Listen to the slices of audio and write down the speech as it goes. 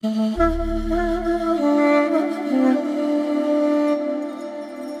Hello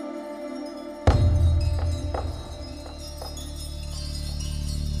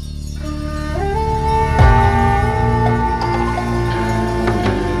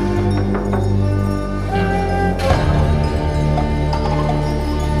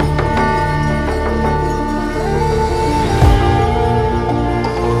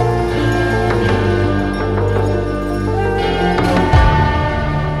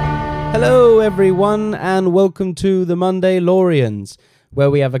everyone and welcome to the Monday Lorians, where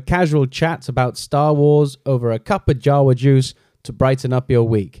we have a casual chat about Star Wars over a cup of Jawa juice to brighten up your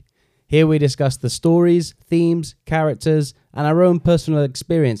week. Here we discuss the stories, themes, characters and our own personal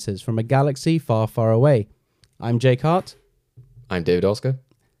experiences from a galaxy far, far away. I'm Jake Hart. I'm David Oscar.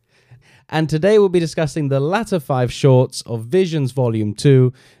 And today we'll be discussing the latter 5 shorts of Visions Volume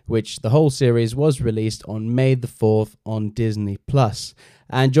 2, which the whole series was released on May the 4th on Disney+.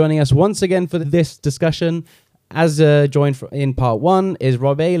 And joining us once again for this discussion, as joined in part 1, is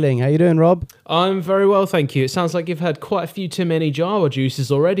Rob Ailing. How you doing, Rob? I'm very well, thank you. It sounds like you've had quite a few too many Jawa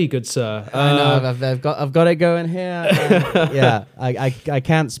juices already, good sir. I know, I've got it going here. Yeah, I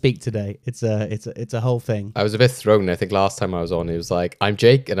can't speak today. It's a whole thing. I was a bit thrown. I think last time I was on, it was like, I'm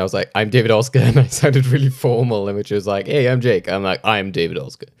Jake, and I was like, I'm David Oscar, and I sounded really formal, and which was like, hey, I'm Jake. I'm like, I'm David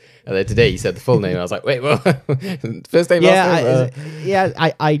Oscar. And then today he said the full name, and I was like, wait, well, first name, last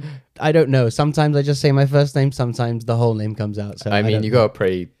name? I don't know. Sometimes I just say my first name. Sometimes the whole name comes out. So I mean, you got a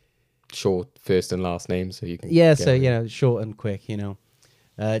pretty short first and last name, so you can. Yeah, so short and quick.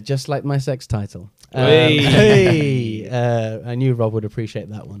 Just like my sex title. Hey. I knew Rob would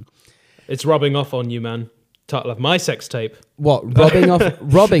appreciate that one. It's rubbing off on you, man. Title of my sex tape. What? Robbing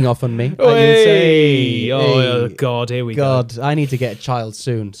off on me? Hey. Oh God, here we go. God, I need to get a child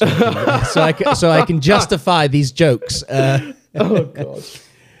soon, so I can justify these jokes. Oh God.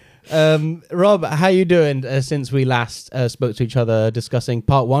 Rob, how you doing since we last spoke to each other discussing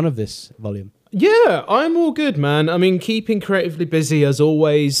part 1 of this volume? Yeah, I'm all good, man. I mean, keeping creatively busy as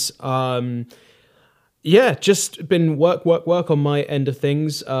always. Just been work on my end of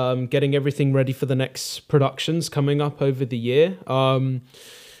things, getting everything ready for the next productions coming up over the year.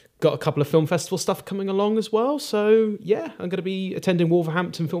 Got a couple of film festival stuff coming along as well. So, yeah, I'm going to be attending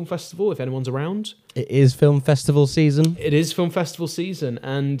Wolverhampton Film Festival if anyone's around. It is film festival season. It is film festival season.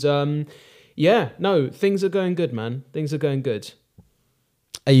 And, things are going good, man. Things are going good.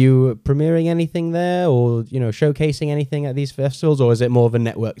 Are you premiering anything there or, showcasing anything at these festivals, or is it more of a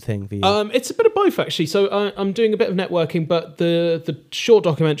network thing for you? It's a bit of both, actually. So I'm doing a bit of networking, but the short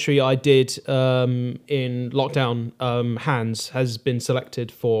documentary I did in lockdown, Hands, has been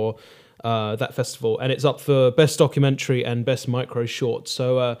selected for that festival, and it's up for Best Documentary and Best Micro Short.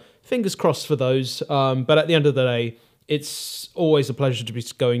 So fingers crossed for those. But at the end of the day, it's always a pleasure to be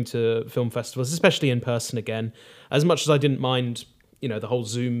going to film festivals, especially in person again. As much as I didn't mind the whole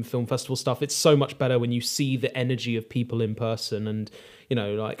Zoom film festival stuff, it's so much better when you see the energy of people in person. And,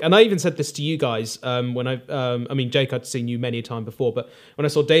 and I even said this to you guys when Jake, I'd seen you many a time before, but when I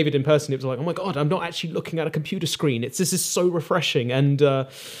saw David in person, it was like, oh my God, I'm not actually looking at a computer screen. This is so refreshing. And it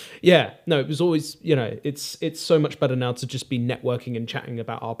was always, it's so much better now to just be networking and chatting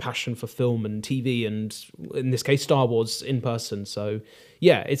about our passion for film and TV and in this case, Star Wars in person. So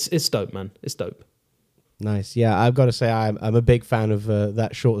yeah, it's dope, man. It's dope. Nice. Yeah, I've got to say I'm a big fan of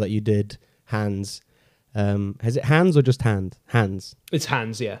that short that you did, Hands. Is it Hands or just Hand? Hands. It's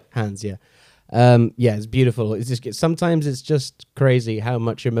Hands, yeah. Hands, yeah. It's beautiful. Sometimes it's just crazy how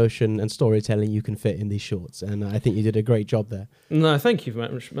much emotion and storytelling you can fit in these shorts, and I think you did a great job there. No, thank you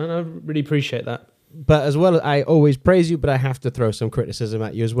very much, man. I really appreciate that. But as well, I always praise you, but I have to throw some criticism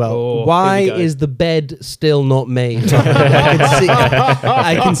at you as well. Oh, why is the bed still not made?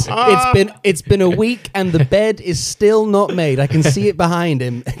 I can see, it's been a week and the bed is still not made. I can see it behind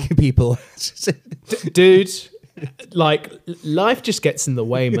him, people. Dude, like, life just gets in the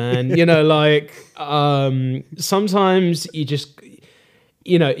way, man. Sometimes you just,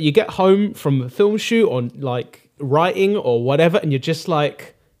 you get home from a film shoot or like writing or whatever, and you're just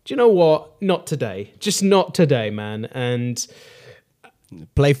like, do you know what? Not today. Just not today, man. And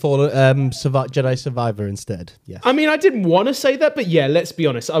play Jedi Survivor instead. Yes. I mean, I didn't want to say that, but yeah, let's be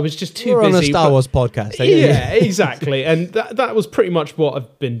honest. I was just too busy. We're on a Star Wars podcast. Yeah, exactly. And that was pretty much what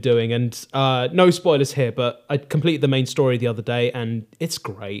I've been doing. And no spoilers here, but I completed the main story the other day, and it's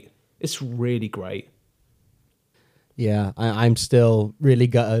great. It's really great. Yeah, I'm still really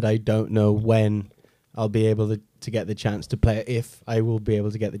gutted. I don't know when I'll be able to get the chance to play it, if I will be able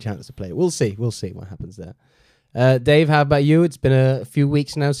to get the chance to play it. We'll see what happens there. Dave, how about you? It's been a few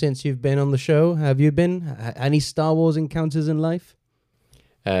weeks now since you've been on the show. Have you been? Any Star Wars encounters in life?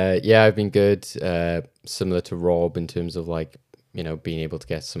 Yeah, I've been good. Similar to Rob in terms of like, being able to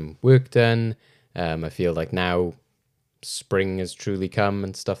get some work done. I feel like now spring has truly come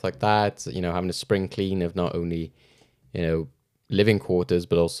and stuff like that. Having a spring clean of not only, living quarters,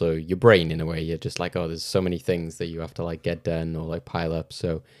 but also your brain in a way. You're just like, oh, there's so many things that you have to like get done or like pile up.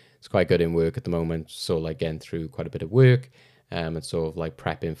 So it's quite good in work at the moment. So like getting through quite a bit of work, and sort of like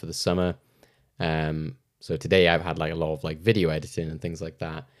prepping for the summer. So today I've had like a lot of like video editing and things like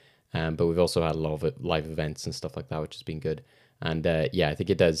that. But we've also had a lot of live events and stuff like that, which has been good. And yeah, I think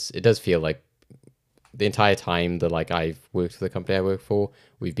it does feel like the entire time that like I've worked for the company I work for,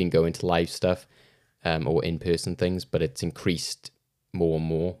 we've been going to live stuff, or in-person things, but it's increased more and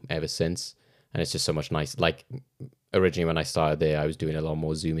more ever since. And it's just so much nice. Like originally when I started there, I was doing a lot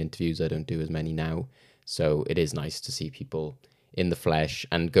more Zoom interviews. I don't do as many now. So it is nice to see people in the flesh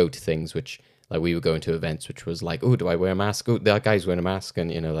and go to things which, like, we were going to events which was like, oh, do I wear a mask? Oh, that guy's wearing a mask.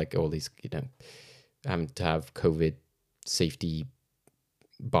 And, like all these, having to have COVID safety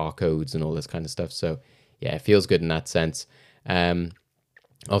barcodes and all this kind of stuff. So yeah, it feels good in that sense.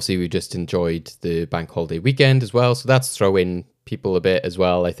 Obviously we just enjoyed the bank holiday weekend as well, so that's throwing people a bit as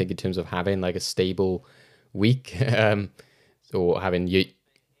well, I think, in terms of having like a stable week, or having you.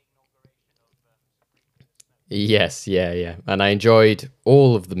 Yes, yeah, and I enjoyed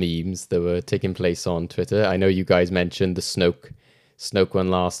all of the memes that were taking place on Twitter. I know you guys mentioned the Snoke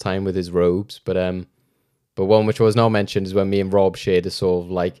one last time with his robes, but one which was not mentioned is when me and Rob shared a sort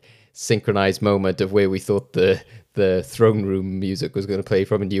of like synchronized moment of where we thought the throne room music was going to play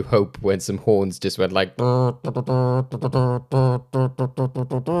from A New Hope, when some horns just went like, and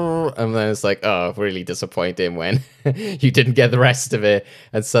then it's like, oh, really disappointing when you didn't get the rest of it,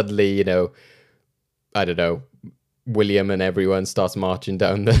 and suddenly, I don't know, William and everyone starts marching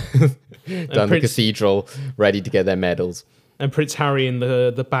down the the cathedral, ready to get their medals. And Prince Harry in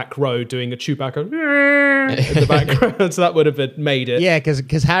the back row doing a Chewbacca in the background, so that would have made it. Yeah,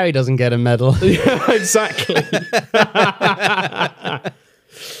 because Harry doesn't get a medal. Yeah, exactly.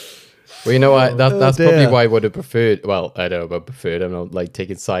 Well, you know what? That's probably why I would have preferred. Well, I don't know about preferred. I'm not like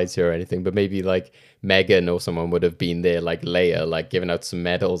taking sides here or anything, but maybe like Meghan or someone would have been there, like Leia, like giving out some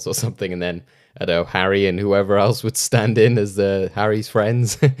medals or something, and then I don't know, Harry and whoever else would stand in as Harry's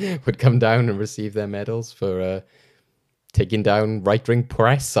friends would come down and receive their medals for taking down right-wing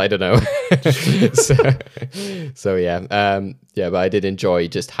press. I don't know. so yeah, but I did enjoy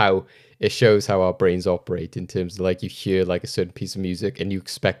just how it shows how our brains operate in terms of like you hear like a certain piece of music and you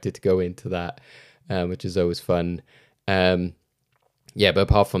expect it to go into that, which is always fun. But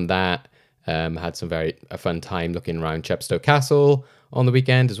apart from that, had a fun time looking around Chepstow Castle on the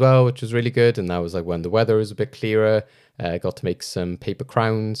weekend as well, which was really good. And that was like when the weather was a bit clearer. Got to make some paper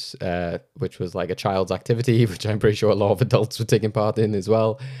crowns, which was like a child's activity, which I'm pretty sure a lot of adults were taking part in as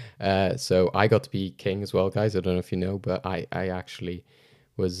well. So I got to be king as well, guys. I don't know if you know, but I actually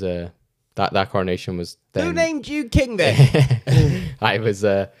was that coronation was then. Who named you king then? I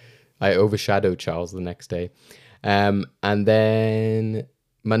overshadowed Charles the next day. And then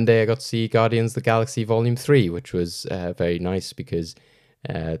Monday I got to see Guardians of the Galaxy Volume 3, which was very nice because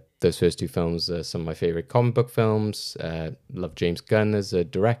those first two films are some of my favorite comic book films. Love James Gunn as a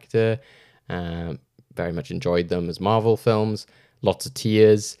director. Very much enjoyed them as Marvel films. Lots of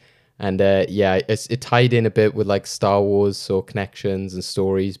tears. And it tied in a bit with like Star Wars sort of connections and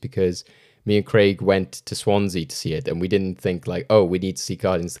stories, because me and Craig went to Swansea to see it, and we didn't think like, oh, we need to see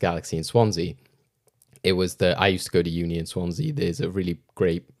Guardians of the Galaxy in Swansea. It was I used to go to uni in Swansea. There's a really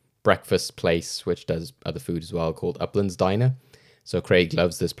great breakfast place which does other food as well called Uplands Diner. So Craig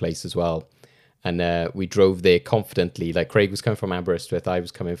loves this place as well. And we drove there confidently. Like Craig was coming from Aberystwyth, I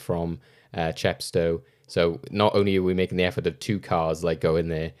was coming from Chepstow. So not only are we making the effort of 2 cars like going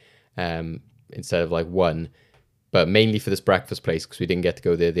there instead of like 1, but mainly for this breakfast place because we didn't get to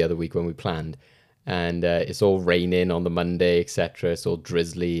go there the other week when we planned. And it's all raining on the Monday, etc. It's all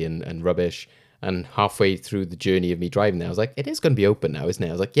drizzly and rubbish. And halfway through the journey of me driving there, I was like, it is going to be open now, isn't it?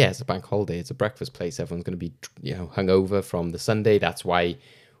 I was like, yeah, it's a bank holiday. It's a breakfast place. Everyone's going to be, hungover from the Sunday. That's why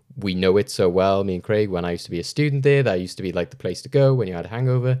we know it so well, me and Craig. When I used to be a student there, that used to be like the place to go when you had a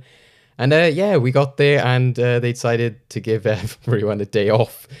hangover. And we got there and they decided to give everyone a day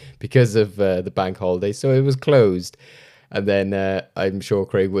off because of the bank holiday. So it was closed. And then I'm sure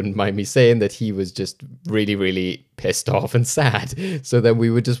Craig wouldn't mind me saying that he was just really, really pissed off and sad. So then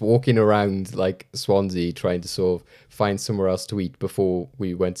we were just walking around like Swansea trying to sort of find somewhere else to eat before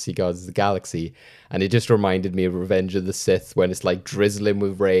we went to see Guardians of the Galaxy. And it just reminded me of Revenge of the Sith when it's like drizzling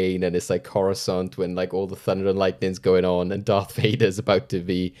with rain, and it's like Coruscant when like all the thunder and lightning's going on and Darth Vader's about to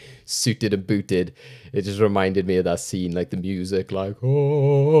be suited and booted. It just reminded me of that scene, like the music, like,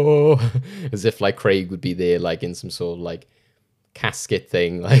 oh, as if like Craig would be there like in some sort of like casket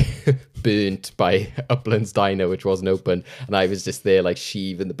thing, like burnt by Upland's Diner, which wasn't open, and I was just there like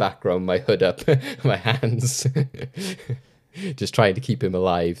Sheev in the background, my hood up, my hands, just trying to keep him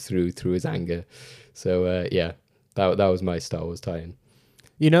alive through his anger. So yeah, that was my Star Wars tie-in.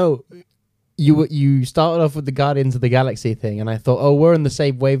 You know, you started off with the Guardians of the Galaxy thing, and I thought, oh, we're in the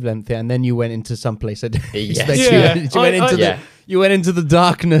same wavelength here, and then you went into someplace. Yes. You went into the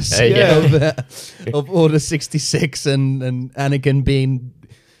darkness of Order 66 and Anakin being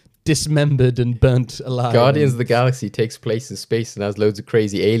dismembered and burnt alive. Guardians of the Galaxy takes place in space and has loads of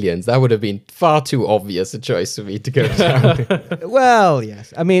crazy aliens. That would have been far too obvious a choice for me to go down. Well,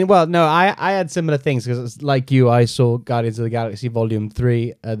 yes. I mean, well, no, I had similar things because, like you, I saw Guardians of the Galaxy Volume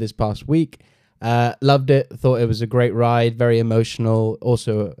 3 this past week. Loved it. Thought it was a great ride. Very emotional.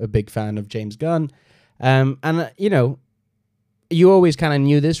 Also a big fan of James Gunn. And, you know, you always kind of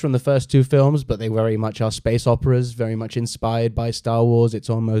knew this from the first two films, but they very much are space operas, very much inspired by Star Wars. It's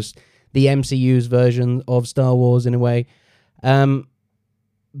almost the MCU's version of Star Wars in a way.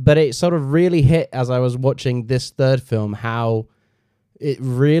 But it sort of really hit as I was watching this third film, how it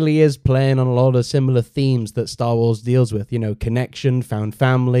really is playing on a lot of similar themes that Star Wars deals with. You know, connection, found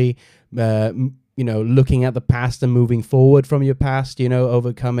family, you know, looking at the past and moving forward from your past, you know,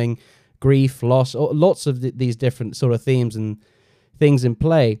 overcoming grief, loss, lots of these different sort of themes and things in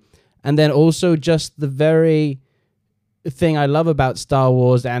play. And then also just the very thing I love about Star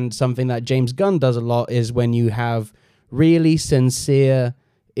Wars, and something that James Gunn does a lot, is when you have really sincere,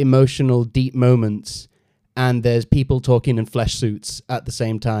 emotional, deep moments, and there's people talking in flesh suits at the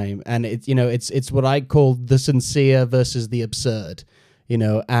same time. And it's, you know, it's what I call the sincere versus the absurd, you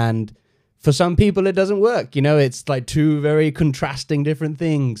know, and for some people it doesn't work, you know, it's like two very contrasting different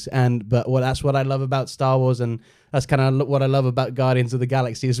things. But that's what I love about Star Wars, and that's kind of what I love about Guardians of the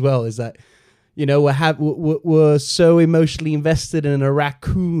Galaxy as well, is that, you know, we're so emotionally invested in a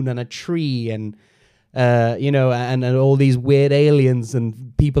raccoon and a tree and you know, and all these weird aliens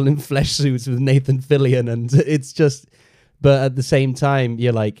and people in flesh suits with Nathan Fillion, and it's just, but at the same time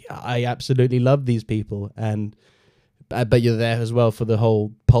you're like, I absolutely love these people, and but you're there as well for the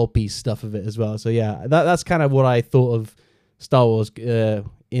whole pulpy stuff of it as well. So yeah, that's kind of what I thought of Star Wars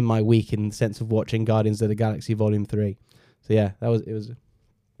in my week, in the sense of watching Guardians of the Galaxy Volume 3. So yeah, it was.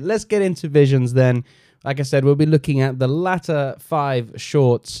 Let's get into visions then. Like I said, we'll be looking at the latter 5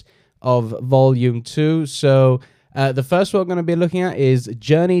 shorts of Volume 2. So the first one we're going to be looking at is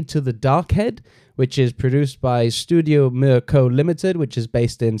Journey to the Darkhead, which is produced by Studio Mirko Limited, which is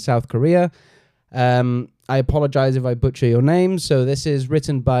based in South Korea. I apologize if I butcher your name. So this is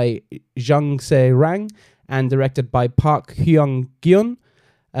written by Jung Se-rang and directed by Park Hyung-gyun.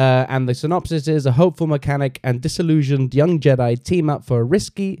 And the synopsis is: a hopeful mechanic and disillusioned young Jedi team up for a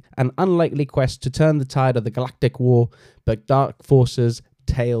risky and unlikely quest to turn the tide of the galactic war, but dark forces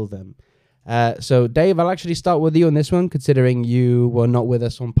tail them. So Dave, I'll actually start with you on this one, considering you were not with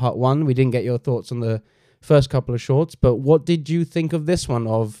us on part 1. We didn't get your thoughts on the first couple of shorts, but what did you think of this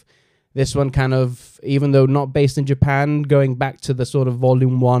one? This one kind of, even though not based in Japan, going back to the sort of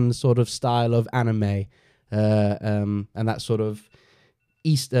Volume 1 sort of style of anime, and that sort of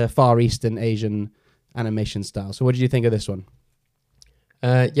Far Eastern Asian animation style. So what did you think of this one?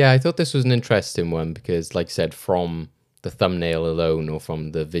 Yeah, I thought this was an interesting one because, like you said, from the thumbnail alone or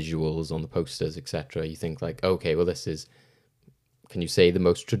from the visuals on the posters, etc., you think like, okay, well, this is, can you say, the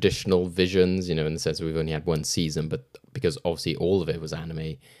most traditional Visions, you know, in the sense that we've only had one season, but because obviously all of it was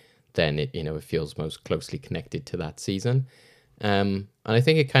anime, then it, you know, it feels most closely connected to that season. And I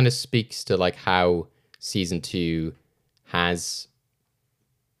think it kind of speaks to like how season 2 has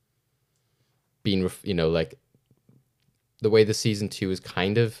been, you know, like the way the season 2 has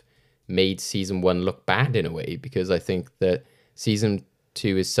kind of made season 1 look bad in a way, because I think that season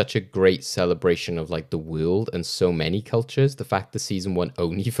 2 is such a great celebration of like the world and so many cultures. The fact that season 1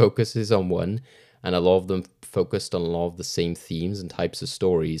 only focuses on one, and a lot of them focused on a lot of the same themes and types of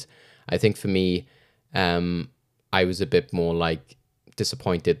stories. I think for me, I was a bit more like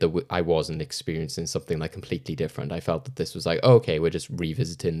disappointed that I wasn't experiencing something like completely different. I felt that this was like, okay, we're just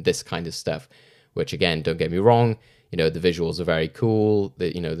revisiting this kind of stuff. which again, don't get me wrong, the visuals are very cool.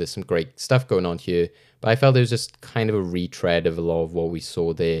 There's some great stuff going on here. But I felt it was just kind of a retread of a lot of what we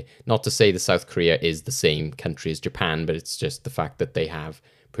saw there. Not to say that South Korea is the same country as Japan, but it's just the fact that they have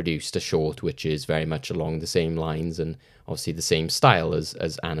produced a short which is very much along the same lines and obviously the same style as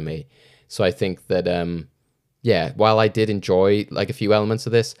anime. So I think that, while I did enjoy like a few elements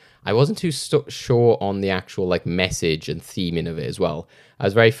of this, I wasn't too sure on the actual like message and theming of it as well. I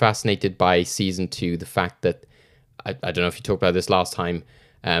was very fascinated by season 2, the fact that, I don't know if you talked about this last time,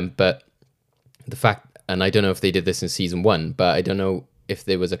 but the fact, and I don't know if they did this in season 1, but I don't know if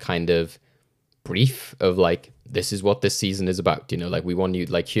there was a kind of brief of like, this is what this season is about, like we want you,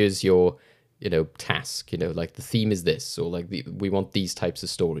 like here's your, task, like the theme is this, or like we want these types of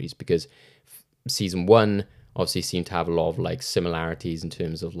stories, because season 1 obviously seemed to have a lot of like similarities in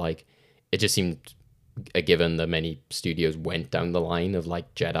terms of like, it just seemed a given that many studios went down the line of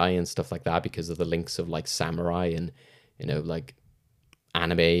like Jedi and stuff like that because of the links of like samurai and like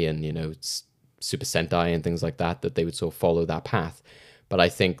anime and Super Sentai and things like that they would sort of follow that path. But I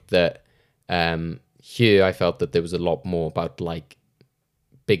think that here I felt that there was a lot more about like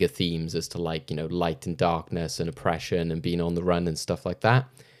bigger themes as to like light and darkness and oppression and being on the run and stuff like that.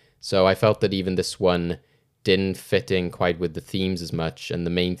 So I felt that even this one didn't fit in quite with the themes as much, and the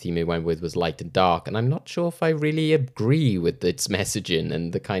main theme it went with was light and dark, and I'm not sure if I really agree with its messaging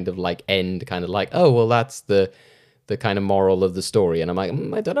and the kind of like end, kind of like, oh well, that's the kind of moral of the story, and I'm like,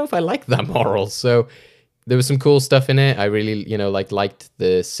 I don't know if I like that moral. So there was some cool stuff in it. I really liked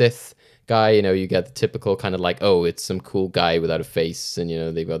the Sith guy. You get the typical kind of like, oh, it's some cool guy without a face,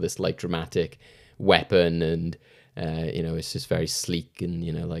 and they've got this like dramatic weapon, and it's just very sleek,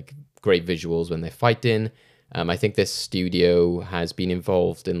 and like great visuals when they're fighting. I think this studio has been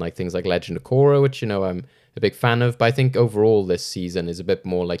involved in like things like Legend of Korra, which I'm a big fan of. But I think overall this season is a bit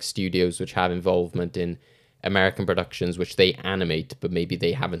more like studios which have involvement in American productions, which they animate, but maybe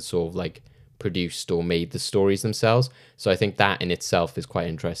they haven't sort of like produced or made the stories themselves. So I think that in itself is quite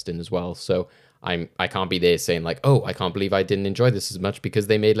interesting as well. So I can't be there saying like, oh, I can't believe I didn't enjoy this as much because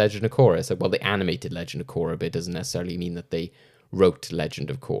they made Legend of Korra. So well, they animated Legend of Korra, but it doesn't necessarily mean that they wrote Legend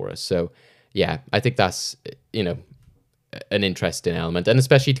of Korra. So yeah, I think that's an interesting element, and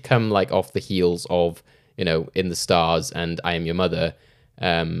especially to come like off the heels of In the Stars and I Am Your Mother,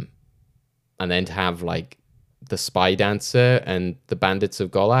 and then to have like the Spy Dancer and the Bandits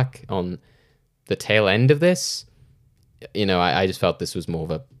of Golak on the tail end of this, I just felt this was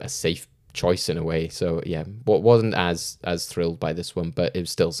more of a safe choice in a way. So yeah, wasn't as thrilled by this one, but it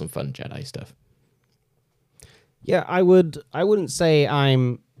was still some fun Jedi stuff. Yeah, I wouldn't say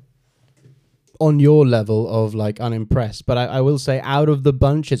I'm on your level of like unimpressed, but I will say out of the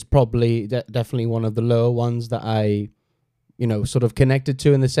bunch, it's probably definitely one of the lower ones that I, sort of connected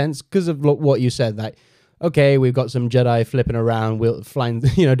to in the sense because of what you said, that, okay, we've got some Jedi flipping around, we'll flying,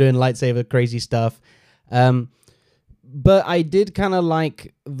 doing lightsaber crazy stuff. But I did kind of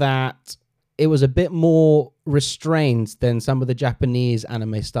like that it was a bit more restrained than some of the Japanese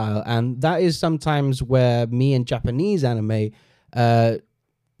anime style. And that is sometimes where me and Japanese anime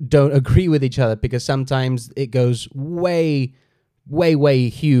don't agree with each other, because sometimes it goes way, way, way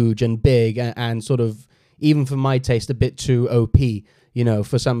huge and big and sort of, even for my taste, a bit too OP,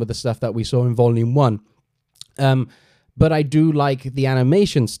 for some of the stuff that we saw in Volume 1. But I do like the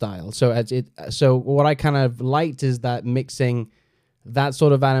animation style. So what I kind of liked is that mixing that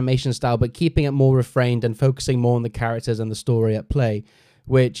sort of animation style, but keeping it more refrained and focusing more on the characters and the story at play,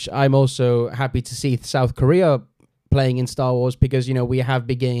 which I'm also happy to see South Korea playing in Star Wars, because, we have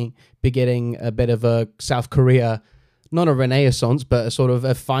beginning a bit of a South Korea, not a renaissance, but a sort of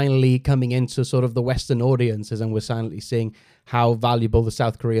a finally coming into sort of the Western audiences, and we're silently seeing how valuable the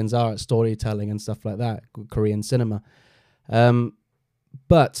South Koreans are at storytelling and stuff like that, Korean cinema.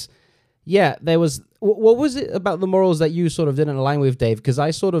 But yeah, there was, what was it about the morals that you sort of didn't align with, Dave? Because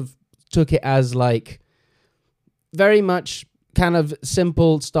I sort of took it as like very much kind of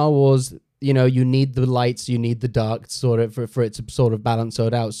simple Star Wars. You need the lights, you need the dark, sort of for it to sort of balance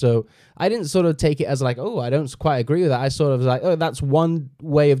it out. So I didn't sort of take it as like, oh, I don't quite agree with that. I sort of was like, oh, that's one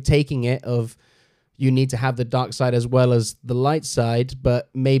way of taking it, of you need to have the dark side as well as the light side,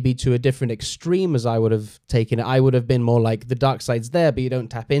 but maybe to a different extreme as I would have taken it. I would have been more like the dark side's there, but you don't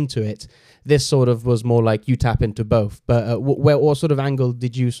tap into it. This sort of was more like you tap into both. But what sort of angle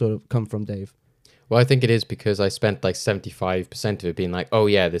did you sort of come from, Dave? Well, I think it is because I spent like 75% of it being like, oh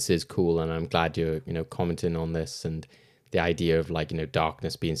yeah, this is cool, and I'm glad you're, commenting on this, and the idea of like,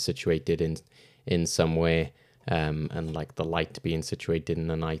 darkness being situated in some way, and like the light being situated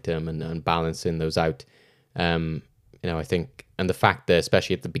in an item, and balancing those out. I think, and the fact that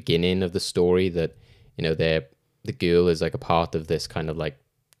especially at the beginning of the story that, the girl is like a part of this kind of like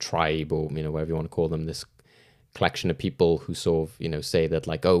tribe, or, whatever you want to call them, this collection of people who sort of, say that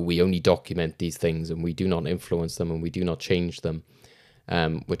like, oh, we only document these things and we do not influence them and we do not change them.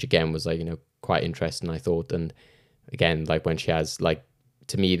 Which again was like, quite interesting, I thought. And again, like when she has like,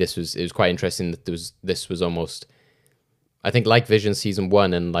 to me, it was quite interesting that this was almost, I think, like Vision season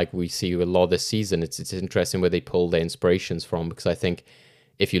 1, and like we see a lot this season, it's interesting where they pull their inspirations from, because I think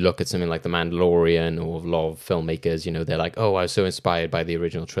if you look at something like The Mandalorian or a lot of filmmakers, they're like, oh, I was so inspired by the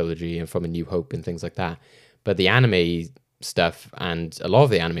original trilogy and from A New Hope and things like that. But the anime stuff and a lot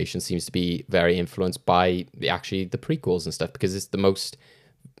of the animation seems to be very influenced by the prequels and stuff, because it's the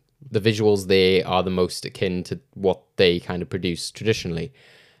visuals there are the most akin to what they kind of produce traditionally.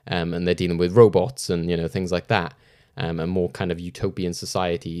 And they're dealing with robots and, things like that. And more kind of utopian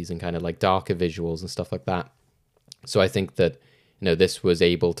societies and kind of like darker visuals and stuff like that. So I think that, this was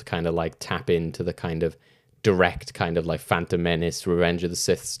able to kind of like tap into the kind of direct kind of like Phantom Menace, Revenge of the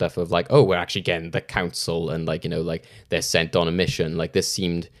Sith stuff of like, oh, we're actually getting the council and like, like they're sent on a mission. Like this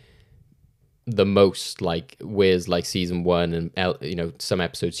seemed the most like, whereas like season 1 and, some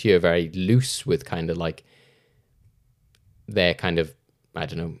episodes here are very loose with kind of like their kind of, I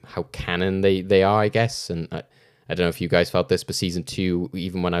don't know how canon they are, I guess. And I don't know if you guys felt this, but season 2,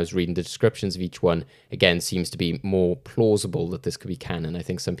 even when I was reading the descriptions of each one, again, seems to be more plausible that this could be canon. I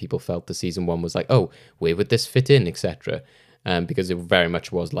think some people felt the season 1 was like, oh, where would this fit in, etc. Because it very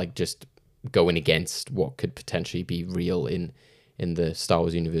much was like just going against what could potentially be real in the Star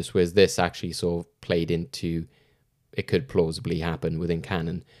Wars universe, whereas this actually sort of played into it could plausibly happen within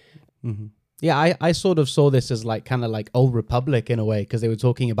canon. Mm-hmm. Yeah, I sort of saw this as like kind of like Old Republic in a way, because they were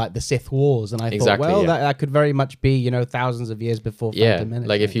talking about the Sith Wars, and I thought, well, that could very much be, thousands of years before Phantom Menace.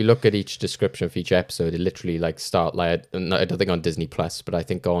 Like if you look at each description of each episode, it literally like start like, I don't think on Disney Plus, but I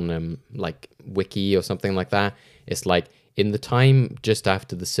think on like Wiki or something like that, it's like in the time just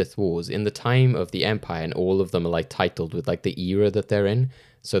after the Sith Wars, in the time of the Empire, and all of them are like titled with like the era that they're in,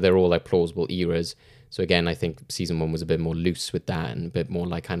 so they're all like plausible eras. So again, I think season 1 was a bit more loose with that, and a bit more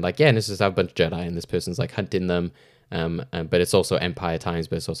like kind of like, yeah, this is a bunch of Jedi and this person's like hunting them. But it's also Empire times,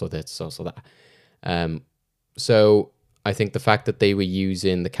 but it's also this, it's also that. So I think the fact that they were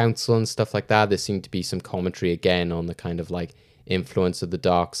using the council and stuff like that, there seemed to be some commentary again on the kind of like influence of the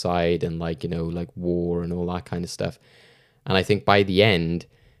dark side and like, like war and all that kind of stuff. And I think by the end,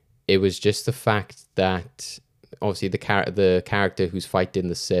 it was just the fact that obviously the character who's fighting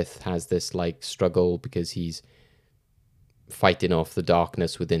the Sith has this like struggle because he's fighting off the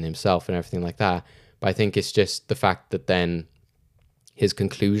darkness within himself and everything like that. But I think it's just the fact that then his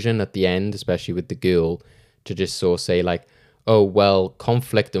conclusion at the end, especially with the girl, to just sort of say like, oh, well,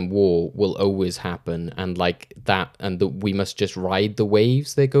 conflict and war will always happen, and like that, and we must just ride the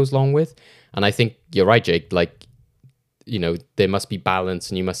waves that goes along with. And I think you're right, Jake, like, there must be balance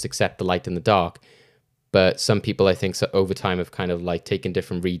and you must accept the light and the dark. But some people, I think, so over time have kind of like taken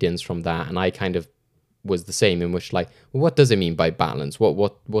different readings from that. And I kind of was the same, in which like, well, what does it mean by balance?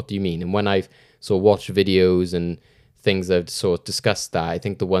 What do you mean? And when I've sort of watched videos and things that have sort of discussed that, I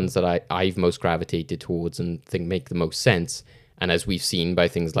think the ones that I've most gravitated towards and think make the most sense, and as we've seen by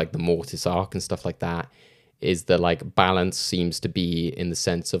things like the Mortis arc and stuff like that, is that like balance seems to be in the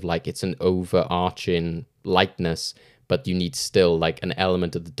sense of like it's an overarching lightness, but you need still like an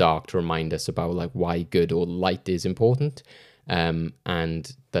element of the dark to remind us about like why good or light is important,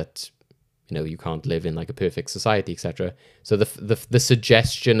 and that you can't live in like a perfect society, etc. So the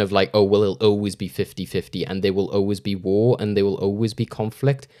suggestion of like, oh well, it'll always be 50-50 and there will always be war and there will always be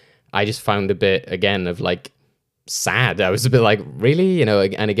conflict, I just found a bit again of like sad. I was a bit like, really,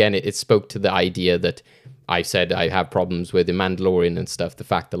 and again it spoke to the idea that I said I have problems with the Mandalorian and stuff, the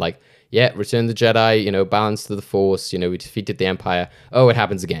fact that like, yeah, Return of the Jedi, balance to the Force, we defeated the Empire. Oh, it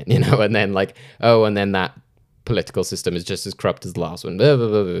happens again, and then like, oh, and then that political system is just as corrupt as the last one. Blah, blah,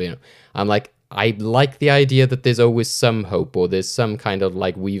 blah, blah, I'm like, I like the idea that there's always some hope, or there's some kind of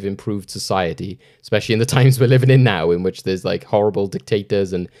like we've improved society, especially in the times we're living in now, in which there's like horrible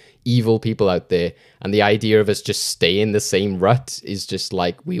dictators and evil people out there. And the idea of us just staying the same rut is just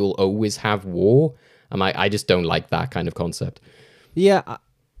like, we will always have war. I just don't like that kind of concept. Yeah,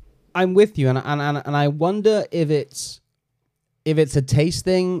 I'm with you, and I wonder if it's a taste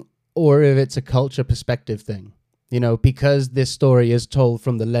thing or if it's a culture perspective thing. Because this story is told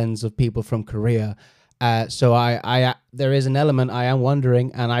from the lens of people from Korea. So I there is an element I am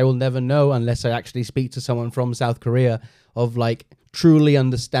wondering, and I will never know unless I actually speak to someone from South Korea, of like truly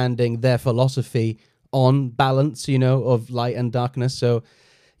understanding their philosophy on balance, of light and darkness. So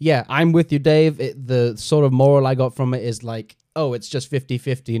Yeah, I'm with you, Dave. The sort of moral I got from it is like, oh, it's just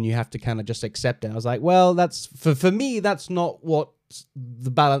 50-50 and you have to kind of just accept it. I was like, well, that's for me, that's not what the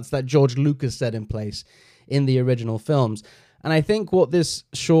balance that George Lucas set in place in the original films. And I think what this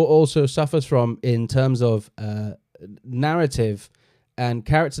short also suffers from in terms of narrative and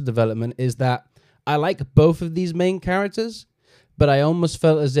character development is that I like both of these main characters, but I almost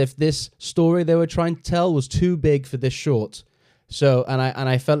felt as if this story they were trying to tell was too big for this short. So, and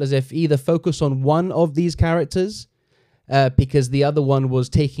I felt as if either focus on one of these characters, because the other one was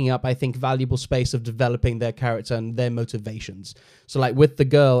taking up, I think, valuable space of developing their character and their motivations. So, like with the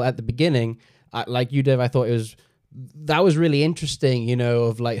girl at the beginning, like you, Dave, I thought that was really interesting, you know,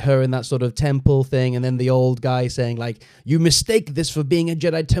 of like her in that sort of temple thing, and then the old guy saying like, "You mistake this for being a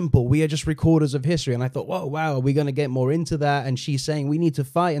Jedi temple. We are just recorders of history." And I thought, whoa, wow, are we going to get more into that? And she's saying we need to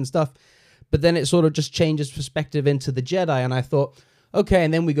fight and stuff. But then it sort of just changes perspective into the Jedi. And I thought, okay,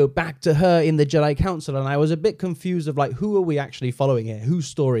 and then we go back to her in the Jedi Council. And I was a bit confused of like, who are we actually following here? Whose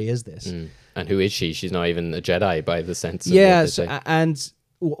story is this? And who is she? She's not even a Jedi by the sense of what they say. And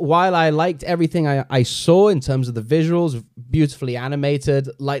while I liked everything I saw in terms of the visuals, beautifully animated,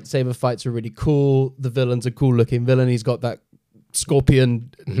 lightsaber fights are really cool. The villain's a cool looking villain. He's got that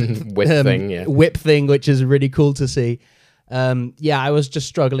scorpion whip thing, which is really cool to see. I was just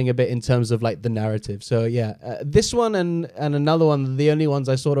struggling a bit in terms of like the narrative. So this one and another one, the only ones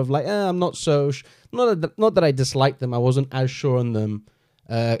I sort of like, I'm not so, not that I disliked them. I wasn't as sure on them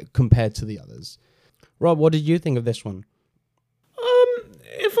compared to the others. Rob, what did you think of this one?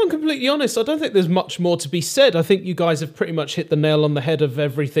 If I'm completely honest, I don't think there's much more to be said. I think you guys have pretty much hit the nail on the head of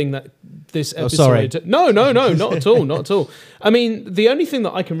everything that this episode... sorry. No, not at all, not at all. I mean, the only thing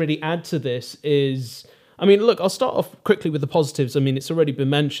that I can really add to this is... I mean, look, I'll start off quickly with the positives. I mean, it's already been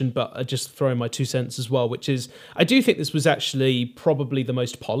mentioned, but I just throw in my 2 cents as well, which is I do think this was actually probably the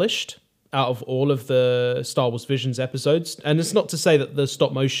most polished out of all of the Star Wars Visions episodes. And it's not to say that the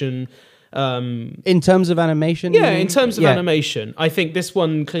stop motion... in terms of animation? Yeah, in terms of animation. I think this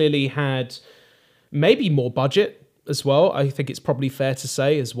one clearly had maybe more budget as well. I think it's probably fair to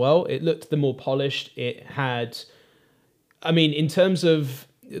say as well. It looked the more polished. It had... I mean, in terms of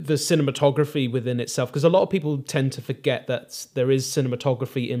the cinematography within itself, because a lot of people tend to forget that there is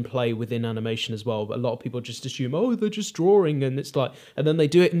cinematography in play within animation as well, but a lot of people just assume, oh, they're just drawing, and it's like, and then they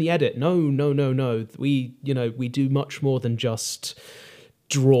do it in the edit. No, we do much more than just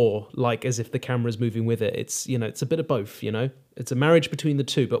draw, like as if the camera's moving with it. It's, it's a bit of both, it's a marriage between the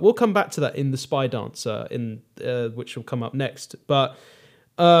two, but we'll come back to that in the Spy Dancer, which will come up next. But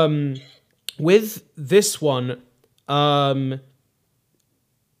with this one,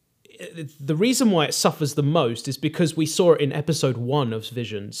 the reason why it suffers the most is because we saw it in episode 1 of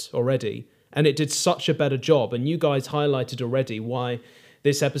Visions already, and it did such a better job. And you guys highlighted already why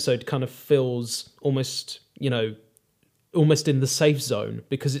this episode kind of feels almost in the safe zone,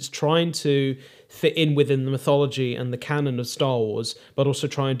 because it's trying to fit in within the mythology and the canon of Star Wars, but also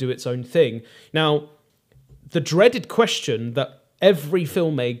try and do its own thing. Now, the dreaded question that every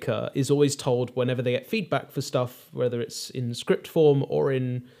filmmaker is always told whenever they get feedback for stuff, whether it's in script form or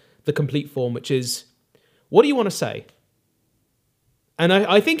in the complete form, which is, what do you want to say? And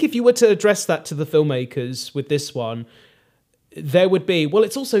I think if you were to address that to the filmmakers with this one, there would be, well,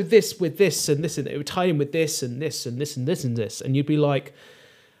 it's also this with this and this, and it would tie in with this and this and this and this and this. And you'd be like,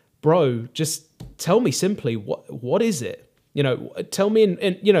 bro, just tell me simply, what is it? Tell me,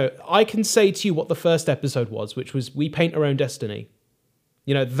 and I can say to you what the first episode was, which was, we paint our own destiny.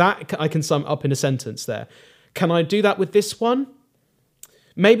 That I can sum up in a sentence there. Can I do that with this one?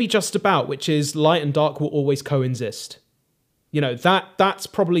 Maybe just about, which is light and dark will always coexist. That's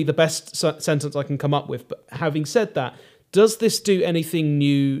probably the best sentence I can come up with. But having said that, does this do anything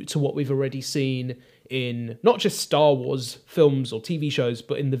new to what we've already seen in not just Star Wars films or TV shows,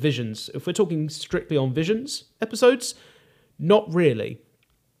 but in the Visions? If we're talking strictly on Visions episodes, not really.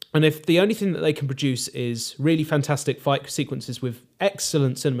 And if the only thing that they can produce is really fantastic fight sequences with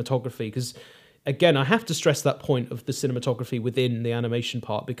excellent cinematography, because again, I have to stress that point of the cinematography within the animation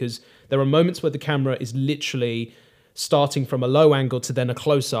part, because there are moments where the camera is literally starting from a low angle to then a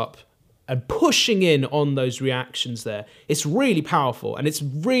close-up and pushing in on those reactions there. It's really powerful, and it's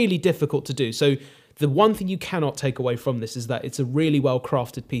really difficult to do. So the one thing you cannot take away from this is that it's a really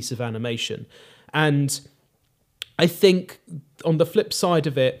well-crafted piece of animation. And I think on the flip side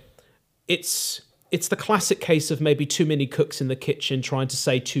of it, it's the classic case of maybe too many cooks in the kitchen trying to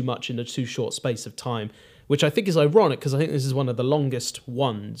say too much in a too short space of time, which I think is ironic because I think this is one of the longest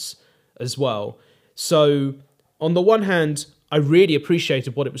ones as well. So on the one hand, I really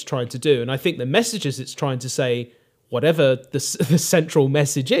appreciated what it was trying to do, and I think the messages it's trying to say whatever the central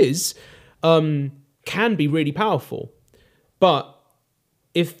message is, can be really powerful. But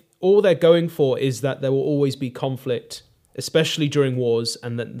if all they're going for is that there will always be conflict, especially during wars,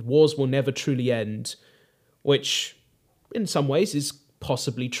 and that wars will never truly end, which in some ways is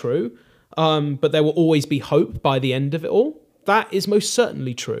possibly true, but there will always be hope by the end of it all, that is most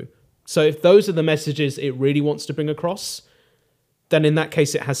certainly true. So if those are the messages it really wants to bring across, then in that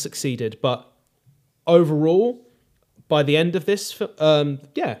case it has succeeded. But overall, by the end of this, by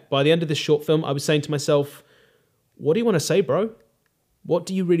the end of this short film, I was saying to myself, what do you want to say, bro? What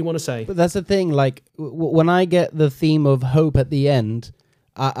do you really want to say? But that's the thing, like, when I get the theme of hope at the end,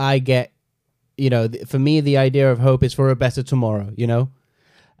 I get, for me, the idea of hope is for a better tomorrow,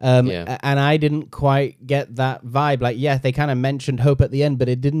 And I didn't quite get that vibe. Like, yeah, they kind of mentioned hope at the end, but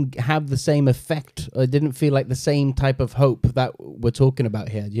it didn't have the same effect. Or it didn't feel like the same type of hope that we're talking about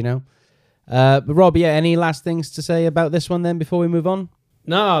here, But Rob, any last things to say about this one then before we move on?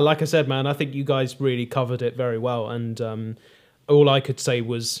 No, like I said, man, I think you guys really covered it very well. And all I could say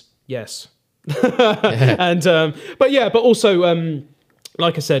was yes. But also,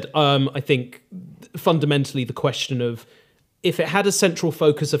 like I said, I think fundamentally the question of if it had a central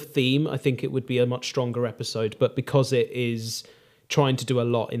focus of theme, I think it would be a much stronger episode. But because it is trying to do a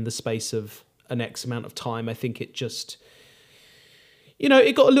lot in the space of an X amount of time, I think it just,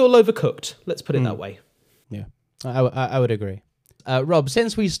 it got a little overcooked. Let's put it that way. Yeah, I would agree. Rob,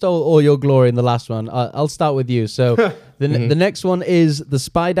 since we stole all your glory in the last one, I'll start with you. So the next one is The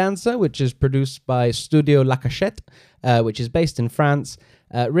Spy Dancer, which is produced by Studio La Cachette, which is based in France,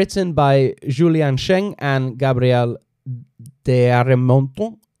 written by Julien Cheng and Gabriel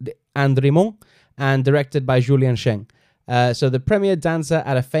Andrimont, and directed by Julien Cheng. So the premier dancer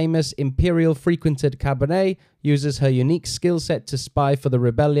at a famous imperial frequented cabaret uses her unique skill set to spy for the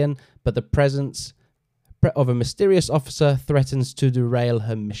rebellion, but the presence of a mysterious officer threatens to derail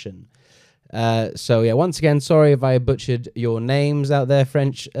her mission. Once again, sorry if I butchered your names out there,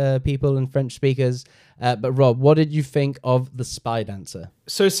 French people and French speakers. But Rob, what did you think of The Spy Dancer?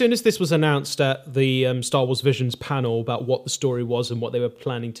 So as soon as this was announced at the Star Wars Visions panel about what the story was and what they were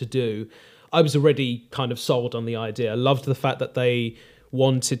planning to do, I was already kind of sold on the idea. I loved the fact that they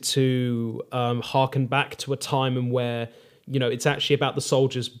wanted to harken back to a time in where, it's actually about the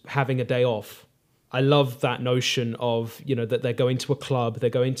soldiers having a day off. I love that notion of, that they're going to a club, they're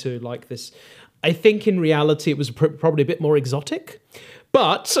going to like this. I think in reality it was probably a bit more exotic,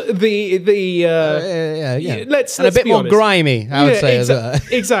 but let's a bit be more honest. Grimy, I would say.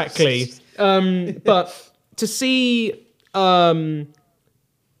 Exactly. But to see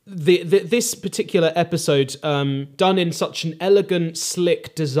this particular episode done in such an elegant,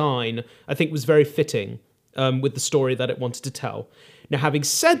 slick design, I think was very fitting with the story that it wanted to tell. Now, having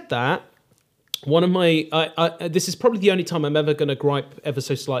said that, one of my, this is probably the only time I'm ever going to gripe ever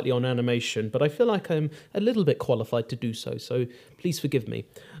so slightly on animation, but I feel like I'm a little bit qualified to do so, so please forgive me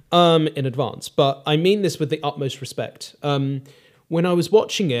in advance. But I mean this with the utmost respect. When I was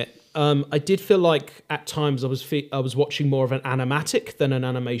watching it, I did feel like at times I was watching more of an animatic than an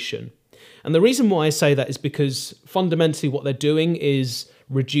animation. And the reason why I say that is because fundamentally what they're doing is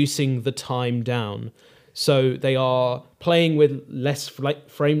reducing the time down. So they are playing with less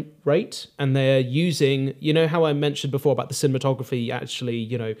frame rate, and they're using, how I mentioned before about the cinematography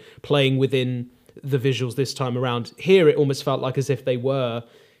actually, playing within the visuals this time around. Here it almost felt like as if they were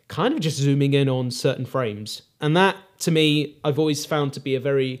kind of just zooming in on certain frames. And that, to me, I've always found to be a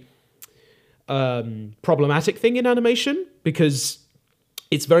very problematic thing in animation, because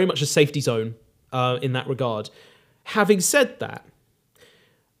it's very much a safety zone in that regard. Having said that,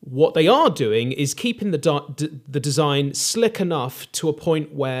 what they are doing is keeping the design slick enough to a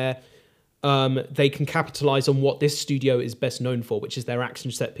point where they can capitalize on what this studio is best known for, which is their action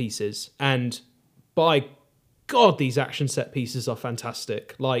set pieces. And by God, these action set pieces are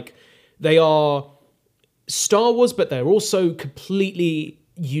fantastic. Like, they are Star Wars, but they're also completely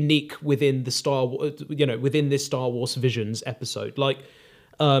unique within the within this Star Wars Visions episode. Like,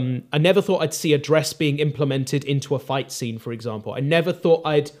 I never thought I'd see a dress being implemented into a fight scene, for example. I never thought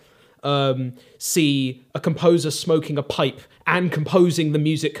I'd see a composer smoking a pipe and composing the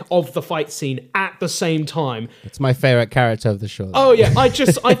music of the fight scene at the same time. It's my favorite character of the show. Oh yeah, I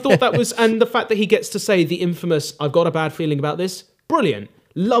thought that was, and the fact that he gets to say the infamous, "I've got a bad feeling about this," brilliant.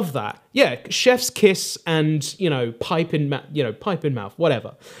 Love that. Yeah, chef's kiss and, pipe in mouth,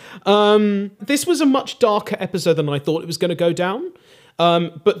 whatever. This was a much darker episode than I thought it was going to go down.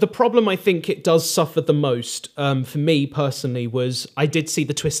 But the problem I think it does suffer the most, for me personally, was I did see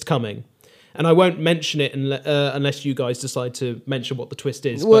the twist coming. And I won't mention it unless you guys decide to mention what the twist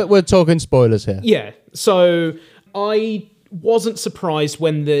is. We're talking spoilers here. Yeah. So I wasn't surprised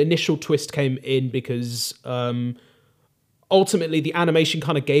when the initial twist came in because ultimately the animation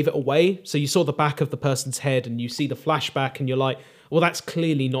kind of gave it away. So you saw the back of the person's head and you see the flashback and you're like, well, that's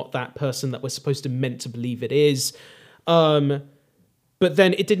clearly not that person that we're supposed to meant to believe it is. But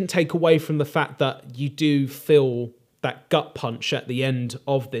then it didn't take away from the fact that you do feel that gut punch at the end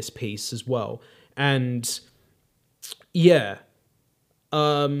of this piece as well. And yeah,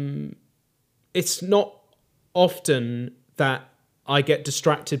 it's not often that I get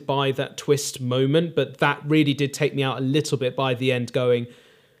distracted by that twist moment, but that really did take me out a little bit by the end going,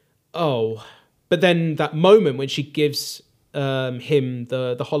 oh. But then that moment when she gives him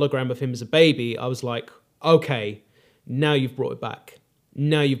the hologram of him as a baby, I was like, okay, now you've brought it back.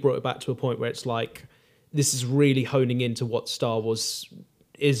 Now you've brought it back to a point where it's like, this is really honing into what Star Wars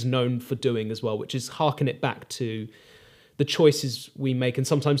is known for doing as well, which is harken it back to the choices we make and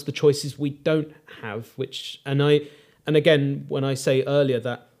sometimes the choices we don't have, and again, when I say earlier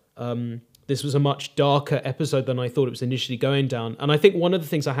that this was a much darker episode than I thought it was initially going down, and I think one of the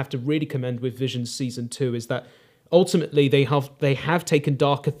things I have to really commend with Visions Season 2 is that ultimately they have taken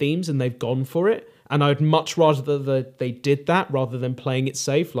darker themes and they've gone for it, and I'd much rather that they did that rather than playing it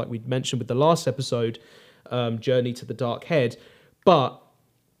safe, like we mentioned with the last episode, Journey to the Dark Head. But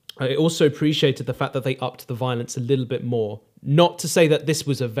I also appreciated the fact that they upped the violence a little bit more. Not to say that this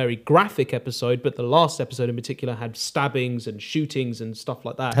was a very graphic episode, but the last episode in particular had stabbings and shootings and stuff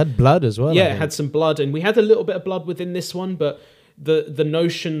like that. Had blood as well. Yeah, it had some blood, and we had a little bit of blood within this one, but the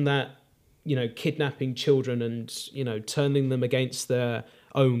notion that, you know, kidnapping children and, you know, turning them against their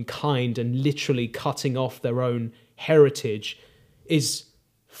own kind and literally cutting off their own heritage is,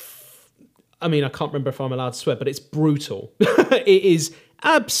 I mean, I can't remember if I'm allowed to swear, but it's brutal. It is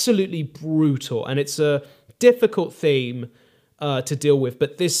absolutely brutal, and it's a difficult theme to deal with,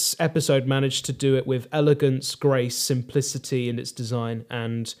 but this episode managed to do it with elegance, grace, simplicity in its design,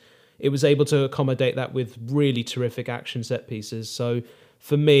 and it was able to accommodate that with really terrific action set pieces. So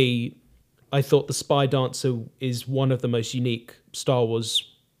for me, I thought The Spy Dancer is one of the most unique Star Wars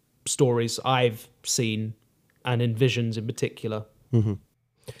stories I've seen, and in Visions in particular. Mm-hmm.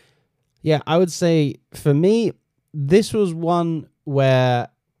 Yeah, I would say for me, this was one where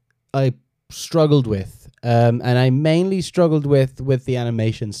I struggled with, and I mainly struggled with the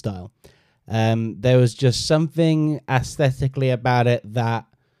animation style. There was just something aesthetically about it that,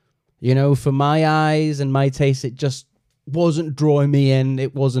 you know, for my eyes and my taste, it just wasn't drawing me in.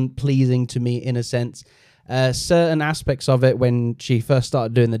 It wasn't pleasing to me in a sense. Certain aspects of it, when she first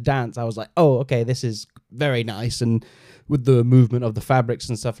started doing the dance, I was like, oh, okay, this is very nice, and with the movement of the fabrics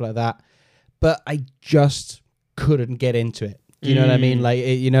and stuff like that. But I just couldn't get into it. Do you know what I mean? Like,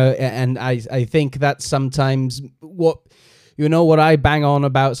 you know, and I think that's sometimes what I bang on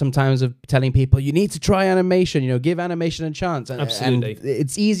about sometimes of telling people, you need to try animation, you know, give animation a chance. Absolutely. And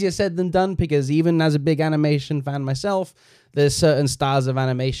it's easier said than done, because even as a big animation fan myself, there's certain styles of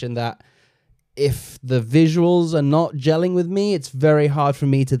animation that if the visuals are not gelling with me, it's very hard for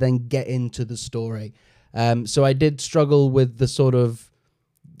me to then get into the story. So I did struggle with the sort of,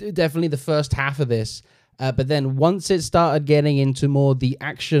 definitely the first half of this. But then once it started getting into more the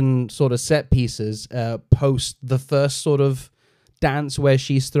action sort of set pieces, post the first sort of dance where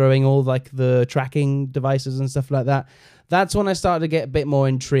she's throwing all like the tracking devices and stuff like that, that's when I started to get a bit more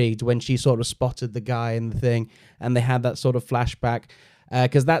intrigued, when she sort of spotted the guy and the thing, and they had that sort of flashback.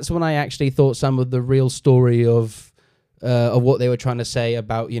 Because that's when I actually thought some of the real story of what they were trying to say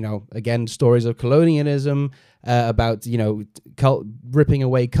about, you know, again, stories of colonialism, about, you know, ripping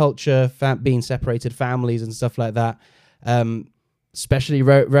away culture, being separated families and stuff like that. Especially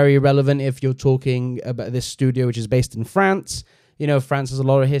very relevant if you're talking about this studio, which is based in France. You know, France has a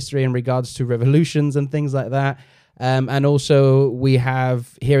lot of history in regards to revolutions and things like that. And also we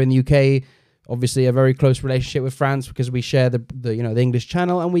have here in the UK, obviously a very close relationship with France, because we share the English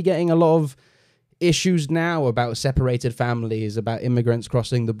Channel, and we're getting a lot of issues now about separated families, about immigrants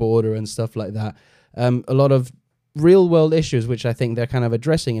crossing the border and stuff like that. A lot of real world issues, which I think they're kind of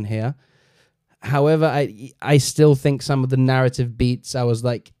addressing in here. However, I still think some of the narrative beats, I was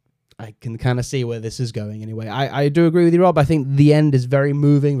like, I can kind of see where this is going anyway. I do agree with you, Rob. I think the end is very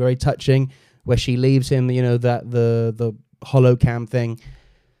moving, very touching, where she leaves him, you know, that the holocam thing.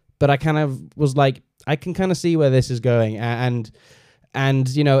 But I kind of was like, I can kind of see where this is going. And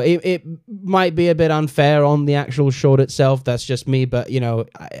you know, it might be a bit unfair on the actual short itself. That's just me. But, you know,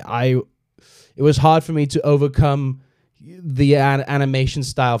 it was hard for me to overcome the animation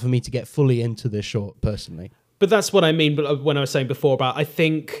style for me to get fully into this short, personally. But that's what I mean. But when I was saying before about, I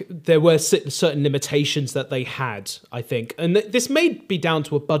think there were certain limitations that they had, I think. And this may be down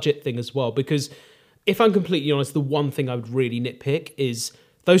to a budget thing as well, because if I'm completely honest, the one thing I would really nitpick is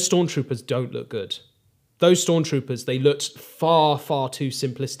those stormtroopers don't look good. Those stormtroopers, they looked far, far too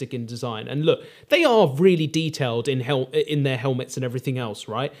simplistic in design. And look, they are really detailed in their helmets and everything else,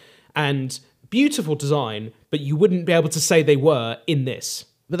 right? And beautiful design, but you wouldn't be able to say they were in this.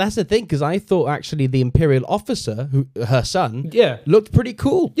 But that's the thing, because I thought actually the Imperial officer, her son, Yeah. looked pretty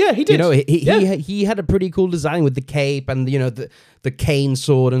cool. Yeah, he did. You know, Yeah. he had a pretty cool design with the cape and, you know, the cane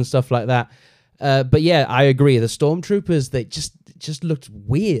sword and stuff like that. But yeah, I agree. The stormtroopers, they just looked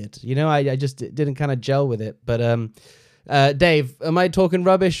weird. You know, I just didn't kind of gel with it. But Dave, am I talking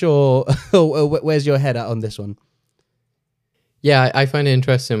rubbish or where's your head at on this one? Yeah, I find it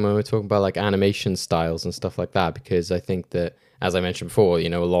interesting when we're talking about like animation styles and stuff like that, because I think that, as I mentioned before, you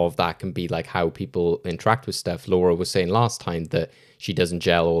know, a lot of that can be like how people interact with stuff. Laura was saying last time that she doesn't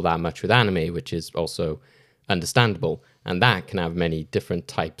gel all that much with anime, which is also understandable. And that can have many different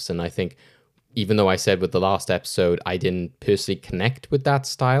types. And I think even though I said with the last episode, I didn't personally connect with that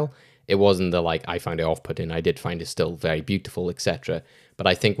style, it wasn't the like I found it off-putting. I did find it still very beautiful, etc. But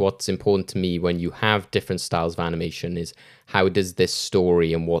I think what's important to me when you have different styles of animation is how does this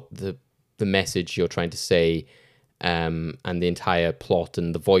story and what the message you're trying to say and the entire plot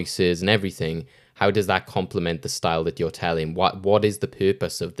and the voices and everything, how does that complement the style that you're telling? What is the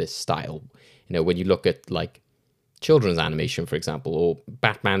purpose of this style? You know, when you look at like children's animation, for example, or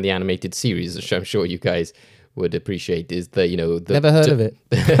Batman the Animated Series, which I'm sure you guys would appreciate, is the, you know... Never heard of it.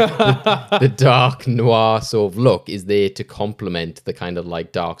 the dark noir sort of look is there to complement the kind of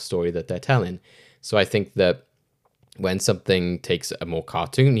like dark story that they're telling. So I think that when something takes a more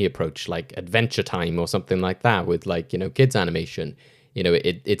cartoony approach, like Adventure Time or something like that with like, you know, kids animation, you know,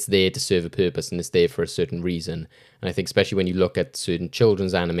 it's there to serve a purpose and it's there for a certain reason. And I think especially when you look at certain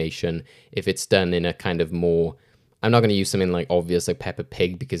children's animation, if it's done in a kind of more... I'm not going to use something like obvious like Peppa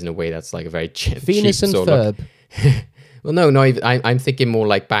Pig, because in a way that's like a very Phineas cheap and sort Ferb. of... Well, no, I'm thinking more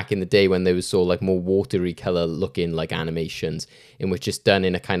like back in the day when there was sort of like more watery color looking like animations, in which it's done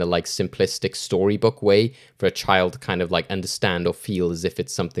in a kind of like simplistic storybook way for a child to kind of like understand or feel as if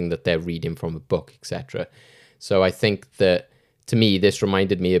it's something that they're reading from a book, etc. So I think that to me, this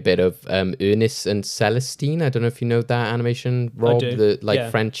reminded me a bit of Ernest and Celestine. I don't know if you know that animation, Rob, do. the like Yeah.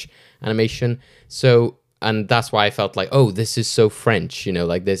 French animation. So, and that's why I felt like, oh, this is so French, you know,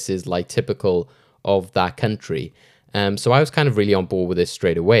 like this is like typical of that country. So I was kind of really on board with this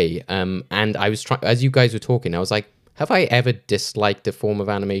straight away. And I was trying, as you guys were talking, I was like, have I ever disliked a form of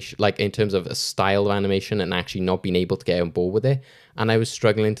animation, like in terms of a style of animation, and actually not been able to get on board with it? And I was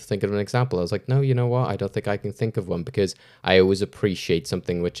struggling to think of an example. I was like, no, you know what? I don't think I can think of one, because I always appreciate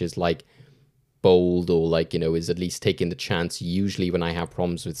something which is like bold or like, you know, is at least taking the chance. Usually when I have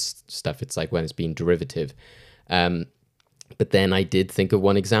problems with stuff, it's like when it's being derivative. But then I did think of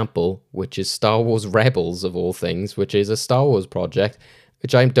one example, which is Star Wars Rebels, of all things, which is a Star Wars project,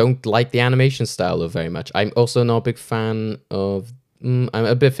 which I don't like the animation style of very much. I'm also not a big fan of... I'm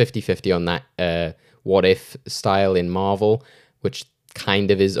a bit 50-50 on that What If style in Marvel, which kind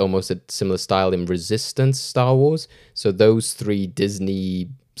of is almost a similar style in Resistance Star Wars. So those three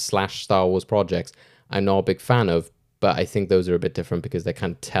Disney/Star Wars projects I'm not a big fan of, but I think those are a bit different because they're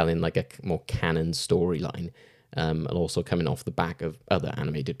kind of telling like a more canon storyline. And also coming off the back of other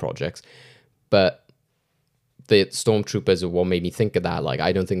animated projects. But the Stormtroopers are what made me think of that. Like,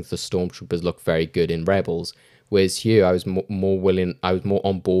 I don't think the Stormtroopers look very good in Rebels. Whereas here, I was more willing, I was more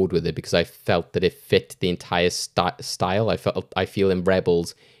on board with it because I felt that it fit the entire style. I feel in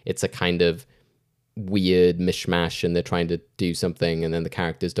Rebels, it's a kind of weird mishmash and they're trying to do something and then the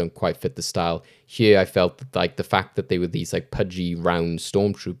characters don't quite fit the style. Here, I felt like the fact that they were these like pudgy, round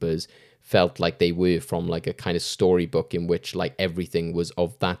Stormtroopers felt like they were from like a kind of storybook in which like everything was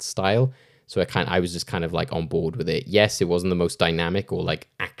of that style. So I was just kind of like on board with it. Yes, it wasn't the most dynamic or like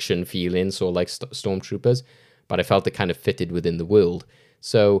action feeling, so like Stormtroopers, but I felt it kind of fitted within the world.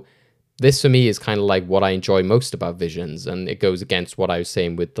 So this for me is kind of like what I enjoy most about Visions, and it goes against what I was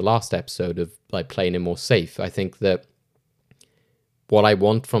saying with the last episode of like playing it more safe. I think that what I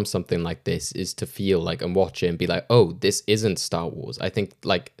want from something like this is to feel like and watch it and be like, oh, this isn't Star Wars. I think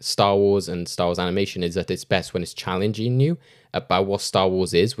like Star Wars and Star Wars animation is at its best when it's challenging you about what Star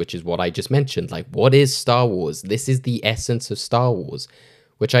Wars is, which is what I just mentioned. Like, what is Star Wars? This is the essence of Star Wars,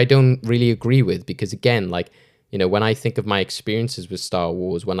 which I don't really agree with because, again, like, you know, when I think of my experiences with Star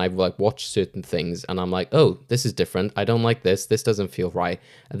Wars, when I've like watched certain things and I'm like, oh, this is different. I don't like this. This doesn't feel right.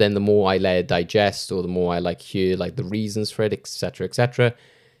 And then the more I let it digest or the more I like hear like the reasons for it, etc.,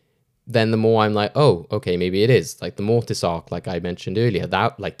 then the more I'm like, oh, okay, maybe it is. Like the Mortis arc, like I mentioned earlier,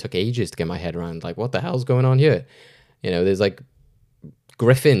 that like took ages to get my head around. Like, what the hell's going on here? You know, there's like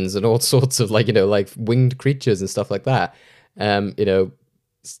griffins and all sorts of like, like winged creatures and stuff like that.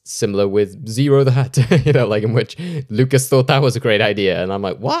 Similar with Zero the Hutt, like in which Lucas thought that was a great idea. And I'm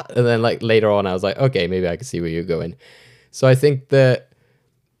like, what? And then like later on, I was like, okay, maybe I can see where you're going. So I think that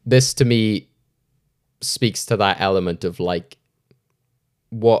this to me speaks to that element of like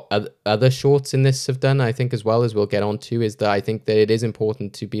what other shorts in this have done, I think, as well, as we'll get on to, is that I think that it is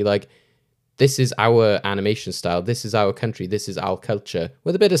important to be like, this is our animation style, this is our country, this is our culture,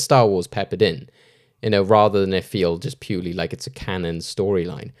 with a bit of Star Wars peppered in, rather than it feel just purely like it's a canon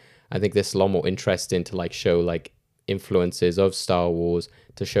storyline. I think this is a lot more interesting to like show like influences of Star Wars,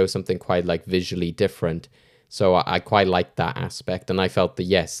 to show something quite like visually different. So I quite like that aspect, and I felt that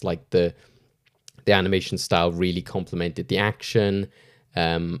yes, like the animation style really complemented the action.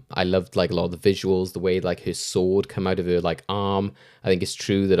 I loved like a lot of the visuals, the way like her sword come out of her like arm. I think it's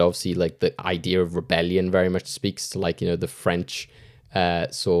true that obviously like the idea of rebellion very much speaks to like the French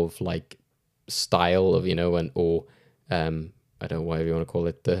sort of like style of I don't know, whatever you want to call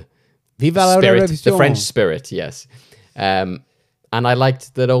it, the Viva la spirit, Revolution. the French spirit, yes. And I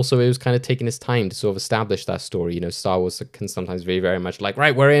liked that also it was kind of taking its time to sort of establish that story. Star Wars can sometimes be very much like,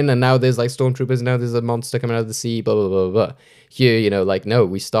 right, we're in, and now there's like stormtroopers, and now there's a monster coming out of the sea, blah, blah, blah, blah. Here, like, no,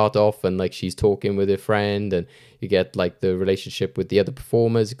 we start off and like she's talking with her friend, and you get like the relationship with the other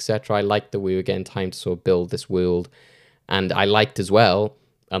performers, etc. I liked that we were getting time to sort of build this world. And I liked as well,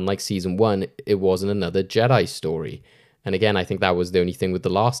 unlike season 1, it wasn't another Jedi story. And again, I think that was the only thing with the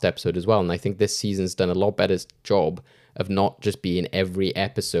last episode as well. And I think this season's done a lot better job of not just being every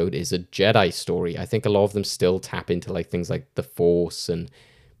episode is a Jedi story. I think a lot of them still tap into like things like the Force and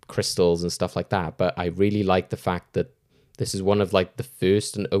crystals and stuff like that. But I really like the fact that this is one of like the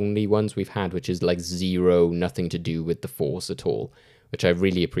first and only ones we've had, which is like nothing to do with the Force at all, which I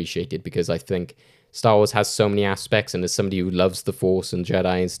really appreciated, because I think Star Wars has so many aspects, and as somebody who loves the Force and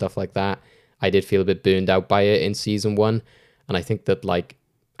Jedi and stuff like that, I did feel a bit burned out by it in season 1. And I think that like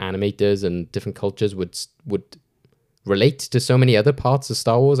animators and different cultures would relate to so many other parts of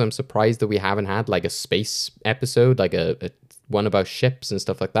Star Wars. I'm surprised that we haven't had like a space episode, like a one about ships and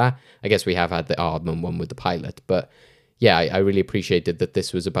stuff like that. I guess we have had the Aardman one with the pilot, but yeah, I really appreciated that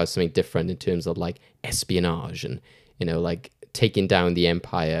this was about something different in terms of like espionage and, like taking down the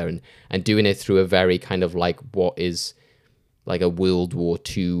Empire and doing it through a very kind of like what is like a World War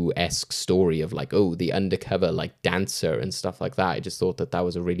II-esque story of like, oh, the undercover like dancer and stuff like that. I just thought that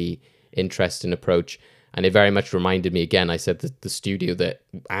was a really interesting approach. And it very much reminded me, again, I said that the studio that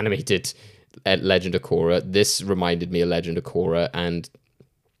animated at Legend of Korra, this reminded me of Legend of Korra, and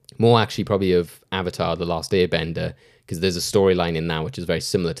more actually probably of Avatar: The Last Airbender, because there's a storyline in that which is very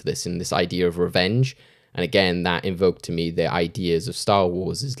similar to this, in this idea of revenge. And again, that invoked to me the ideas of Star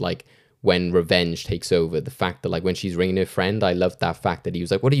Wars is like when revenge takes over, the fact that like when she's ringing her friend, I loved that fact that he was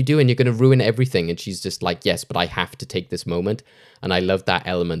like, what are you doing? You're going to ruin everything. And she's just like, yes, but I have to take this moment. And I love that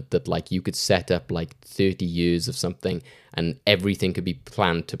element that like you could set up like 30 years of something and everything could be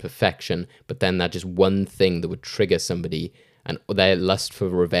planned to perfection. But then that just one thing that would trigger somebody and their lust for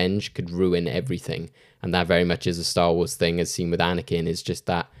revenge could ruin everything. And that very much is a Star Wars thing, as seen with Anakin, is just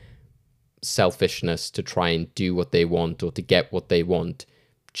that selfishness to try and do what they want or to get what they want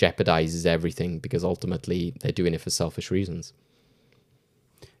jeopardizes everything, because ultimately they're doing it for selfish reasons.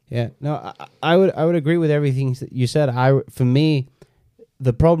 Yeah, no, I would agree with everything that you said. For me,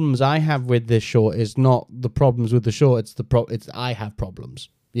 the problems I have with this short is not the problems with the short. It's I have problems.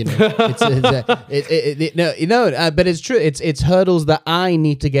 But it's true. It's hurdles that I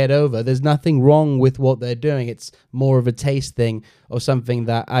need to get over. There's nothing wrong with what they're doing. It's more of a taste thing or something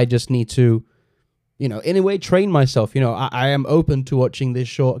that I just need to, in a way, train myself. I am open to watching this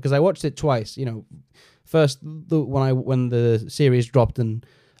short because I watched it twice. First when the series dropped, and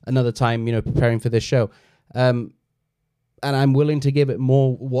another time, preparing for this show. And I'm willing to give it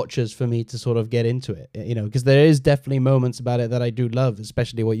more watches for me to sort of get into it, because there is definitely moments about it that I do love,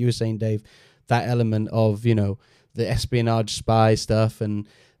 especially what you were saying, Dave, that element of, the espionage spy stuff and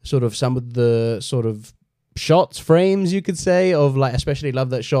sort of some of the sort of shots, frames, you could say, of like, especially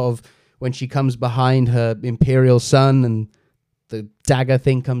love that shot of when she comes behind her Imperial son and the dagger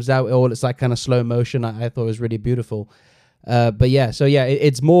thing comes out, all it's like kind of slow motion. I thought it was really beautiful. But yeah,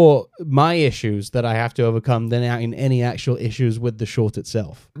 it's more my issues that I have to overcome than in any actual issues with the short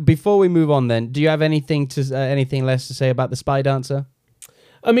itself. Before we move on, then, do you have anything less to say about the Spy Dancer?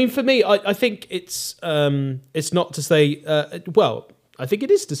 I mean, for me, I think it's not to say. I think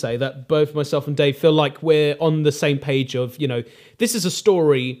it is to say that both myself and Dave feel like we're on the same page of, this is a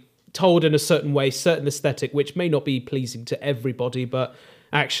story told in a certain way, certain aesthetic, which may not be pleasing to everybody, but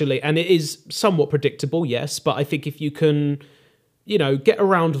actually, and it is somewhat predictable, yes, but I think if you can, get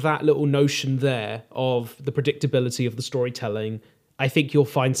around that little notion there of the predictability of the storytelling, I think you'll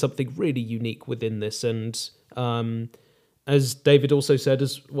find something really unique within this. And as David also said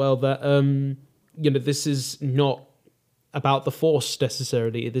as well, that this is not about the Force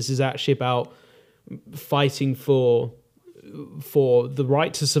necessarily. This is actually about fighting for the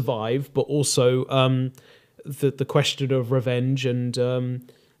right to survive, but also the question of revenge, and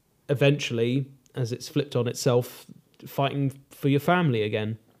eventually, as it's flipped on itself, fighting for your family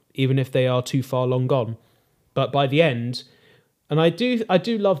again, even if they are too far long gone. But by the end, and I do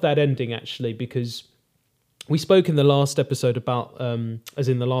love that ending actually, because we spoke in the last episode about, as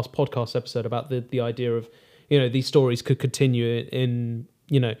in the last podcast episode, about the idea of, these stories could continue in,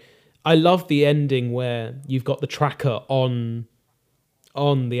 I love the ending where you've got the tracker on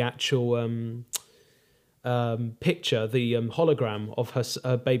the actual picture, the hologram of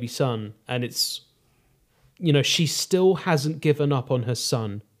her baby son, and it's, she still hasn't given up on her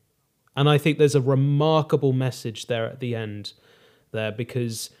son. And I think there's a remarkable message there at the end there,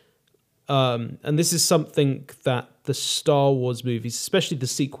 because and this is something that the Star Wars movies, especially the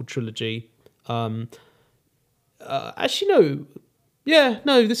sequel trilogy, the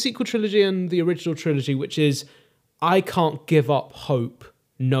sequel trilogy and the original trilogy, which is, I can't give up hope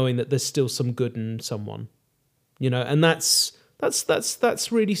knowing that there's still some good in someone, and that's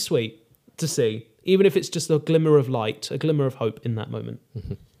really sweet to see, even if it's just a glimmer of light, a glimmer of hope in that moment.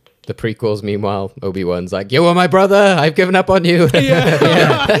 The prequels, meanwhile, Obi-Wan's like, you were my brother, I've given up on you.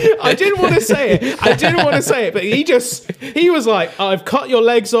 Yeah. I didn't want to say it. But he was like, I've cut your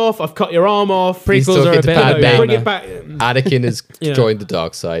legs off, I've cut your arm off. Prequels are a bit bring it back. Anakin has joined the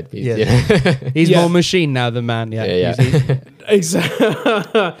dark side. He's more machine now than man. Yeah.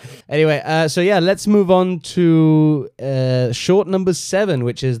 Exactly. Anyway, let's move on to short number 7,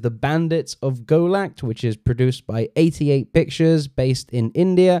 which is The Bandits of Golak, which is produced by 88 Pictures, based in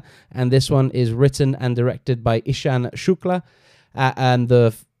India. And this one is written and directed by Ishan Shukla. And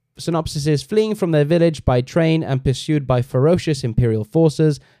the synopsis is: fleeing from their village by train and pursued by ferocious Imperial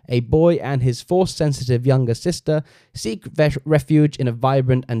forces, a boy and his Force-sensitive younger sister seek refuge in a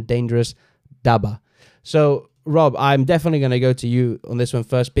vibrant and dangerous Dhaba. So, Rob, I'm definitely going to go to you on this one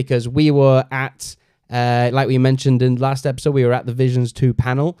first, because we were at, like we mentioned in last episode, we were at the Visions 2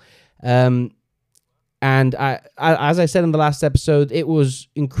 panel. And as I said in the last episode, it was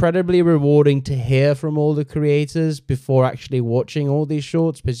incredibly rewarding to hear from all the creators before actually watching all these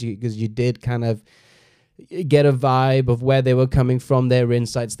shorts, because you did kind of get a vibe of where they were coming from, their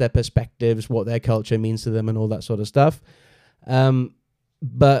insights, their perspectives, what their culture means to them, and all that sort of stuff.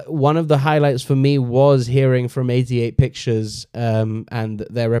 But one of the highlights for me was hearing from 88 Pictures and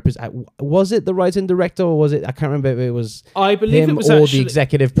their was it the writer and director, or was it, I can't remember if it was, I believe him it was or actually the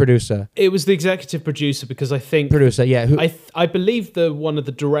executive producer. It was the executive producer, because I think Producer, yeah. I believe I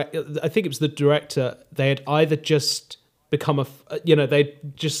think it was the director. They had either just become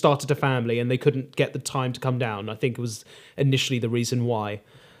they'd just started a family and they couldn't get the time to come down. I think it was initially the reason why.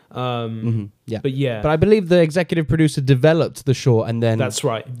 But I believe the executive producer developed the short, and then that's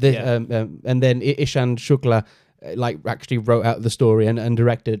right. And then Ishan Shukla actually wrote out the story and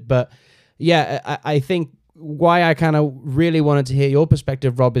directed. But yeah, I think why I kind of really wanted to hear your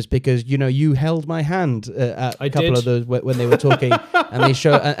perspective, Rob, is because you held my hand at a couple of those when they were talking, and they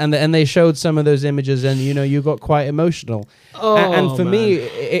showed and they showed some of those images, and you got quite emotional. And for me,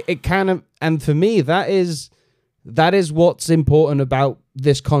 it kind of, and for me that is what's important about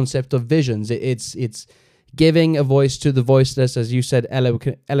this concept of visions. It's giving a voice to the voiceless, as you said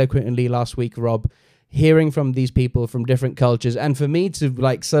eloquently last week, Rob, hearing from these people from different cultures. And for me to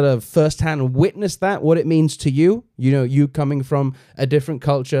sort of firsthand witness what it means to you, you coming from a different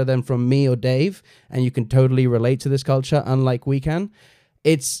culture than from me or Dave, and you can totally relate to this culture, unlike we can.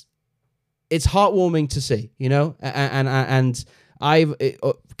 It's heartwarming to see, and I've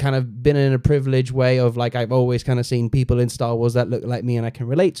kind of been in a privileged way of I've always kind of seen people in Star Wars that look like me and I can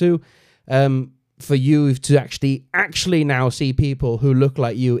relate to. For you to actually now see people who look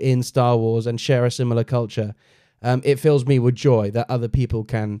like you in Star Wars and share a similar culture, it fills me with joy that other people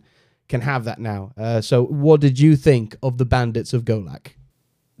can have that now. So what did you think of The Bandits of Golak?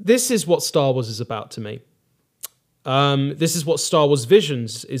 This is what Star Wars is about to me. This is what Star Wars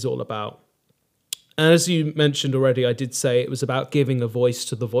Visions is all about. And as you mentioned already, I did say it was about giving a voice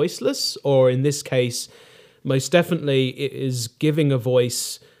to the voiceless, or in this case, most definitely it is giving a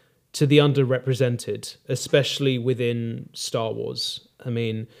voice to the underrepresented, especially within Star Wars. I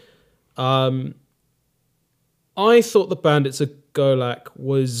mean, I thought The Bandits of Golak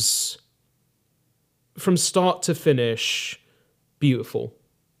was, from start to finish, beautiful.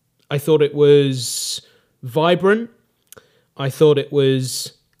 I thought it was vibrant. I thought it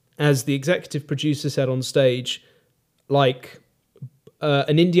was, as the executive producer said on stage, like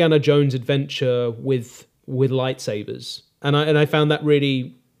an Indiana Jones adventure with lightsabers, and I found that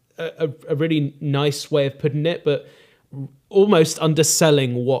really a really nice way of putting it, but almost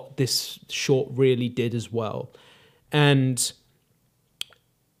underselling what this short really did as well. And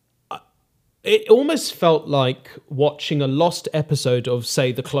it almost felt like watching a lost episode of,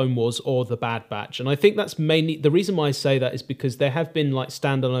 say, The Clone Wars or The Bad Batch. And I think that's mainly the reason why I say that is because there have been like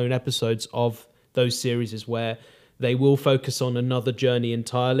standalone episodes of those series where they will focus on another journey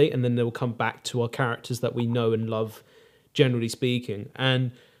entirely, and then they will come back to our characters that we know and love, generally speaking.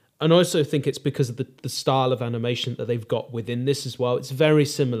 And I also think it's because of the style of animation that they've got within this as well. It's very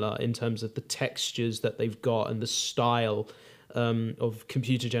similar in terms of the textures that they've got and the style of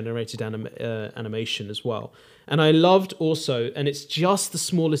computer-generated animation as well. And I loved also, and it's just the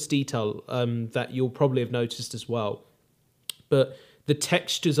smallest detail that you'll probably have noticed as well, but the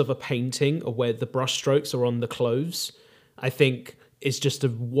textures of a painting, or where the brushstrokes are on the clothes, I think is just a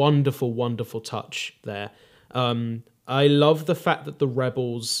wonderful, wonderful touch there. I love the fact that the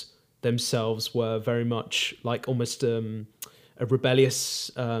rebels themselves were very much like almost a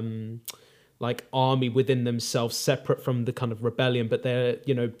rebellious like army within themselves, separate from the kind of rebellion, but they're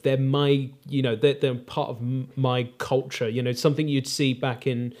part of my culture, something you'd see back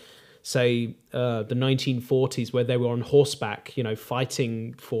in, say, the 1940s, where they were on horseback,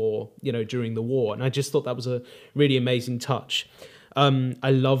 fighting for, during the war. And I just thought that was a really amazing touch.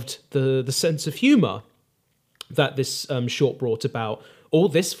 I loved the sense of humor that this short brought about. All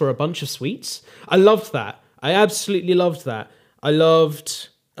this for a bunch of sweets. I loved that. I absolutely loved that. I loved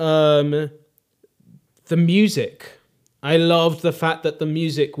the music. I loved the fact that the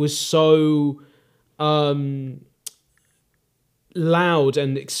music was so loud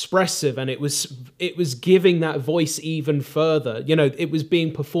and expressive, and it was giving that voice even further. It was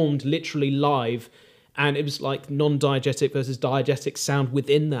being performed literally live, and it was like non-diegetic versus diegetic sound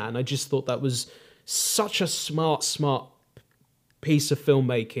within that. And I just thought that was such a smart piece of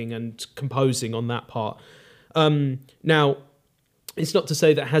filmmaking and composing on that part. Now, it's not to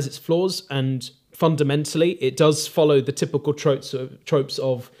say that it has its flaws, and fundamentally it does follow the typical tropes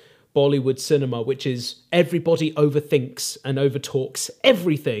of Bollywood cinema, which is everybody overthinks and overtalks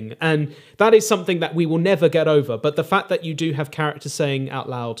everything, and that is something that we will never get over. But the fact that you do have characters saying out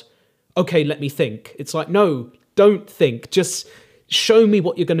loud, okay, let me think, it's like, no, don't think, just show me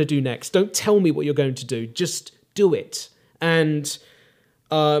what you're going to do next. Don't tell me what you're going to do, just do it. And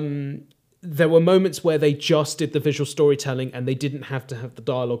there were moments where they just did the visual storytelling and they didn't have to have the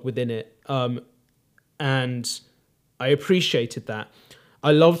dialogue within it. And I appreciated that.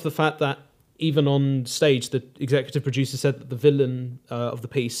 I loved the fact that even on stage, the executive producer said that the villain of the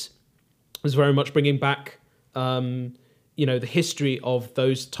piece was very much bringing back, the history of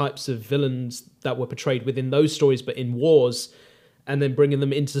those types of villains that were portrayed within those stories, but in wars, and then bringing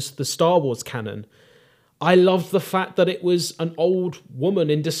them into the Star Wars canon. I loved the fact that it was an old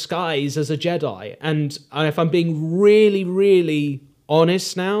woman in disguise as a Jedi. And if I'm being really, really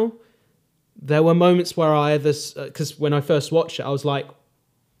honest now, there were moments where because when I first watched it, I was like,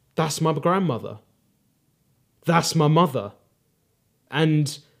 that's my grandmother. That's my mother.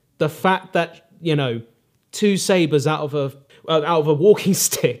 And the fact that, two sabers out of a walking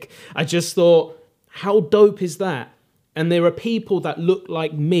stick, I just thought, how dope is that? And there are people that look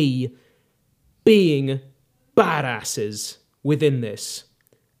like me being badasses within this.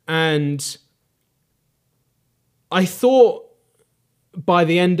 And I thought, by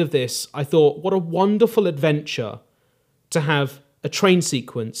the end of this, what a wonderful adventure to have a train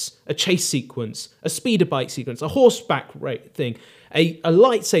sequence, a chase sequence, a speeder bike sequence, a horseback thing, a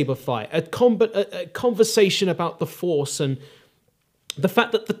lightsaber fight, a conversation about the Force, and the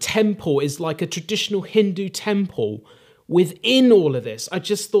fact that the temple is like a traditional Hindu temple within all of this. I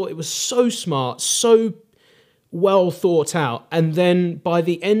just thought it was so smart, so well thought out. And then by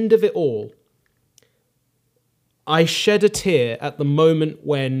the end of it all, I shed a tear at the moment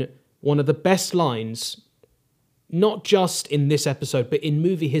when one of the best lines, not just in this episode, but in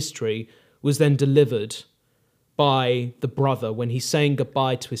movie history, was then delivered by the brother when he's saying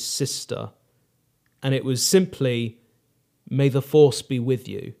goodbye to his sister. And it was simply, "May the Force be with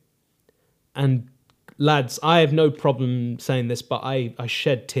you." And lads, I have no problem saying this, but I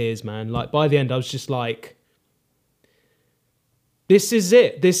shed tears, man. Like, by the end, I was just like, this is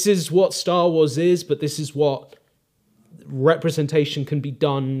it. This is what Star Wars is, but this is what representation can be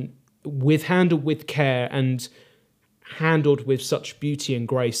done handled with care and handled with such beauty and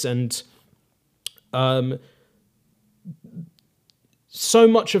grace. And so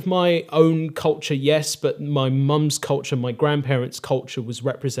much of my own culture, yes, but my mum's culture, my grandparents' culture was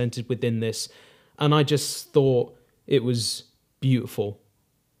represented within this. And I just thought it was beautiful.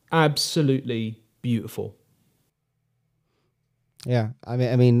 Absolutely beautiful. Yeah, I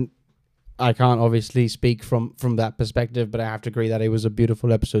mean, I can't obviously speak from that perspective, but I have to agree that it was a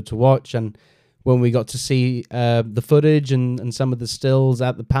beautiful episode to watch. And when we got to see the footage and some of the stills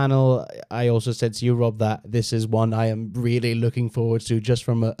at the panel, I also said to you, Rob, that this is one I am really looking forward to just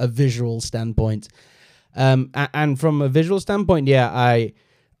from a visual standpoint. And from a visual standpoint, yeah,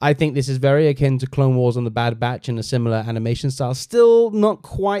 I think this is very akin to Clone Wars and the Bad Batch in a similar animation style. Still not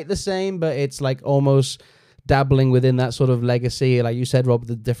quite the same, but it's like almost dabbling within that sort of legacy. Like you said, Rob,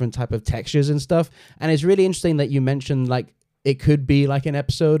 the different type of textures and stuff. And it's really interesting that you mentioned like it could be like an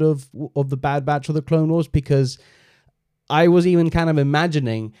episode of the Bad Batch or the Clone Wars, because I was even kind of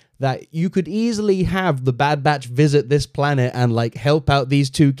imagining that you could easily have the Bad Batch visit this planet and like help out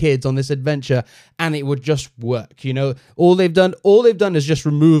these two kids on this adventure, and it would just work. You know, all they've done is just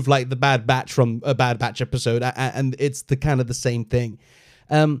remove like the Bad Batch from a Bad Batch episode, and it's the kind of the same thing.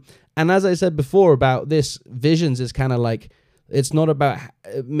 And as I said before about this, Visions is kind of like, it's not about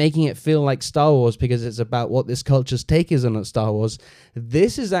making it feel like Star Wars because it's about what this culture's take is on Star Wars.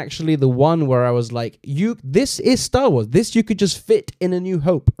 This is actually the one where I was like, this is Star Wars. This you could just fit in A New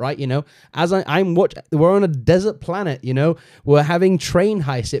Hope, right? You know, as we're on a desert planet, you know, we're having train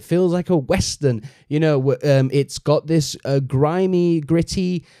heists. It feels like a Western, you know, it's got this grimy,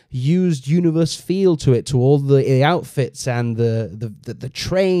 gritty, used universe feel to it, to all the outfits and the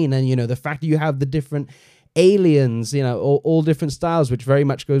train, and, you know, the fact that you have the different aliens, you know, all different styles, which very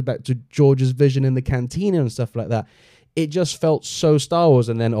much goes back to George's vision in the cantina and stuff like that. It just felt so Star Wars.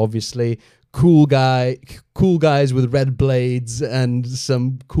 And then obviously cool guys with red blades and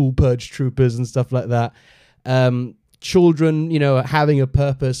some cool purge troopers and stuff like that. Children, you know, having a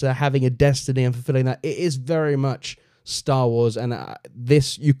purpose, having a destiny and fulfilling that. It is very much Star Wars, and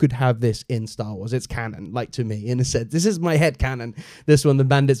this, you could have this in Star Wars. It's canon, like, to me, in a sense. This is my head canon, this one, the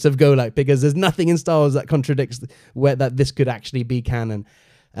Bandits of Golak, because there's nothing in Star Wars that contradicts that this could actually be canon.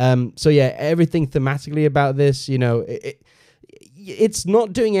 So yeah, everything thematically about this, you know, it's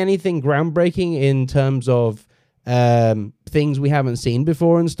not doing anything groundbreaking in terms of things we haven't seen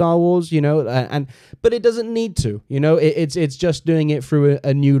before in Star Wars, you know, but it doesn't need to, you know. It's just doing it through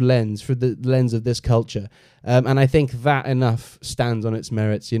a new lens, through the lens of this culture, and I think that enough stands on its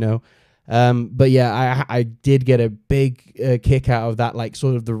merits, you know. But yeah, I did get a big kick out of that, like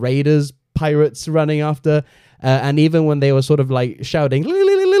sort of the Raiders pirates running after, and even when they were sort of like shouting,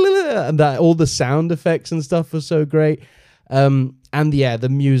 and that all the sound effects and stuff was so great, and yeah, the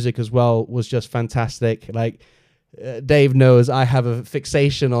music as well was just fantastic. Like, Dave knows I have a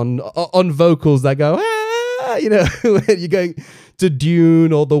fixation on vocals that go, you know, when you're going to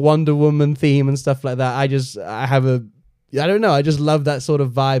Dune or the Wonder Woman theme and stuff like that. I don't know, I just love that sort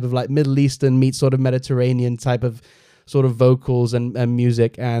of vibe of like Middle Eastern meets sort of Mediterranean type of sort of vocals and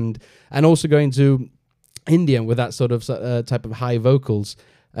music, and also going to Indian with that sort of type of high vocals.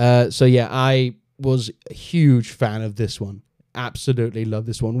 So yeah, I was a huge fan of this one. Absolutely love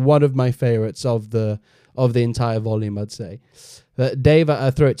this one. One of my favorites of the entire volume, I'd say. Dave,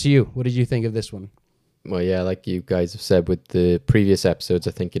 I'll throw it to you. What did you think of this one? Well, yeah, like you guys have said with the previous episodes,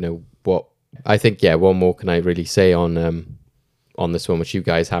 I think, you know, what more can I really say on this one, which you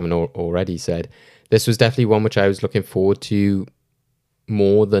guys haven't already said. This was definitely one which I was looking forward to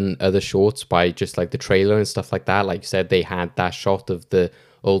more than other shorts by just like the trailer and stuff like that. Like you said, they had that shot of the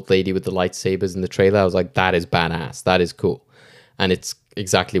old lady with the lightsabers in the trailer. I was like, that is badass. That is cool. And it's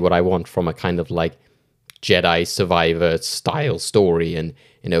exactly what I want from a kind of like Jedi Survivor style story, and,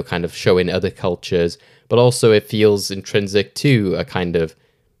 you know, kind of showing other cultures, but also it feels intrinsic to a kind of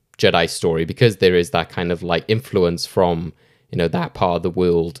Jedi story because there is that kind of like influence from, you know, that part of the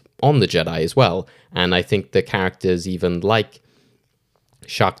world on the Jedi as well. And I think the characters even like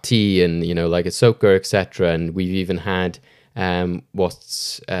Shakti and, you know, like Ahsoka, etc. And we've even had Kanan's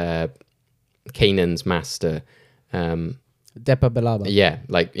master, Depa Billaba. Yeah,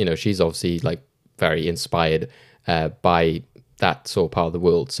 like, you know, she's obviously like very inspired by that sort of part of the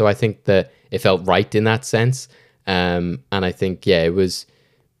world. So I think that it felt right in that sense. And I think, yeah, it was...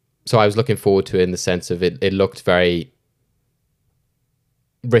 So I was looking forward to it in the sense of it looked very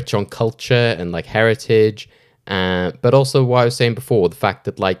rich on culture and like heritage. But also what I was saying before, the fact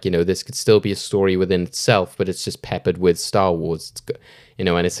that, like, you know, this could still be a story within itself, but it's just peppered with Star Wars. It's, you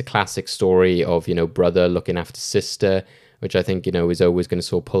know, and it's a classic story of, you know, brother looking after sister, which I think, you know, is always going to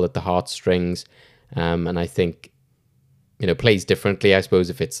sort of pull at the heartstrings. And I think, plays differently. I suppose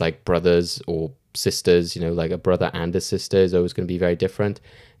if it's like brothers or sisters, like a brother and a sister is always going to be very different.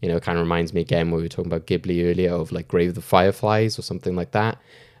 It kind of reminds me again when we were talking about Ghibli earlier of like Grave of the Fireflies or something like that.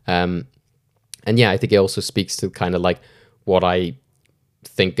 And yeah, I think it also speaks to kind of like what I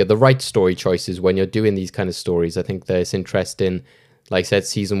think are the right story choices when you're doing these kind of stories. I think there's interest in, like I said,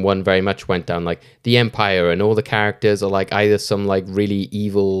 season 1 very much went down like the Empire, and all the characters are like either some like really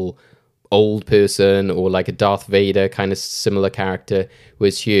evil old person or like a Darth Vader kind of similar character,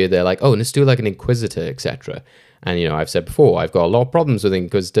 whereas here they're like, oh, let's do like an Inquisitor, etc. And I've said before, I've got a lot of problems with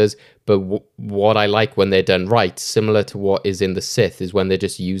Inquisitors, but what I like when they're done right, similar to what is in the Sith, is when they're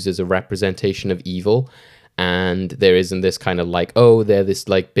just used as a representation of evil, and there isn't this kind of like, oh, they're this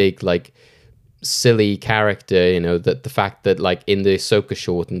like big like silly character, that the fact that like in the Ahsoka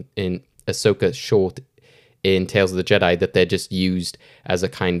short in Tales of the Jedi, that they're just used as a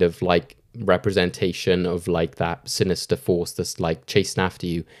kind of like representation of like that sinister force that's like chasing after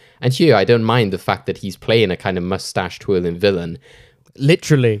you. And here I don't mind the fact that he's playing a kind of mustache twirling villain,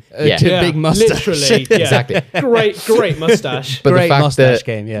 literally big mustache. Literally, yeah. Exactly. Great mustache. But great the fact mustache that,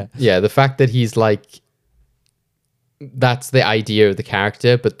 game. the fact that he's like, that's the idea of the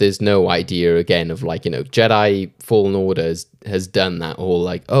character, but there's no idea again of like, Jedi Fallen Order has done that whole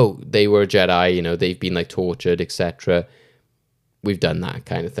like, oh, they were Jedi, they've been like tortured, etc. We've done that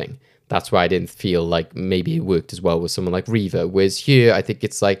kind of thing. That's why I didn't feel like maybe it worked as well with someone like Reva. Whereas here, I think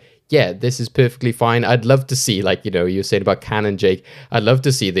it's like, yeah, this is perfectly fine. I'd love to see, like, you were saying about canon, Jake. I'd love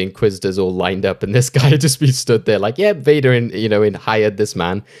to see the Inquisitors all lined up and this guy just be stood there like, yeah, Vader and hired this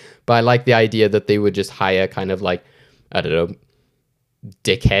man. But I like the idea that they would just hire kind of like, I don't know,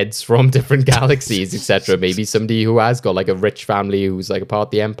 dickheads from different galaxies, etc. Maybe somebody who has got like a rich family who's like a part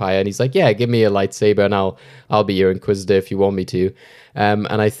of the Empire, and he's like, yeah, give me a lightsaber and I'll be your Inquisitor if you want me to. And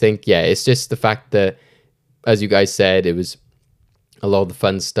I think, yeah, it's just the fact that, as you guys said, it was a lot of the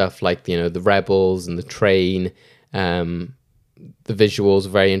fun stuff, like, the rebels and the train. The visuals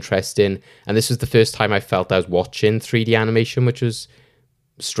were very interesting. And this was the first time I felt I was watching 3D animation, which was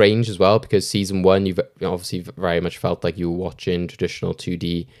strange as well, because season 1, you've obviously very much felt like you were watching traditional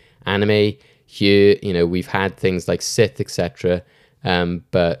 2D anime. Here, we've had things like Sith, etc.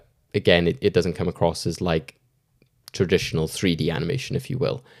 But again, it doesn't come across as like traditional 3D animation, if you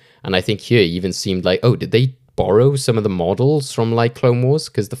will. And I think here even seemed like, oh, did they borrow some of the models from like Clone Wars?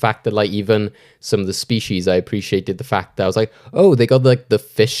 Because the fact that like even some of the species, I appreciated the fact that I was like, oh, they got like the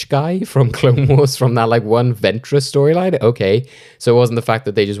fish guy from Clone Wars from that like one Ventress storyline. Okay, so it wasn't the fact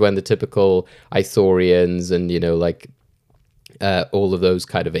that they just went the typical Ithorians and like all of those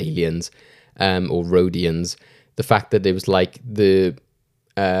kind of aliens or Rhodians. The fact that it was like the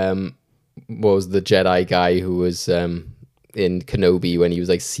what was the Jedi guy who was in Kenobi when he was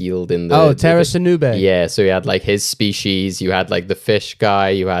like sealed in the Terra Sanube. Yeah, so you had like his species, you had like the fish guy,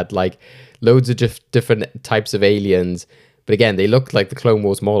 you had like loads of different types of aliens. But again, they looked like the Clone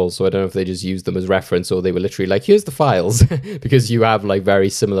Wars models, so I don't know if they just used them as reference or they were literally like, here's the files, because you have like very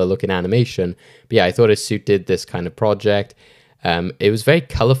similar looking animation. But yeah, I thought it suited this kind of project. It was very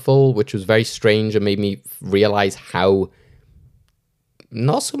colorful, which was very strange and made me realize how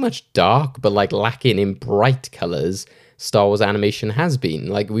not so much dark, but like lacking in bright colors Star Wars animation has been.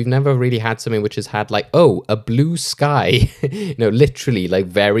 Like, we've never really had something which has had like, oh, a blue sky, literally like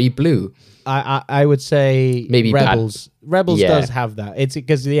very blue. I would say maybe Rebels. Rebels yeah. does have that. It's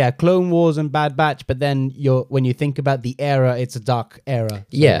because Clone Wars and Bad Batch, but then when you think about the era, it's a dark era. So.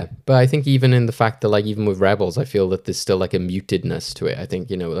 Yeah, but I think even in the fact that like even with Rebels, I feel that there's still like a mutedness to it. I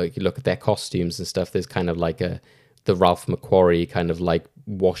think like you look at their costumes and stuff, there's kind of like the Ralph McQuarrie kind of like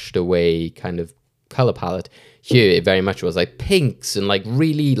washed away kind of color palette. Here it very much was like pinks and like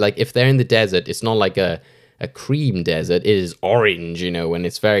really like if they're in the desert, it's not like a cream desert, it is orange, and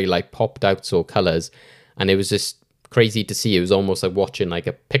it's very like popped out sort of colors, and it was just crazy to see. It was almost like watching like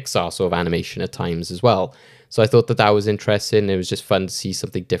a Pixar sort of animation at times as well. So I thought that was interesting. It was just fun to see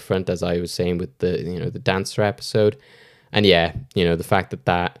something different, as I was saying with the the dancer episode. And yeah, the fact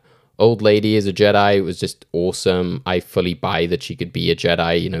that old lady is a Jedi was just awesome. I fully buy that she could be a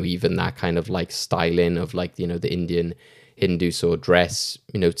Jedi, even that kind of like styling of like the Indian Hindu sort of dress,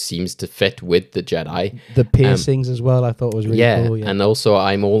 seems to fit with the Jedi. The piercings as well, I thought was really cool. Yeah, and also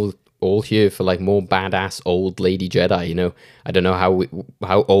I'm all here for like more badass old lady Jedi. I don't know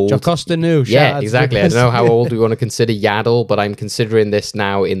how old Jocasta Nu. Yeah, exactly. I don't know how old we want to consider Yaddle, but I'm considering this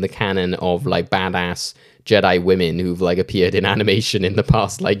now in the canon of like badass Jedi women who've like appeared in animation in the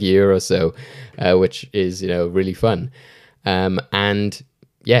past like year or so, which is really fun. And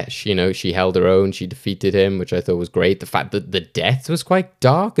yeah, she held her own. She defeated him, which I thought was great. The fact that the death was quite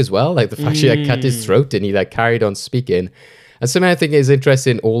dark as well, like the fact she like cut his throat and he like carried on speaking. And something I think is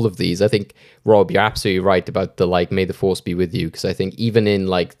interesting in all of these, I think, Rob, you're absolutely right about the like, may the force be with you. Because I think even in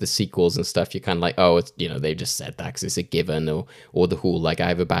like the sequels and stuff, you're kind of like, oh, it's, they've just said that because it's a given, or the whole, like, I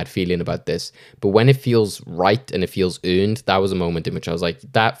have a bad feeling about this. But when it feels right and it feels earned, that was a moment in which I was like,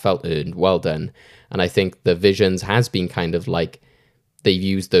 that felt earned, well done. And I think the Visions has been kind of like, they've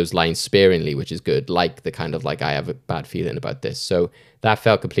used those lines sparingly, which is good. Like the kind of like, I have a bad feeling about this. So that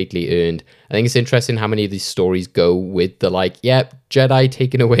felt completely earned. I think it's interesting how many of these stories go with the like, yep, Jedi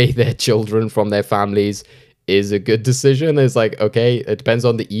taking away their children from their families is a good decision. It's like, okay, it depends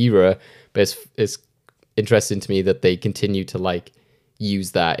on the era, but it's interesting to me that they continue to like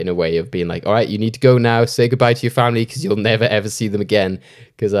use that in a way of being like, all right, you need to go now, say goodbye to your family because you'll never ever see them again.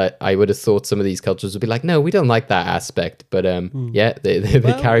 Because I would have thought some of these cultures would be like, no, we don't like that aspect. But yeah, they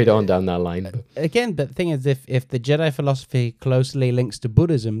carried on down that line. Again, the thing is, if the Jedi philosophy closely links to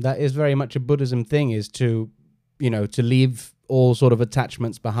Buddhism, that is very much a Buddhism thing, is to to leave all sort of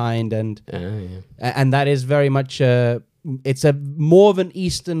attachments behind, and that is very much it's a more of an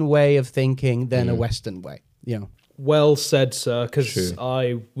Eastern way of thinking than a Western way. Well said, sir, because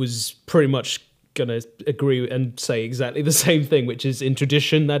I was pretty much going to agree and say exactly the same thing, which is in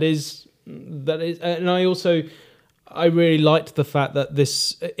tradition, that is, and I really liked the fact that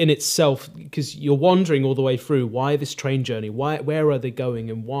this in itself, because you're wandering all the way through, why this train journey, where are they going,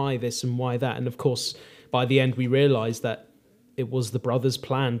 and why this and why that, and of course, by the end, we realised that it was the brother's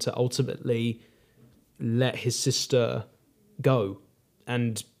plan to ultimately let his sister go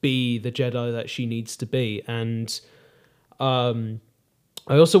and be the Jedi that she needs to be. And I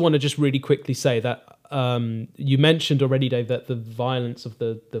also want to just really quickly say that you mentioned already, Dave, that the violence of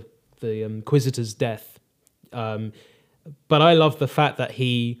the Inquisitor's death. But I love the fact that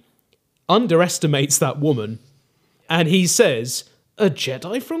he underestimates that woman and he says, a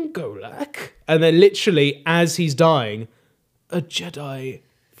Jedi from Golak? And then literally, as he's dying, a Jedi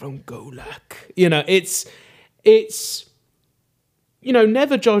from Golak. It's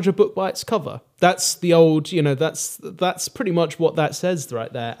never judge a book by its cover. That's the old, that's pretty much what that says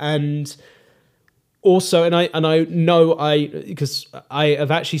right there. And also, and I know because I have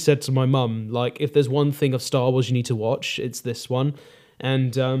actually said to my mum, like, if there's one thing of Star Wars you need to watch, it's this one.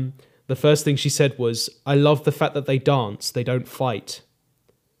 And the first thing she said was, I love the fact that they dance, they don't fight.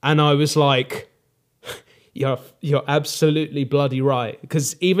 And I was like, You're absolutely bloody right,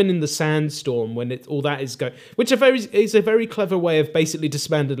 because even in the sandstorm, when all that is going, which is a very clever way of basically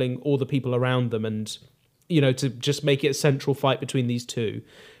dismantling all the people around them, and to just make it a central fight between these two.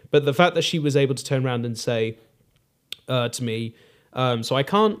 But the fact that she was able to turn around and say to me, so I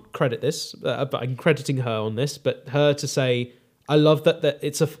can't credit this, but I'm crediting her on this. But her to say, I love that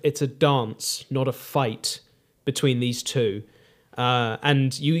it's a dance, not a fight between these two.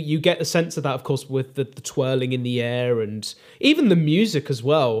 And you get a sense of that, of course, with the twirling in the air and even the music as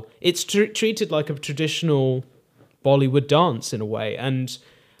well. It's treated like a traditional Bollywood dance in a way, and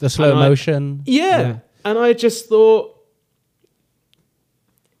the slow motion. Yeah, and I just thought,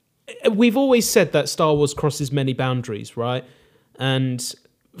 we've always said that Star Wars crosses many boundaries, right? And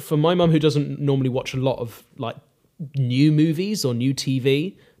for my mum, who doesn't normally watch a lot of like new movies or new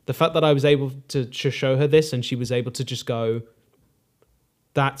TV, the fact that I was able to show her this and she was able to just go,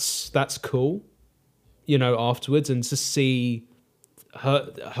 that's cool, afterwards, and to see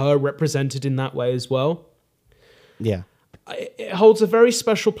her represented in that way as well. Yeah. It holds a very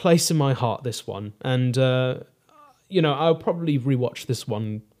special place in my heart, this one. And, I'll probably rewatch this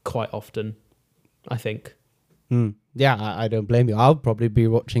one quite often, I think. Yeah, I don't blame you. I'll probably be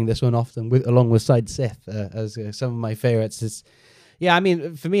watching this one often along with Side Sith as some of my favorites. Yeah, I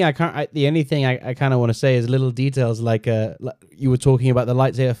mean, for me, the only thing I kind of want to say is little details like you were talking about the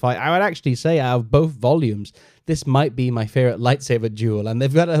lightsaber fight. I would actually say out of both volumes, this might be my favorite lightsaber duel, and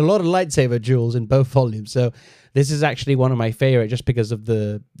they've got a lot of lightsaber duels in both volumes. So this is actually one of my favorite just because of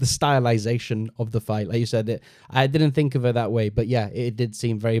the stylization of the fight. Like you said, I didn't think of it that way, but yeah, it did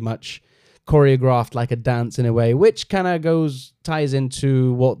seem very much choreographed like a dance in a way, which kind of ties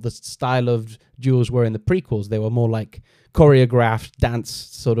into what the style of duels were in the prequels. They were more like choreographed dance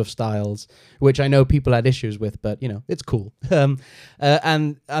sort of styles, which I know people had issues with, but it's cool.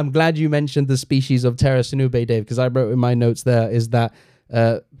 And I'm glad you mentioned the species of Terra Sinube, Dave, because I wrote in my notes there is that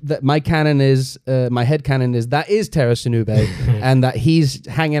that my head canon is that is Terra Sinube, and that he's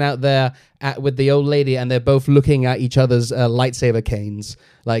hanging out there with the old lady, and they're both looking at each other's lightsaber canes,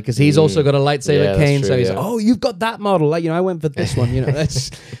 like, because he's also got a lightsaber cane, true, so he's like, oh, you've got that model, like, I went for this one,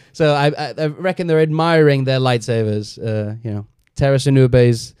 that's so I reckon they're admiring their lightsabers, Terra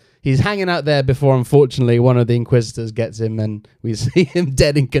Sinube's. He's hanging out there before, unfortunately, one of the Inquisitors gets him, and we see him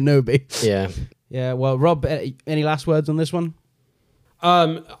dead in Kenobi. Yeah. Yeah. Well, Rob, any last words on this one?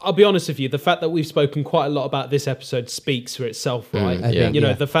 I'll be honest with you. The fact that we've spoken quite a lot about this episode speaks for itself, right?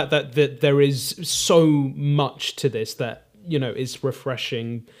 The fact that there is so much to this that is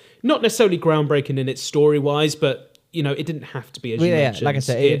refreshing, not necessarily groundbreaking in its story wise, but it didn't have to be. As you mentioned. Like I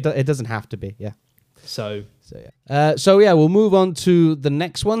said, it doesn't have to be. Yeah. So we'll move on to the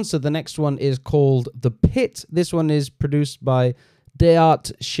next one. So the next one is called The Pit. This one is produced by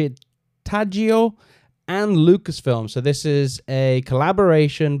Deart Shitagio and Lucasfilm. So this is a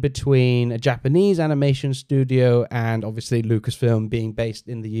collaboration between a Japanese animation studio and obviously Lucasfilm being based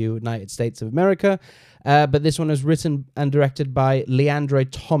in the United States of America. But this one is written and directed by Leandro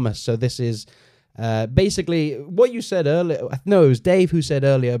Thomas. So this is basically what you said earlier. No, it was Dave who said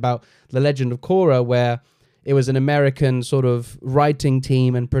earlier about The Legend of Korra, where it was an American sort of writing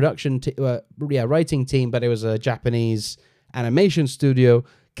team and production writing team, but it was a Japanese animation studio.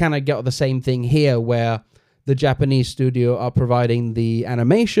 Kind of got the same thing here, where the Japanese studio are providing the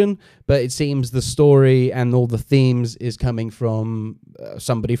animation, but it seems the story and all the themes is coming from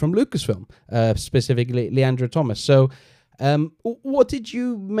somebody from Lucasfilm, specifically Leandro Thomas. So what did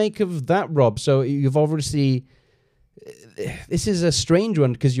you make of that, Rob? So you've obviously... This is a strange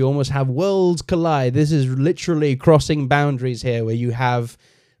one because you almost have worlds collide. This is literally crossing boundaries here, where you have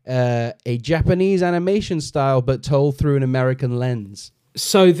a Japanese animation style but told through an American lens.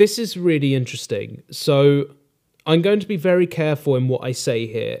 So this is really interesting. So I'm going to be very careful in what I say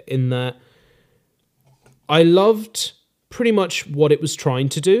here, in that I loved pretty much what it was trying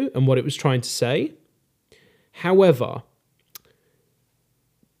to do and what it was trying to say. However,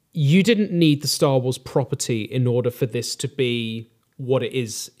 you didn't need the Star Wars property in order for this to be what it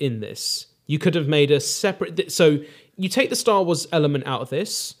is in this. You could have made a separate... So you take the Star Wars element out of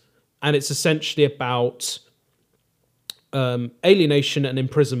this, and it's essentially about alienation and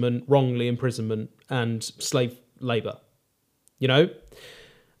imprisonment, wrongly imprisonment, and slave labor.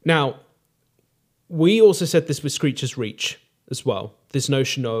 Now, we also said this with Screecher's Reach as well. This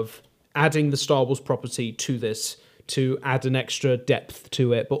notion of adding the Star Wars property to this to add an extra depth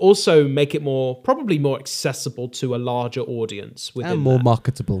to it, but also make it probably more accessible to a larger audience within and more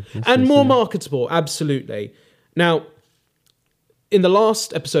marketable. And more marketable, absolutely. Now, in the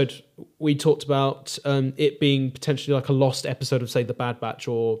last episode, we talked about it being potentially like a lost episode of, say, The Bad Batch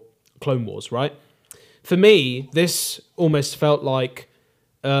or Clone Wars, right? For me, this almost felt like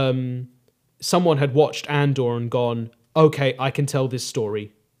someone had watched Andor and gone, okay, I can tell this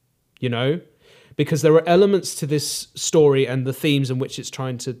story, because there are elements to this story and the themes in which it's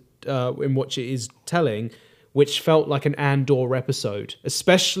trying to, in which it is telling, which felt like an Andor episode,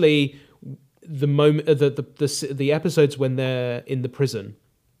 especially the moment, the episodes when they're in the prison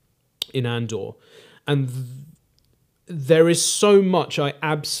in Andor, and there is so much I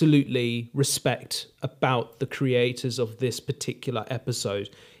absolutely respect about the creators of this particular episode.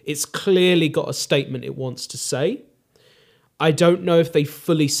 It's clearly got a statement it wants to say. I don't know if they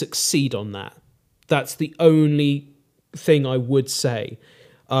fully succeed on that. That's the only thing I would say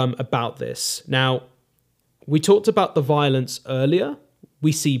about this. Now, we talked about the violence earlier.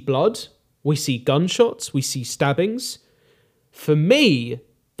 We see blood. We see gunshots. We see stabbings. For me,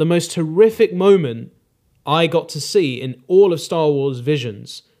 the most horrific moment I got to see in all of Star Wars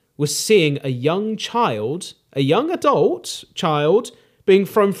Visions was seeing a young adult child, being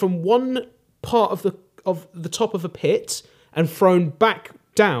thrown from one part of the top of a pit and thrown back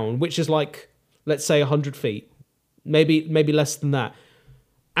down, which is like, let's say 100 feet, maybe less than that.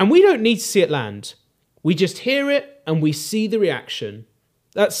 And we don't need to see it land. We just hear it and we see the reaction.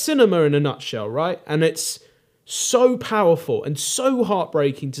 That's cinema in a nutshell, right? And it's so powerful and so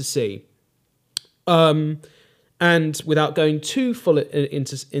heartbreaking to see. And without going too full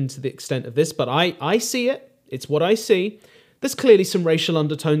into the extent of this, but I see it. It's what I see. There's clearly some racial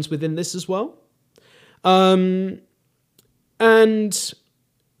undertones within this as well. And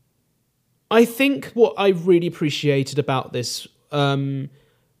I think what I really appreciated about this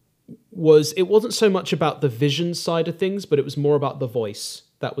was it wasn't so much about the vision side of things, but it was more about the voice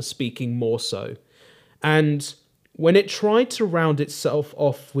that was speaking more so. And when it tried to round itself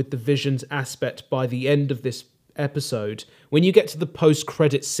off with the visions aspect by the end of this episode, when you get to the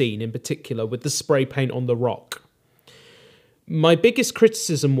post-credit scene in particular with the spray paint on the rock, my biggest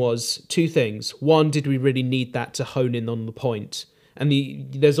criticism was two things. One, did we really need that to hone in on the point? And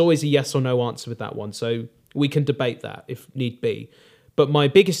there's always a yes or no answer with that one, so we can debate that if need be. But my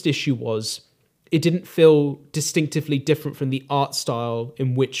biggest issue was it didn't feel distinctively different from the art style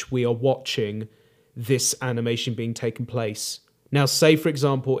in which we are watching this animation being taken place Now, say, for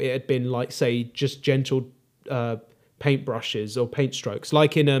example, it had been like, say, just gentle paint brushes or paint strokes,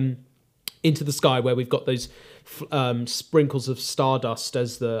 like in Into the Sky, where we've got those sprinkles of stardust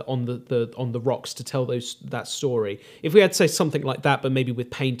as on the rocks to tell that story. If we had, say, something like that, but maybe with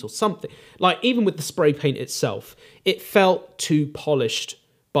paint or something, like even with the spray paint itself, it felt too polished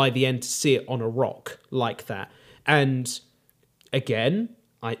by the end to see it on a rock like that. And again,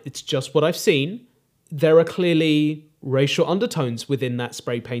 it's just what I've seen. There are clearly racial undertones within that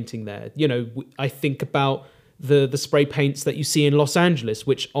spray painting there. You know, I think about the spray paints that you see in Los Angeles,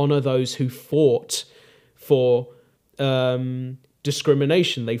 which honor those who fought for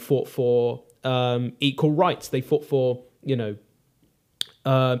discrimination. They fought for equal rights. They fought for,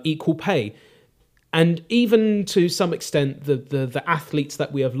 equal pay. And even to some extent, the athletes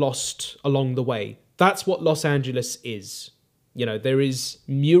that we have lost along the way. That's what Los Angeles is. You know, there is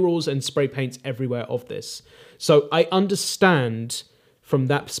murals and spray paints everywhere of this. So I understand from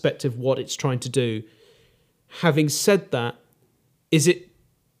that perspective what it's trying to do. Having said that, is it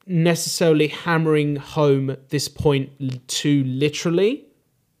necessarily hammering home this point too literally?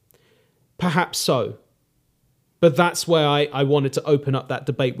 Perhaps so. But that's where I wanted to open up that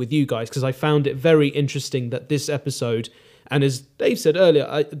debate with you guys, because I found it very interesting that this episode, and as Dave said earlier,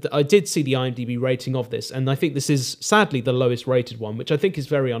 I did see the IMDb rating of this, and I think this is sadly the lowest rated one, which I think is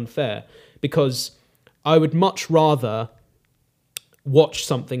very unfair, because I would much rather watch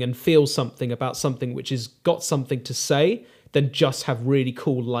something and feel something about something which has got something to say than just have really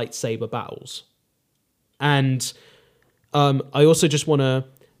cool lightsaber battles. And I also just want to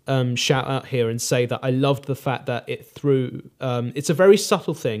shout out here and say that I loved the fact that it threw... it's a very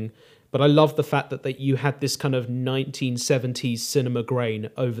subtle thing, but I love the fact that you had this kind of 1970s cinema grain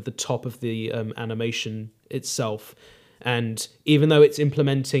over the top of the animation itself. And even though it's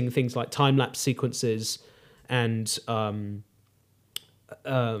implementing things like time-lapse sequences and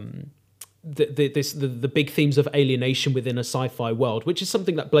the big themes of alienation within a sci-fi world, which is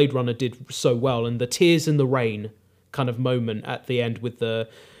something that Blade Runner did so well, and the tears in the rain kind of moment at the end with the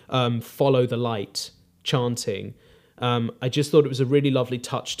follow the light chanting. I just thought it was a really lovely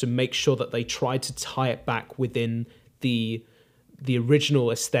touch to make sure that they tried to tie it back within the original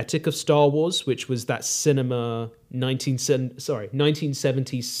aesthetic of Star Wars, which was that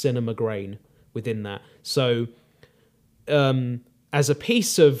 1970s cinema grain within that. So as a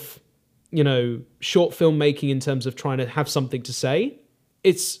piece of, short filmmaking in terms of trying to have something to say,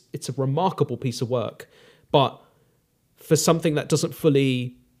 it's a remarkable piece of work. But for something that doesn't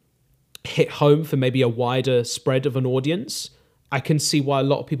fully hit home for maybe a wider spread of an audience, I can see why a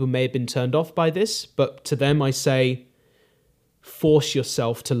lot of people may have been turned off by this. But to them, I say, force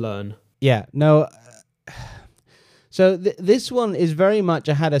yourself to learn. Yeah, no. So this one is very much,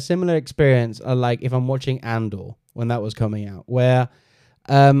 I had a similar experience, like if I'm watching Andor when that was coming out, where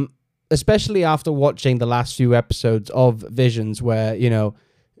especially after watching the last few episodes of Visions, where,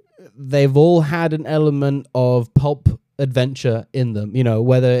 they've all had an element of pulp adventure in them,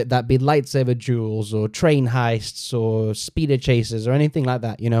 whether that be lightsaber duels or train heists or speeder chases or anything like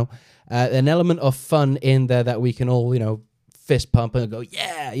that, an element of fun in there that we can all, fist pump and go,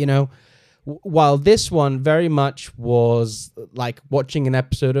 yeah, while this one very much was like watching an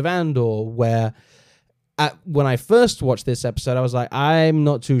episode of Andor where when I first watched this episode, I was like, I'm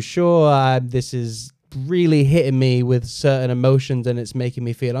not too sure. This is really hitting me with certain emotions and it's making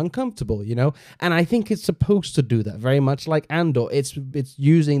me feel uncomfortable, And I think it's supposed to do that very much like Andor. It's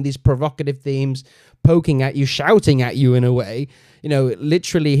using these provocative themes, poking at you, shouting at you in a way,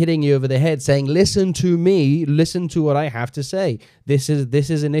 literally hitting you over the head, saying, listen to me, listen to what I have to say. This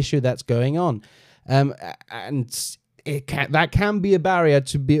is an issue that's going on. And that can be a barrier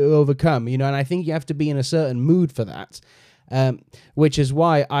to be overcome, and I think you have to be in a certain mood for that, which is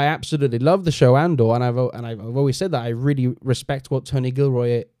why I absolutely love the show Andor, and I've always said that I really respect what Tony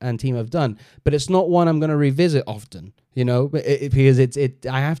Gilroy and team have done, but it's not one I'm going to revisit often, because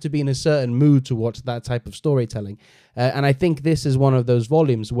I have to be in a certain mood to watch that type of storytelling, and I think this is one of those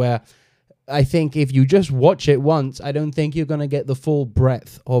volumes where I think if you just watch it once, I don't think you're going to get the full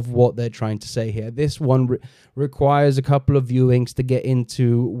breadth of what they're trying to say here. This one requires a couple of viewings to get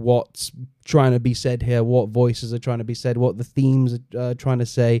into what's trying to be said here, what voices are trying to be said, what the themes are trying to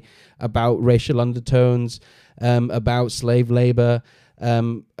say about racial undertones, about slave labor,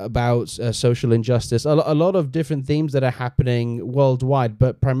 about social injustice, a lot of different themes that are happening worldwide,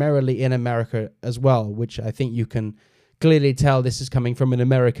 but primarily in America as well, which I think you can clearly tell this is coming from an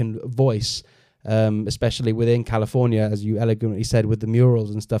American voice, especially within California, as you elegantly said, with the murals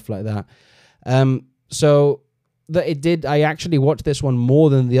and stuff like that. So that it did, I actually watched this one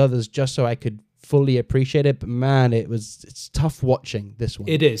more than the others just so I could fully appreciate it. But man, it's tough watching this one.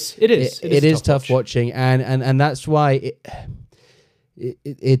 It is. It is tough watching, and that's why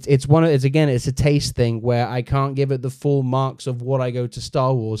it's one of it's a taste thing where I can't give it the full marks of what I go to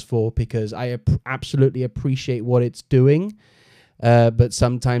Star Wars for, because I absolutely appreciate what it's doing. But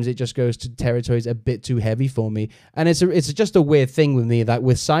sometimes it just goes to territories a bit too heavy for me, and it's just a weird thing with me that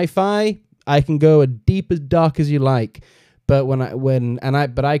with sci-fi I can go as deep as dark as you like, but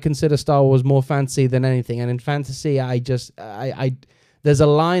I consider Star Wars more fantasy than anything, and in fantasy I there's a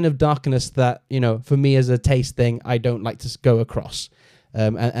line of darkness that, you know, for me as a taste thing, I don't like to go across,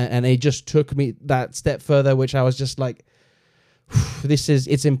 and it just took me that step further, which I was just like,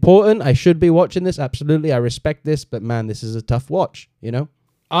 it's important. I should be watching this. Absolutely. I respect this, but man, this is a tough watch, you know?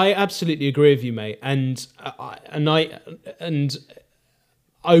 I absolutely agree with you, mate. And I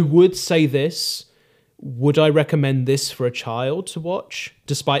would say this, would I recommend this for a child to watch,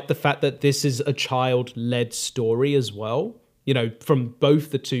 despite the fact that this is a child-led story as well? You know, from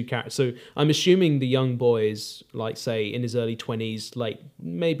both the two characters. So I'm assuming the young boy is, like, say, in his early 20s, like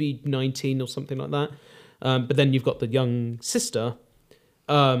maybe 19 or something like that. But then you've got the young sister,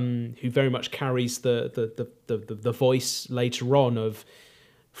 who very much carries the voice later on of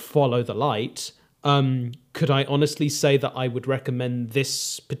follow the light. Could I honestly say that I would recommend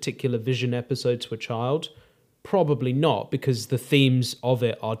this particular Vision episode to a child? Probably not, because the themes of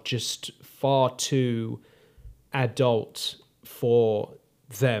it are just far too adult for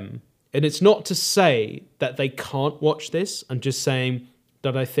them. And it's not to say that they can't watch this. I'm just saying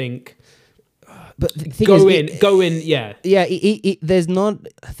that I think... But the thing go in, yeah. Yeah, there's not...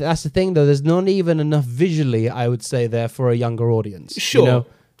 That's the thing, though. There's not even enough visually, I would say, there for a younger audience. Sure.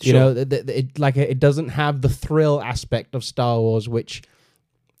 You know, it doesn't have the thrill aspect of Star Wars, which...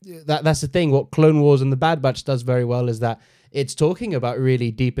 That's the thing. What Clone Wars and the Bad Batch does very well is that it's talking about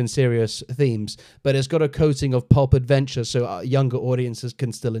really deep and serious themes, but it's got a coating of pulp adventure, so younger audiences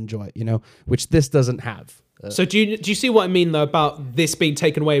can still enjoy it, you know, which this doesn't have. So do you see what I mean, though, about this being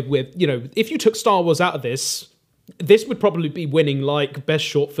taken away with, you know, if you took Star Wars out of this would probably be winning, like, best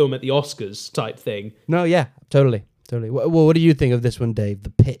short film at the Oscars type thing. No, yeah, totally. Well, what do you think of this one, Dave? The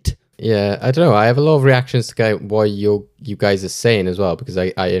Pit. Yeah, I don't know. I have a lot of reactions to what you guys are saying as well, because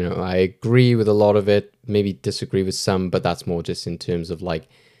I agree with a lot of it, maybe disagree with some, but that's more just in terms of, like,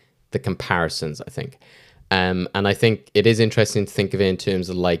 the comparisons, I think. And I think it is interesting to think of it in terms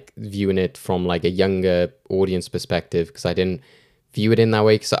of, like, viewing it from, like, a younger audience perspective, because I didn't view it in that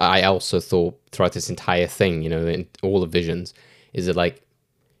way, because I also thought throughout this entire thing, you know, in all the visions, is it like,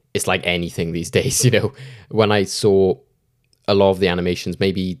 it's like anything these days, you know. When I saw a lot of the animations,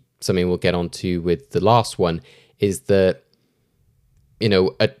 maybe something we'll get onto with the last one, is that, you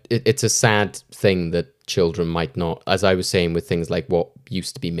know, it's a sad thing that children might not, as I was saying with things like what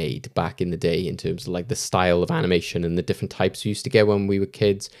used to be made back in the day in terms of, like, the style of animation and the different types we used to get when we were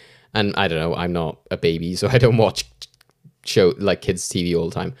kids. And I don't know, I'm not a baby, so I don't watch kids TV all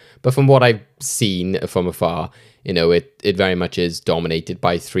the time, but from what I've seen from afar, you know, it very much is dominated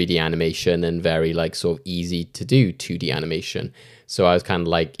by 3D animation and very, like, sort of easy to do 2D animation. So I was kind of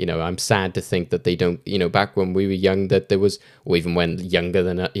like, you know, I'm sad to think that they don't, you know, back when we were young, that there was, or even when younger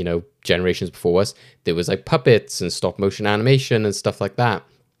than, you know, generations before us, there was, like, puppets and stop motion animation and stuff like that.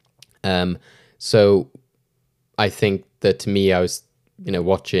 So I think that, to me, I was, you know,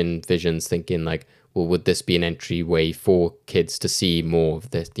 watching Visions thinking, like, well, would this be an entryway for kids to see more of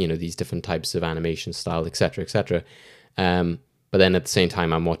this, you know, these different types of animation style, etc., etc. But then at the same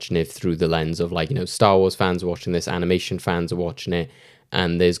time, I'm watching it through the lens of, like, you know, Star Wars fans are watching this, animation fans are watching it,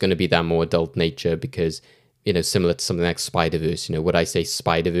 and there's going to be that more adult nature because, you know, similar to something like Spider-Verse, you know, would I say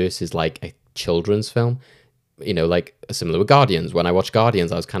Spider-Verse is like a children's film? You know, like similar with Guardians. When I watched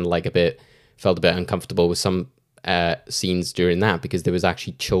Guardians, I was kind of like felt a bit uncomfortable with some scenes during that because there was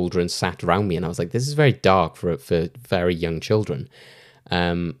actually children sat around me, and I was like, this is very dark for very young children.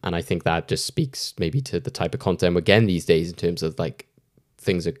 And I think that just speaks maybe to the type of content we're getting these days in terms of, like,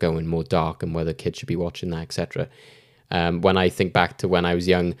 things are going more dark and whether kids should be watching that, etc. When I think back to when I was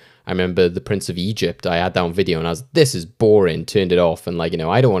young, I remember The Prince of Egypt. I had that on video and I was, this is boring, turned it off. And, like, you know,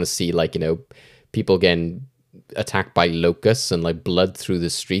 I don't want to see, like, you know, people getting attacked by locusts and, like, blood through the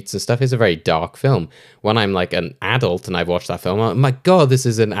streets and stuff. It's a very dark film. When I'm, like, an adult and I've watched that film, I'm like, my God, this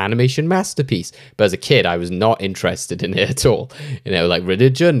is an animation masterpiece. But as a kid, I was not interested in it at all. You know, like,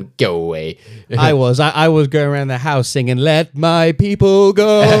 religion, go away. I was going around the house singing, let my people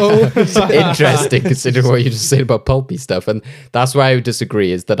go. Interesting, considering what you just said about pulpy stuff. And that's why I would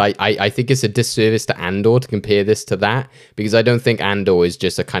disagree, is that I think it's a disservice to Andor to compare this to that, because I don't think Andor is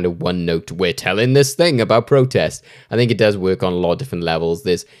just a kind of one note, we're telling this thing about protest. I think it does work on a lot of different levels.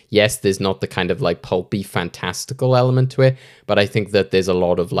 There's not the kind of like pulpy, fantastical element to it, but I think that there's a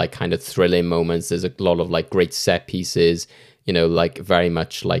lot of like kind of thrilling moments. There's a lot of like great set pieces, you know, like very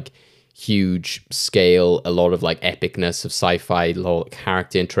much like huge scale, a lot of like epicness of sci-fi, a lot of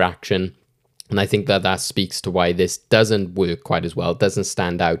character interaction. And I think that speaks to why this doesn't work quite as well, it doesn't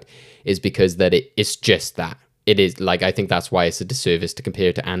stand out, is because that it's just that. It is like, I think that's why it's a disservice to compare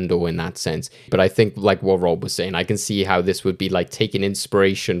it to Andor in that sense. But I think like what Rob was saying, I can see how this would be like taking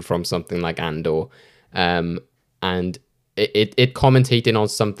inspiration from something like Andor, and it commentating on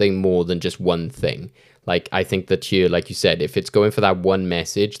something more than just one thing. Like, I think that here, like you said, if it's going for that one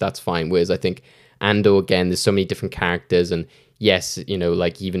message, that's fine. Whereas I think Andor, again, there's so many different characters, and yes, you know,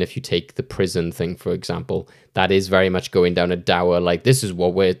 like even if you take the prison thing, for example, that is very much going down a dour, like, this is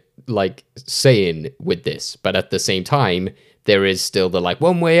what we're like saying with this. But at the same time, there is still the like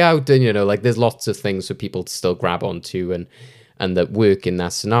one way out, and, you know, like there's lots of things for people to still grab onto and that work in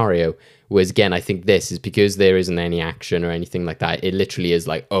that scenario. Whereas again, I think this is because there isn't any action or anything like that. It literally is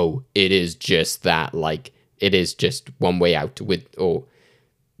like, oh, it is just that, like, it is just one way out with, or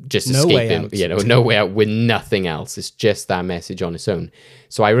just No way escaping, out. you know, no way out with nothing else. It's just that message on its own.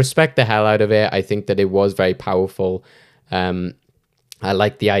 So I respect the hell out of it. I think that it was very powerful. I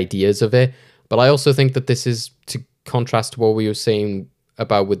like the ideas of it, but I also think that this is, to contrast to what we were saying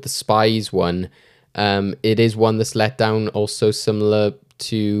about with the spies one, it is one that's let down, also similar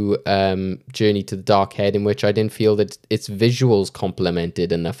to Journey to the Dark Head, in which I didn't feel that its visuals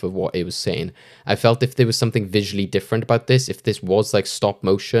complemented enough of what it was saying. I felt if there was something visually different about this, if this was like stop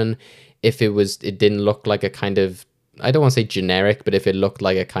motion, if it didn't look like a kind of, I don't want to say generic, but if it looked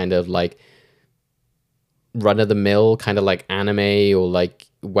like a kind of like run-of-the-mill kind of like anime or like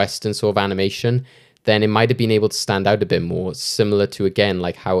Western sort of animation, then it might have been able to stand out a bit more, similar to, again,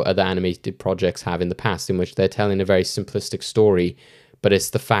 like how other animated projects have in the past, in which they're telling a very simplistic story, but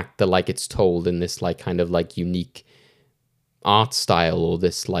it's the fact that like it's told in this like kind of like unique art style, or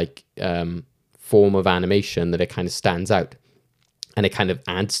this like form of animation, that it kind of stands out and it kind of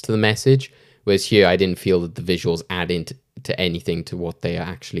adds to the message. Whereas here, I didn't feel that the visuals add into to anything to what they are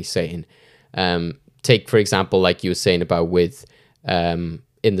actually saying. Take, for example, like you were saying about with In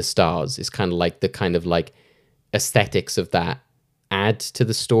the Stars, it's kind of like the kind of like aesthetics of that add to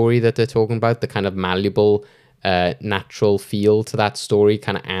the story that they're talking about. The kind of malleable, natural feel to that story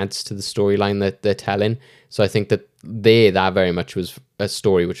kind of adds to the storyline that they're telling. So I think that that very much was a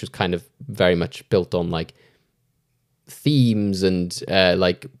story which was kind of very much built on like themes and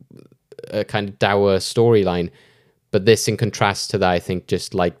like a kind of dour storyline. But this, in contrast to that, I think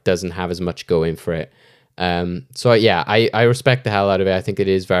just like doesn't have as much going for it. So yeah, I respect the hell out of it. I think it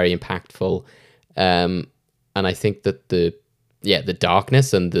is very impactful. And I think that the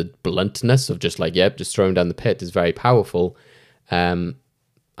darkness and the bluntness of just like, yep, just throwing down the pit is very powerful. And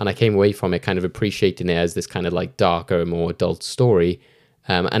I came away from it kind of appreciating it as this kind of like darker, more adult story.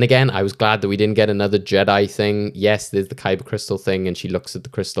 And again, I was glad that we didn't get another Jedi thing. Yes, there's the Kyber crystal thing, and she looks at the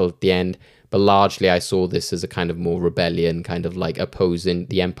crystal at the end. But largely, I saw this as a kind of more rebellion, kind of like opposing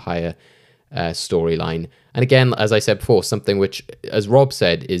the Empire storyline. And again, as I said before, something which, as Rob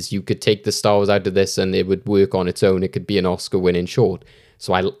said, is you could take the Star Wars out of this and it would work on its own. It could be an Oscar-winning short.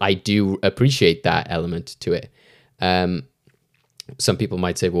 So I do appreciate that element to it. Some people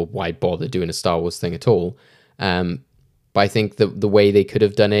might say, well, why bother doing a Star Wars thing at all? But I think the way they could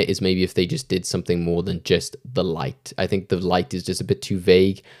have done it is maybe if they just did something more than just the light. I think the light is just a bit too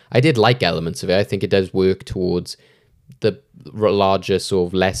vague. I did like elements of it. I think it does work towards the larger sort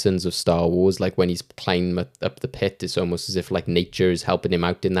of lessons of Star Wars. Like when he's climbing up the pit, it's almost as if like nature is helping him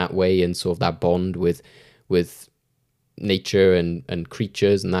out in that way, and sort of that bond with nature and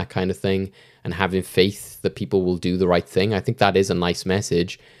creatures and that kind of thing, and having faith that people will do the right thing. I think that is a nice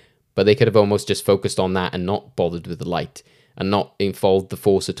message. But they could have almost just focused on that and not bothered with the light and not involved the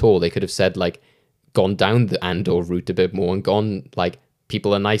Force at all. They could have said, like, gone down the Andor route a bit more and gone, like,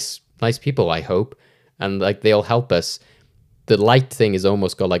 people are nice people, I hope. And, like, they'll help us. The light thing is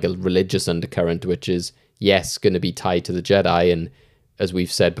almost got, like, a religious undercurrent, which is, yes, going to be tied to the Jedi. And as we've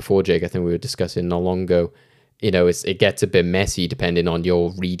said before, Jake, I think we were discussing not long ago, you know, it gets a bit messy depending on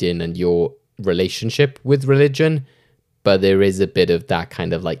your reading and your relationship with religion. But there is a bit of that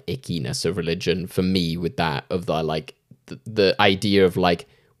kind of like ickiness of religion for me with that, of the like the idea of like,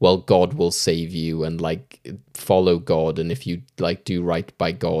 well, God will save you and like follow God, and if you like do right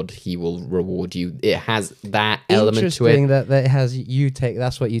by God, he will reward you. It has that element to it. Interesting that it has,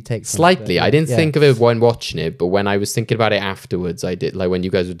 that's what you take from slightly. it. I didn't think of it when watching it, but when I was thinking about it afterwards, I did. Like when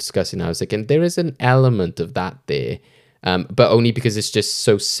you guys were discussing, I was thinking there is an element of that there. But only because it's just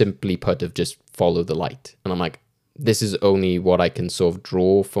so simply put of just follow the light. And I'm like, this is only what I can sort of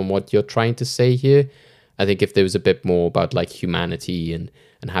draw from what you're trying to say here. I think if there was a bit more about like humanity and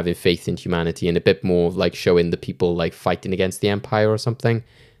having faith in humanity, and a bit more of like showing the people like fighting against the Empire or something,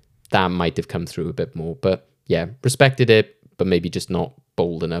 that might have come through a bit more. But yeah, respected it, but maybe just not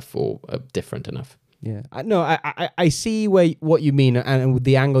bold enough or different enough. Yeah, I see what you mean, and with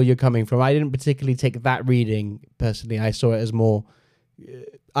the angle you're coming from. I didn't particularly take that reading personally. I saw it as more.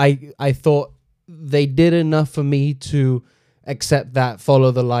 I thought they did enough for me to accept that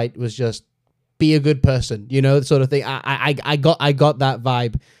follow the light was just be a good person, sort of thing. I got that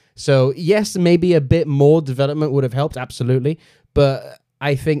vibe. So yes, maybe a bit more development would have helped, absolutely. But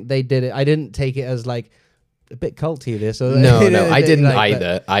I think they did it. I didn't take it as like a bit culty this. Or No, I didn't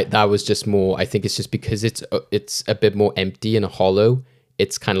either. That was just more. I think it's just because it's a bit more empty and hollow.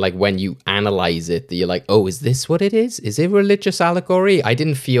 It's kind of like when you analyze it, that you're like, oh, is this what it is? Is it religious allegory? I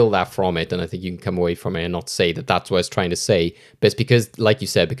didn't feel that from it, and I think you can come away from it and not say that that's what it's trying to say. But it's because, like you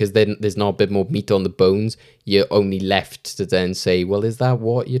said, because then there's not a bit more meat on the bones, you're only left to then say, well, is that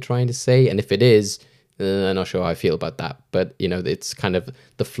what you're trying to say? And if it is, I'm not sure how I feel about that. But, it's kind of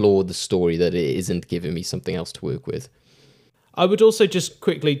the flaw of the story that it isn't giving me something else to work with. I would also just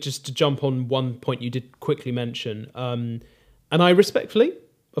to jump on one point you did quickly mention, and I respectfully,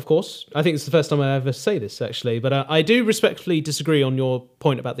 of course, I think it's the first time I ever say this, actually, but I do respectfully disagree on your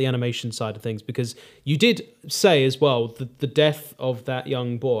point about the animation side of things, because you did say as well that the death of that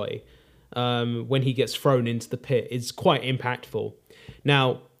young boy, when he gets thrown into the pit, is quite impactful.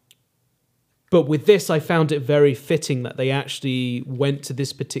 Now, but with this, I found it very fitting that they actually went to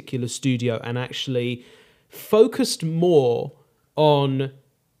this particular studio and actually focused more on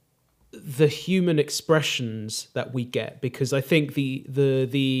the human expressions that we get, because I think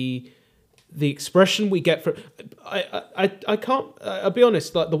the expression we get from I can't, I'll be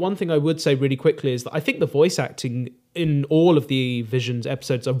honest, like the one thing I would say really quickly is that I think the voice acting in all of the Visions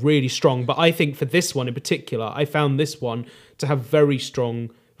episodes are really strong, but I think for this one in particular, I found this one to have very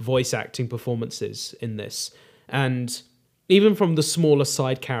strong voice acting performances in this. And even from the smaller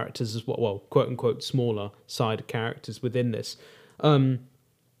side characters as well, quote unquote smaller side characters within this,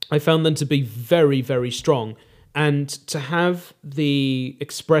 I found them to be very, very strong. And to have the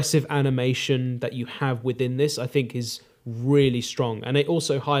expressive animation that you have within this, I think is really strong. And it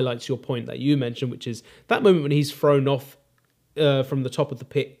also highlights your point that you mentioned, which is that moment when he's thrown off from the top of the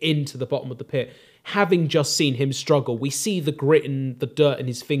pit into the bottom of the pit. Having just seen him struggle, we see the grit and the dirt in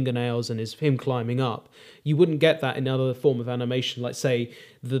his fingernails and him climbing up. You wouldn't get that in another form of animation, like say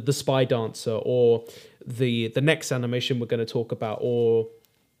the Spy Dancer, or the next animation we're going to talk about, or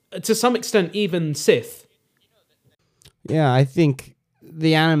to some extent even Sith. Yeah, I think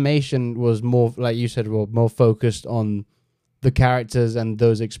the animation was more, like you said, more focused on the characters and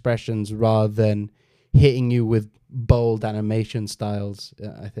those expressions rather than hitting you with bold animation styles.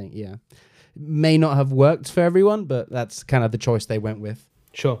 I think, yeah. May not have worked for everyone, but that's kind of the choice they went with.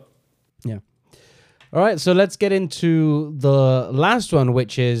 Sure. Yeah. All right, so let's get into the last one,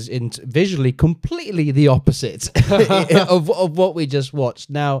 which is visually completely the opposite of what we just watched.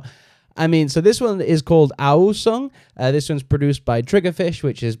 Now, I mean, so this one is called Owl Song. This one's produced by Triggerfish,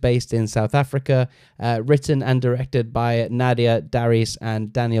 which is based in South Africa, written and directed by Nadia Darius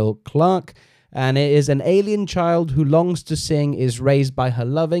and Daniel Clark. And it is an alien child who longs to sing, is raised by her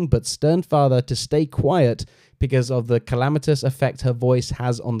loving but stern father to stay quiet because of the calamitous effect her voice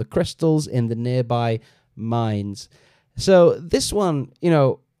has on the crystals in the nearby mines. So this one,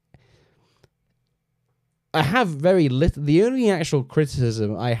 I have very little. The only actual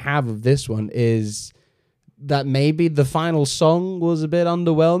criticism I have of this one is that maybe the final song was a bit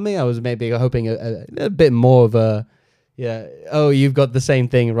underwhelming. I was maybe hoping a bit more of a, oh, you've got the same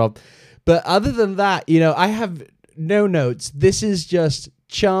thing, Rob. But other than that, I have no notes. This is just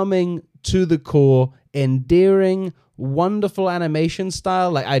charming to the core, endearing, wonderful animation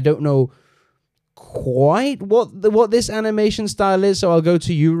style. Like, I don't know quite what this animation style is, so I'll go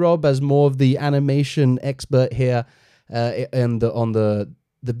to you, Rob, as more of the animation expert here, and on the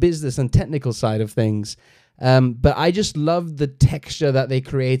business and technical side of things. But I just love the texture that they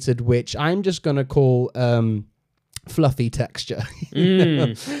created, which I'm just gonna call fluffy texture.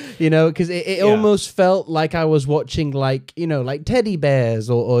 Because it almost felt like I was watching like teddy bears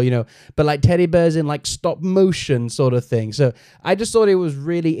or but like teddy bears in like stop motion sort of thing. So I just thought it was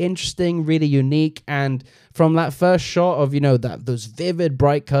really interesting, really unique. And from that first shot of those vivid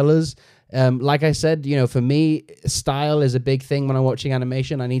bright colors, like I said, for me, style is a big thing when I'm watching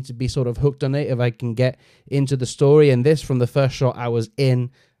animation. I need to be sort of hooked on it if I can get into the story. And this, from the first shot, I was in.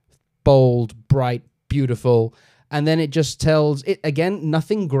 Bold, bright, beautiful. And then it just tells it again,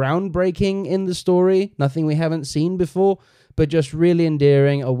 nothing groundbreaking in the story, nothing we haven't seen before, but just really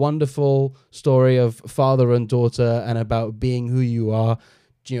endearing, a wonderful story of father and daughter and about being who you are,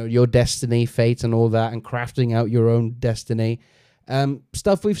 your destiny, fate, and all that, and crafting out your own destiny.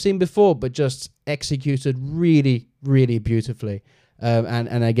 Stuff we've seen before, but just executed really, really beautifully.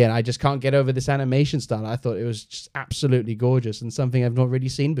 And again, I just can't get over this animation style. I thought it was just absolutely gorgeous and something I've not really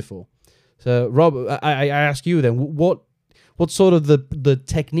seen before. So, Rob, I ask you then, what's sort of the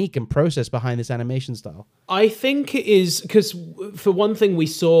technique and process behind this animation style? I think it is because, for one thing, we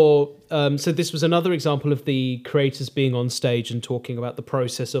saw... so this was another example of the creators being on stage and talking about the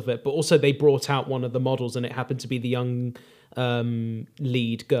process of it, but also they brought out one of the models, and it happened to be the young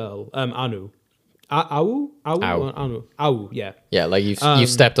lead girl, Anu. Anu, yeah. Yeah, like you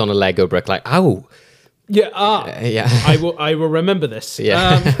stepped on a Lego brick, like, ow. Yeah, yeah. I will remember this.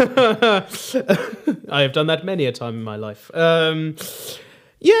 Yeah. I have done that many a time in my life.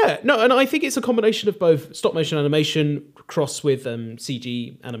 Yeah, no, and I think it's a combination of both stop motion animation cross with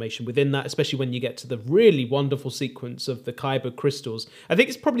CG animation within that, especially when you get to the really wonderful sequence of the Kyber crystals. I think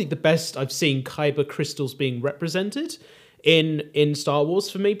it's probably the best I've seen Kyber crystals being represented in Star Wars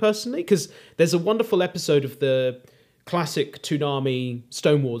for me personally, because there's a wonderful episode of the classic Toonami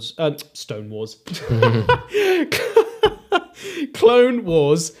Clone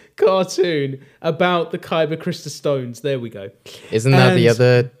Wars cartoon about the Kyber crystal stones. There we go. Isn't that the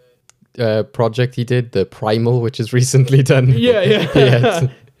other project he did, the Primal, which is recently done? Yeah.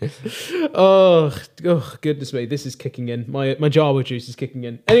 Oh goodness me, this is kicking in. My Jawa juice is kicking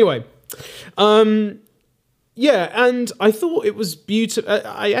in. Anyway, yeah, and I thought it was beautiful.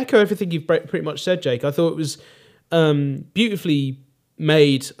 I echo everything you've pretty much said, Jake. I thought it was beautifully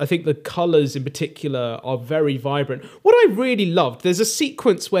made. I think the colours in particular are very vibrant. What I really loved, there's a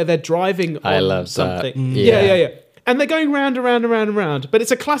sequence where they're driving on something. Yeah. And they're going round and round and round and round. But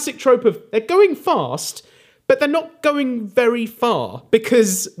it's a classic trope of they're going fast, but they're not going very far,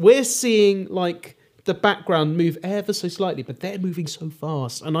 because we're seeing like the background move ever so slightly, but they're moving so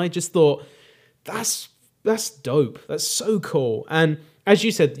fast. And I just thought, that's dope. That's so cool. And as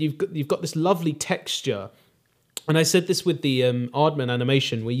you said, you've got this lovely texture. And I said this with the Aardman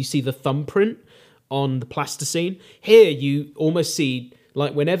animation, where you see the thumbprint on the plasticine. Here, you almost see,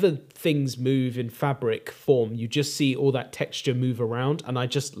 like, whenever things move in fabric form, you just see all that texture move around. And I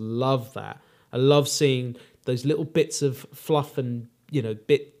just love that. I love seeing those little bits of fluff and,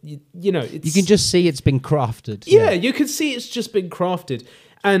 it's... You can just see it's been crafted. Yeah, you can see it's just been crafted.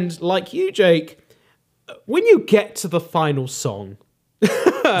 And like you, Jake, when you get to the final song...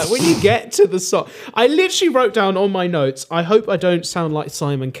 when you get to the song, I literally wrote down on my notes, I hope I don't sound like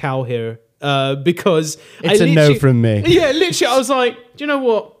Simon Cowell here, because it's a no from me. Yeah, literally, I was like, do you know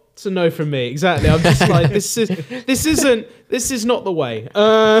what? It's a no from me. Exactly. I'm just like, this is not the way.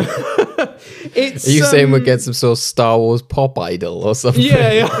 It's. Are you saying we'll get some sort of Star Wars pop idol or something?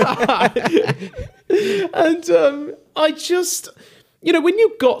 Yeah. And I just, when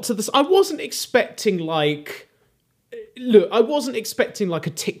you got to this, I wasn't expecting like. Look, I wasn't expecting like a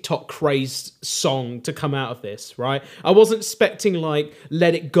TikTok crazed song to come out of this, right? I wasn't expecting like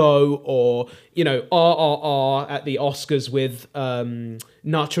Let It Go or, RRR at the Oscars with Nacho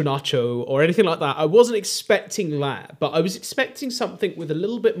Nacho or anything like that. I wasn't expecting that, but I was expecting something with a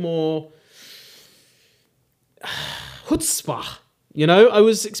little bit more chutzpah, I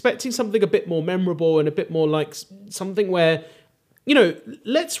was expecting something a bit more memorable and a bit more like something where,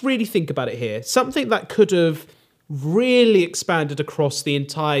 let's really think about it here. Something that could have really expanded across the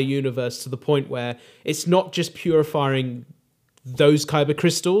entire universe to the point where it's not just purifying those kyber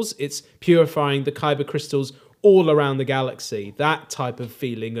crystals, it's purifying the kyber crystals all around the galaxy. That type of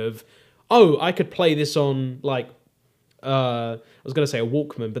feeling of, I could play this on like, I was going to say a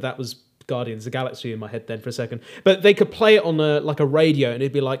Walkman, but that was Guardians of the Galaxy in my head then for a second. But they could play it on a radio and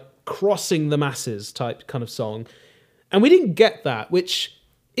it'd be like crossing the masses type kind of song. And we didn't get that, which...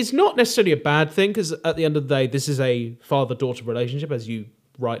 it's not necessarily a bad thing, because at the end of the day, this is a father-daughter relationship, as you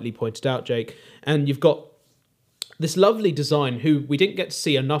rightly pointed out, Jake. And you've got this lovely design, who we didn't get to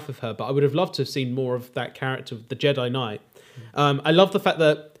see enough of her, but I would have loved to have seen more of that character, the Jedi Knight. I love the fact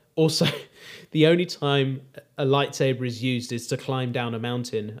that also the only time a lightsaber is used is to climb down a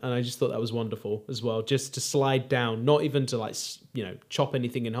mountain. And I just thought that was wonderful as well, just to slide down, not even to like, chop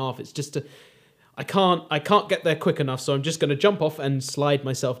anything in half. It's just to... I can't get there quick enough, so I'm just going to jump off and slide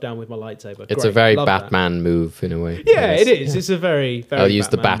myself down with my lightsaber. It's a very Batman move in a way. Yeah, it is. Yeah. It's a very, very I'll use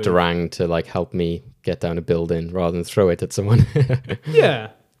Batman the Batarang to like help me get down a building rather than throw it at someone. Yeah.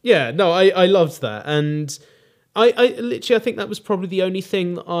 No, I loved that. And I literally, I think that was probably the only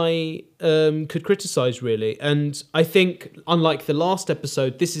thing that I could criticize, really. And I think, unlike the last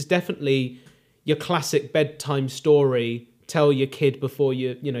episode, this is definitely your classic bedtime story. Tell your kid before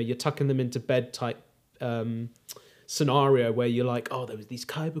you're tucking them into bed type scenario where you're like, oh, there was these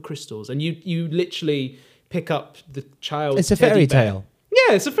kyber crystals, and you literally pick up the child's It's a teddy fairy bear. tale.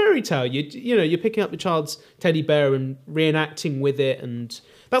 Yeah, it's a fairy tale. You're picking up the child's teddy bear and reenacting with it, and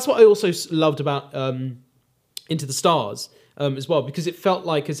that's what I also loved about Into the Stars as well, because it felt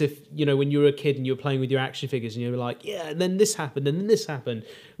like as if, when you were a kid and you were playing with your action figures and you were like, yeah, and then this happened and then this happened.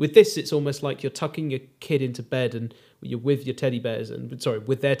 With this, it's almost like you're tucking your kid into bed and you're with your teddy bears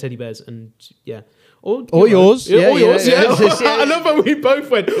with their teddy bears, and yeah. Or yours. Yeah, or yours, yeah. Yeah. I love how we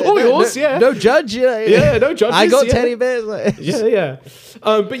both went, or yours, yeah. No judge. Yeah, no judges. I got yeah. teddy bears. Yeah.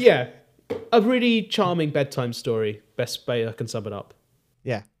 But yeah, a really charming bedtime story. Best way I can sum it up.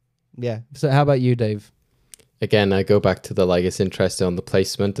 Yeah. So how about you, Dave? Again, I go back to it's interesting on the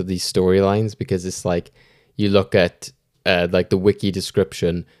placement of these storylines, because it's like you look at like the wiki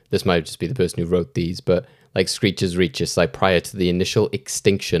description. This might just be the person who wrote these, but like Screech's Reach is like prior to the initial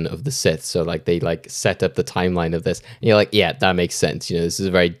extinction of the Sith. So like they like set up the timeline of this, and you're like, yeah, that makes sense. This is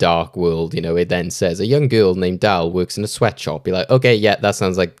a very dark world. It then says a young girl named Dal works in a sweatshop. You're like, okay, yeah, that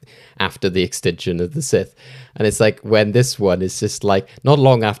sounds like after the extinction of the Sith. And it's like when this one is just like not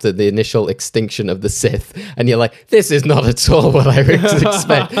long after the initial extinction of the Sith, and you're like, this is not at all what I would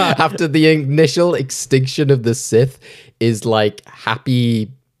expect. After the initial extinction of the Sith is like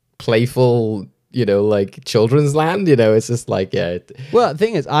happy, playful, like children's land. It's just like, yeah. Well, the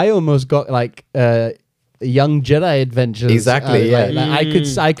thing is, I almost got like young Jedi adventures. Exactly, yeah.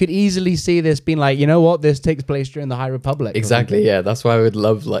 I could easily see this being like, you know what, this takes place during the High Republic. Exactly, yeah. That's why I would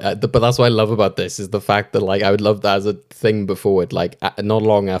love but that's what I love about this is the fact that like I would love that as a thing before it, like not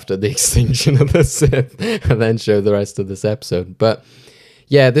long after the extinction of the Sith, and then show the rest of this episode. But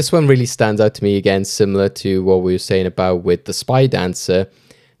yeah, this one really stands out to me again, similar to what we were saying about with the Spy Dancer.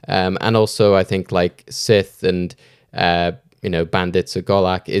 And also, I think like Sith and bandits or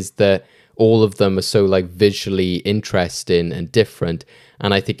Golak is that all of them are so like visually interesting and different,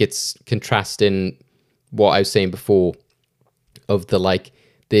 and I think it's contrasting what I was saying before of the like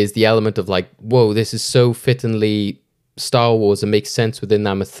there's the element of like, whoa, this is so fittingly Star Wars and makes sense within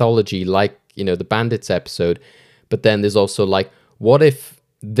that mythology, like the Bandits episode, but then there's also like, what if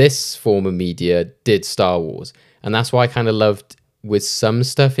this form of media did Star Wars? And that's why I kind of loved with some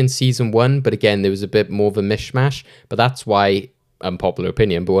stuff in season 1, but again, there was a bit more of a mishmash. But that's why, unpopular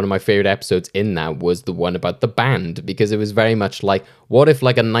opinion, but one of my favorite episodes in that was the one about the band, because it was very much like, what if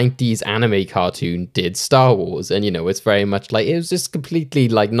like a 90s anime cartoon did Star Wars? And it's very much like, it was just completely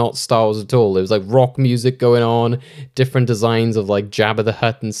like not Star Wars at all. There was like rock music going on, different designs of like Jabba the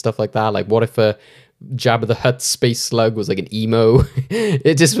Hutt and stuff like that. Like, what if a Jabba the Hutt space slug was like an emo?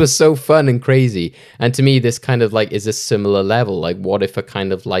 It just was so fun and crazy. And to me, this kind of like is a similar level. Like, what if a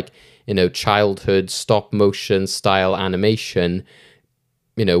kind of like, childhood stop motion style animation,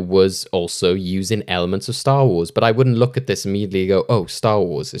 was also using elements of Star Wars? But I wouldn't look at this immediately and go, oh, Star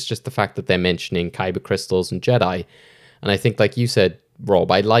Wars. It's just the fact that they're mentioning kyber crystals and Jedi. And I think, like you said,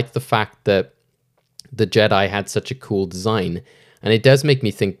 Rob, I like the fact that the Jedi had such a cool design. And it does make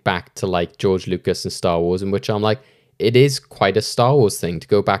me think back to like George Lucas and Star Wars, in which I'm like, it is quite a Star Wars thing to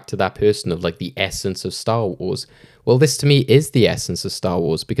go back to that person of like the essence of Star Wars. Well, this to me is the essence of Star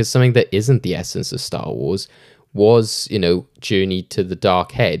Wars, because something that isn't the essence of Star Wars was, Journey to the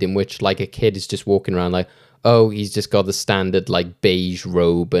Dark Head, in which like a kid is just walking around like, oh, he's just got the standard like beige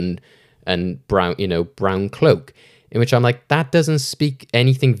robe and brown, brown cloak, in which I'm like, that doesn't speak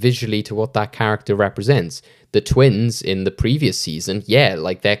anything visually to what that character represents. The twins in the previous season, yeah,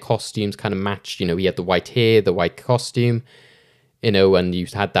 like their costumes kind of matched, he had the white hair, the white costume, and you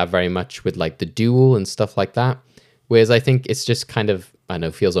had that very much with like the duel and stuff like that. Whereas I think it's just kind of, I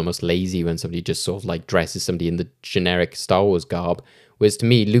know, feels almost lazy when somebody just sort of like dresses somebody in the generic Star Wars garb. Whereas to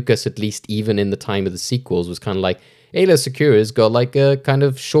me, Lucas, at least even in the time of the sequels, was kind of like, Ayla Secura's got like a kind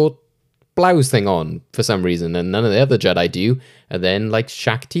of short blouse thing on for some reason, and none of the other Jedi do. And then like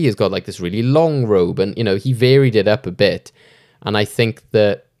Shakti has got like this really long robe, and he varied it up a bit. And I think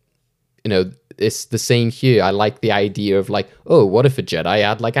that it's the same here. I like the idea of like, oh, what if a Jedi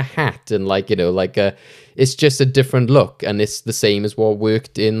had like a hat and like it's just a different look, and it's the same as what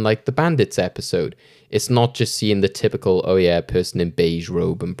worked in like the Bandits episode. It's not just seeing the typical, oh yeah, person in beige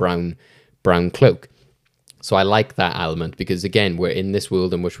robe and brown cloak. So I like that element, because again, we're in this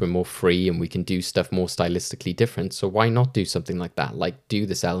world in which we're more free and we can do stuff more stylistically different. So why not do something like that? Like, do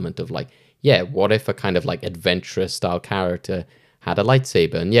this element of like, yeah, what if a kind of like adventurous style character had a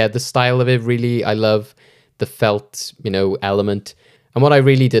lightsaber? And yeah, the style of it really, I love the felt, element. And what I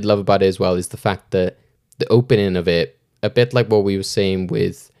really did love about it as well is the fact that the opening of it, a bit like what we were saying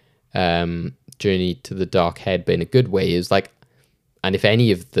with Journey to the Dark Head, but in a good way, is like, and if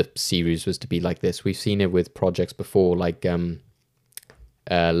any of the series was to be like this, we've seen it with projects before, like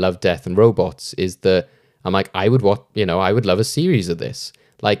Love, Death, and Robots, is that I'm like, I would love a series of this.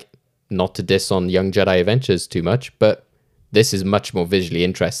 Like, not to diss on Young Jedi Adventures too much, but this is much more visually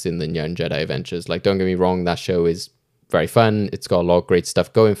interesting than Young Jedi Adventures. Like, don't get me wrong, that show is very fun. It's got a lot of great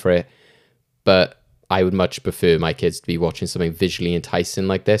stuff going for it, but I would much prefer my kids to be watching something visually enticing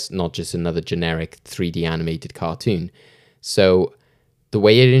like this, not just another generic 3D animated cartoon. So the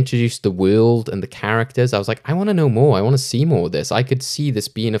way it introduced the world and the characters, I was like, I want to know more. I want to see more of this. I could see this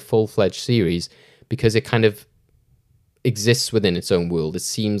being a full-fledged series because it kind of exists within its own world. It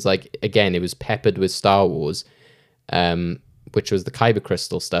seems like, again, it was peppered with Star Wars, which was the Kyber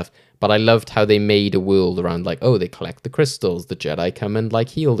crystal stuff. But I loved how they made a world around, like, oh, they collect the crystals. The Jedi come and, like,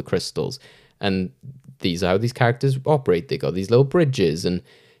 heal the crystals. And these are how these characters operate. They got these little bridges. And,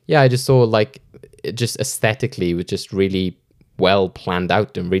 yeah, I just saw, like, it just aesthetically was just really well planned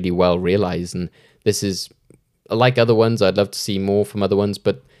out and really well realized. And this is, like other ones, I'd love to see more from other ones.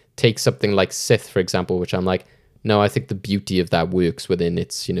 But take something like Sith, for example, which I'm like, no, I think the beauty of that works within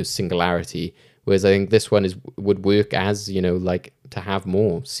its, singularity. Whereas I think this one would work as, like to have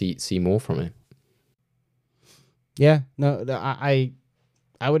more, see more from it. Yeah, no,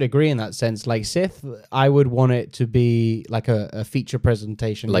 I would agree in that sense. Like Sith, I would want it to be like a feature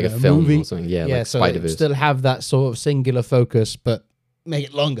presentation, like a film movie or something. Yeah, like so Spider-Verse. Still have that sort of singular focus, but make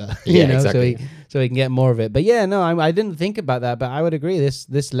it longer. Exactly. So we can get more of it. But yeah, no, I didn't think about that, but I would agree.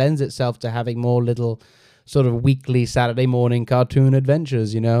 This lends itself to having more little sort of weekly Saturday morning cartoon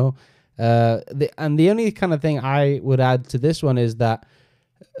adventures. And the only kind of thing I would add to this one is that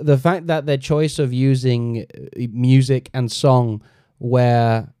the fact that their choice of using music and song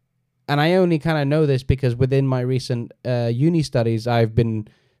and I only kind of know this because within my recent uni studies, I've been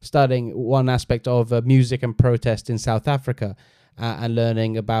studying one aspect of music and protest in South Africa and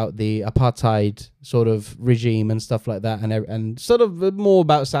learning about the apartheid sort of regime and stuff like that, and sort of more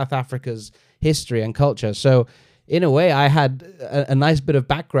about South Africa's history and culture. So in a way, I had a nice bit of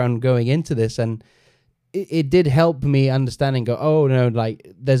background going into this, and it did help me understand and go, oh, no,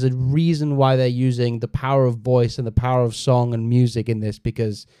 like, there's a reason why they're using the power of voice and the power of song and music in this,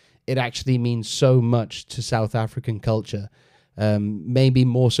 because it actually means so much to South African culture, maybe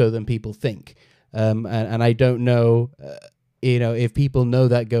more so than people think. And I don't know, if people know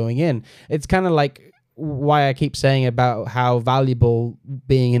that going in. It's kind of like why I keep saying about how valuable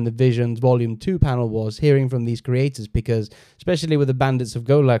being in the Visions Volume 2 panel was, hearing from these creators, because especially with the Bandits of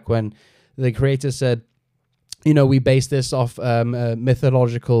Golak, when the creator said, we base this off a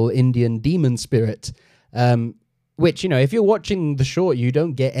mythological Indian demon spirit, which, if you're watching the short, you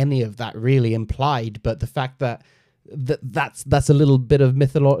don't get any of that really implied, but the fact that's a little bit of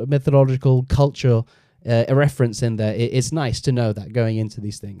mythological culture a reference in there. It's nice to know that going into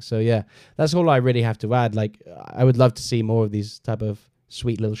these things. So yeah, that's all I really have to add. Like, I would love to see more of these type of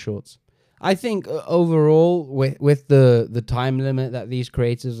sweet little shorts. I think overall, with the time limit that these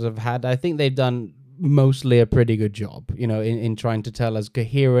creators have had, I think they've done mostly a pretty good job, in trying to tell as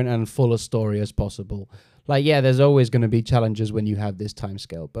coherent and full a story as possible. Like, yeah, there's always going to be challenges when you have this time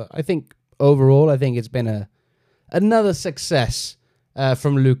scale, but I think overall, it's been another success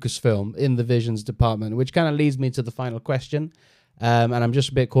from Lucasfilm in the Visions department, which kind of leads me to the final question. And I'm just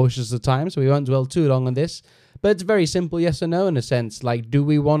a bit cautious of time, so we won't dwell too long on this. But it's very simple, yes or no, in a sense. Like, do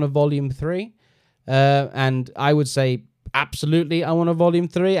we want a Volume 3? And I would say, absolutely, I want a Volume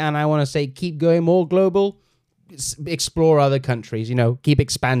 3. And I want to say, keep going more global. Explore other countries, keep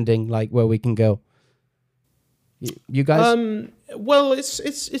expanding, like, where we can go. You guys? Well,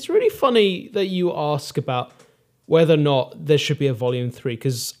 it's really funny that you ask about whether or not there should be a Volume 3,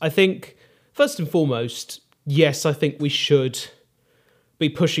 because I think, first and foremost, yes, I think we should be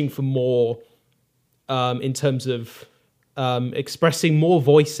pushing for more in terms of expressing more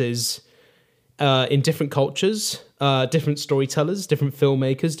voices in different cultures, different storytellers, different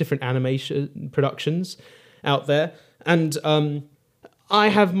filmmakers, different animation productions out there. And I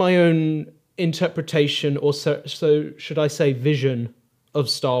have my own interpretation, or so should I say vision, of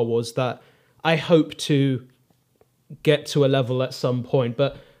Star Wars that I hope to get to a level at some point.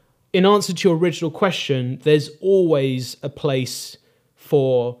 But in answer to your original question, there's always a place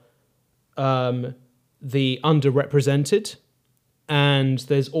for the underrepresented, and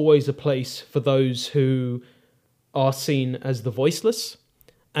there's always a place for those who are seen as the voiceless.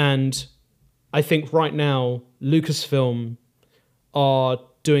 And I think right now Lucasfilm are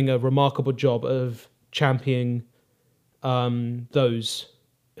doing a remarkable job of championing those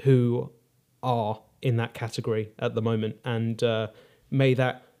who are in that category at the moment, and may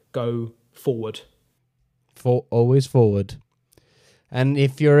that go forward. Always forward. And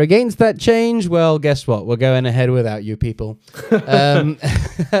if you're against that change, well, guess what? We're going ahead without you people.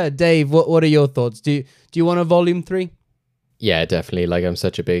 Dave, what are your thoughts? Do you want a volume 3? Yeah, definitely. Like, I'm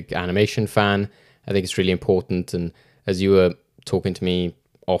such a big animation fan. I think it's really important. And as you were talking to me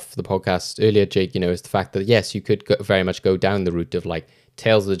off the podcast earlier, Jake, is the fact that, yes, you could very much go down the route of like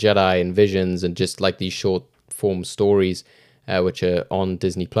Tales of the Jedi and Visions and just like these short form stories, which are on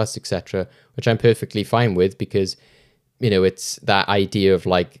Disney Plus, etc., which I'm perfectly fine with, because it's that idea of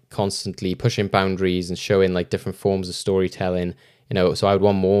like constantly pushing boundaries and showing like different forms of storytelling, so I would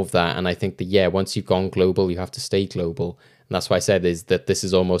want more of that. And I think that, yeah, once you've gone global, you have to stay global. And that's why I said is that this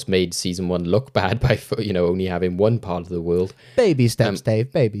has almost made season 1 look bad by, only having one part of the world. Baby steps,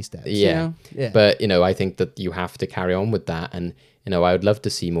 Dave, baby steps. Yeah. But, I think that you have to carry on with that. And, I would love to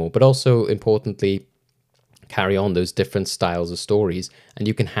see more, but also importantly, carry on those different styles of stories, and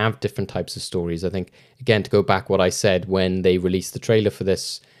you can have different types of stories. I think, again, to go back what I said when they released the trailer for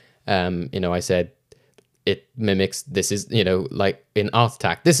this, I said it mimics, this is, like in Art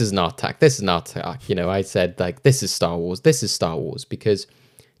Attack, this is an Art Attack, this is an Art Attack. I said like, this is Star Wars, this is Star Wars, because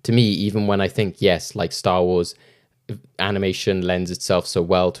to me, even when I think, yes, like Star Wars, animation lends itself so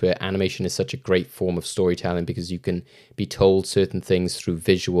well to it. Animation is such a great form of storytelling because you can be told certain things through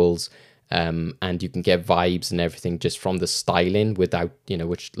visuals, and you can get vibes and everything just from the styling without,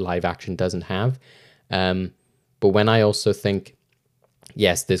 which live action doesn't have. But when I also think,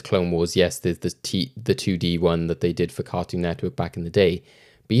 yes, there's Clone Wars, yes, there's the 2D one that they did for Cartoon Network back in the day.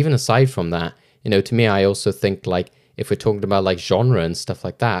 But even aside from that, to me, I also think like if we're talking about like genre and stuff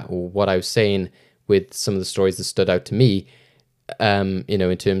like that, or what I was saying with some of the stories that stood out to me,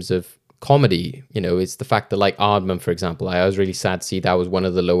 in terms of comedy, it's the fact that like Aardman, for example, I was really sad to see that was one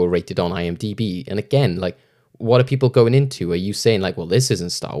of the lower rated on IMDb. And again, like, what are people going into? Are you saying like, well, this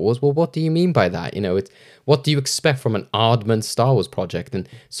isn't Star Wars? Well, what do you mean by that? It's what do you expect from an Aardman Star Wars project? And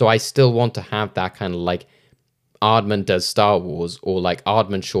so I still want to have that kind of like Aardman does Star Wars, or like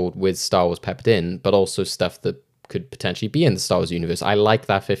Aardman short with Star Wars peppered in, but also stuff that could potentially be in the Star Wars universe. I like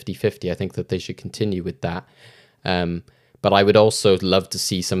that 50-50. I think that they should continue with that. But I would also love to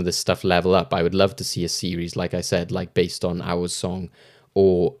see some of this stuff level up. I would love to see a series, like I said, like based on Our Song,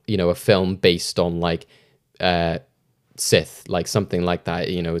 or, a film based on like Sith, like something like that.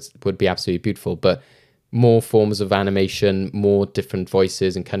 It would be absolutely beautiful. But more forms of animation, more different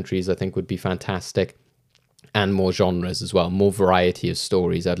voices and countries, I think would be fantastic. And more genres as well, more variety of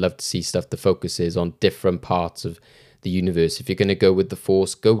stories. I'd love to see stuff that focuses on different parts of the universe. If you're going to go with the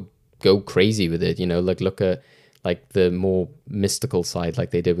Force, go crazy with it. Like look at like the more mystical side, like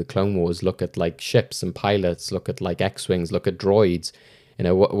they did with Clone Wars. Look at like ships and pilots. Look at like X-wings. Look at droids.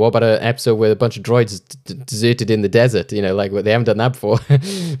 What about an episode where a bunch of droids deserted in the desert? Like they haven't done that before.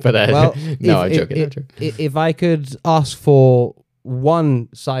 But well, no, I'm joking. If I could ask for one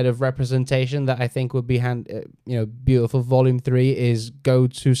side of representation that I think would be beautiful, volume 3 is go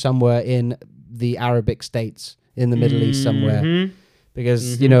to somewhere in the Arabic states in the Middle East somewhere,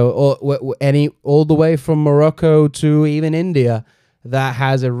 because all the way from Morocco to even India, that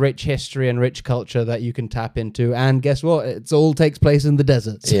has a rich history and rich culture that you can tap into. And guess what? It all takes place in the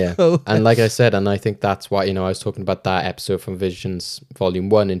desert. So. Yeah. And like I said, and I think that's why, I was talking about that episode from Visions Volume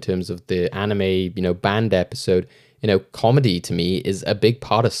 1 in terms of the anime, band episode. Comedy to me is a big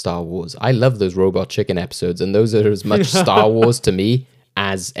part of Star Wars. I love those Robot Chicken episodes, and those are as much Star Wars to me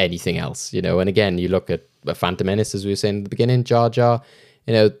as anything else. And again, you look at Phantom Menace, as we were saying at the beginning, Jar Jar.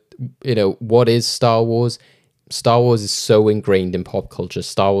 What is Star Wars? Star Wars is so ingrained in pop culture.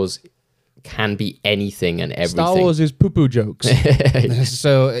 Star Wars can be anything and everything. Star Wars is poo-poo jokes.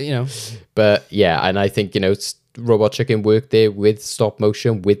 So, But yeah, and I think, Robot Chicken worked there with stop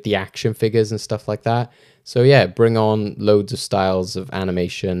motion, with the action figures and stuff like that. So yeah, bring on loads of styles of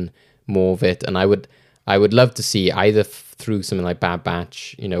animation, more of it. And I would love to see either through something like Bad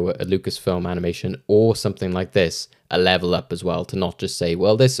Batch, a Lucasfilm animation, or something like this, a level up as well, to not just say,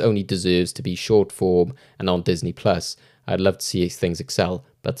 well, this only deserves to be short form and on Disney Plus. I'd love to see things excel,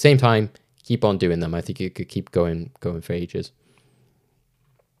 but at the same time, keep on doing them. I think you could keep going for ages.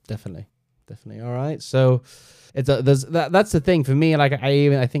 Definitely. All right. So that's the thing for me. Like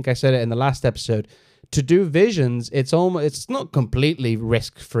I think I said it in the last episode. To do Visions, it's not completely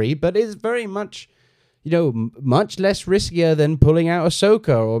risk-free, but it's very much, much less riskier than pulling out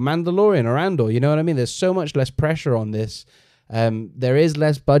Ahsoka or Mandalorian or Andor. You know what I mean? There's so much less pressure on this. There is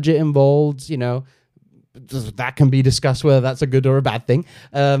less budget involved. that can be discussed whether that's a good or a bad thing.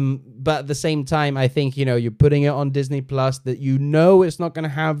 But at the same time, I think, you're putting it on Disney Plus, that it's not going to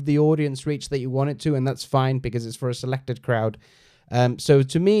have the audience reach that you want it to, and that's fine because it's for a selected crowd. So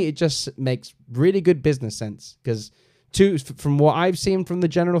to me, it just makes really good business sense because from what I've seen from the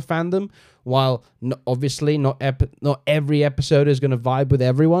general fandom, while obviously not every episode is going to vibe with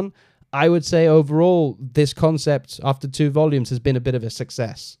everyone, I would say overall this concept after 2 volumes has been a bit of a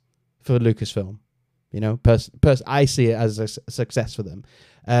success for Lucasfilm. I see it as a success for them.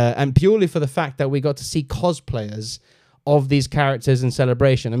 And purely for the fact that we got to see cosplayers of these characters in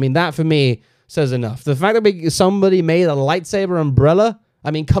Celebration. I mean, that for me says enough. The fact that somebody made a lightsaber umbrella,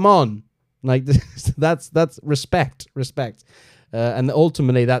 I mean, come on. Like, that's respect. And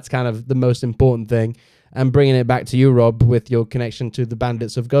ultimately, that's kind of the most important thing. And bringing it back to you, Rob, with your connection to the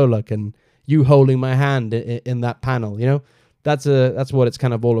Bandits of Goluk and you holding my hand in that panel, that's what it's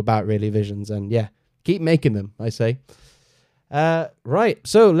kind of all about, really, Visions. And yeah, keep making them, I say. Right,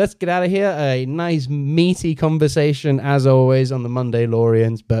 so let's get out of here. A nice meaty conversation, as always, on the Monday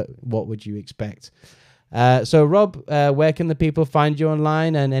Lorians, but what would you expect? So, Rob, where can the people find you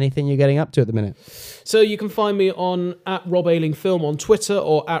online and anything you're getting up to at the minute? So you can find me on @RobAilingFilm on Twitter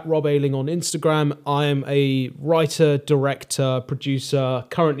or @RobAiling on Instagram. I am a writer, director, producer,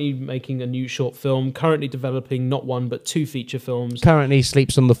 currently making a new short film, currently developing not 1 but 2 feature films. Currently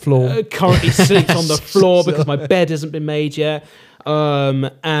sleeps on the floor. Currently sleeps on the floor because my bed hasn't been made yet.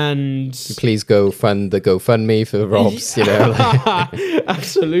 And please go fund the GoFundMe for Rob's,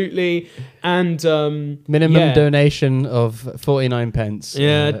 absolutely. And minimum donation of 49 pence.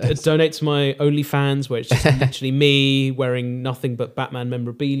 Donate to my OnlyFans, where it's just literally me wearing nothing but Batman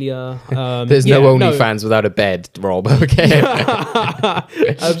memorabilia. There's no OnlyFans without a bed, Rob. Okay.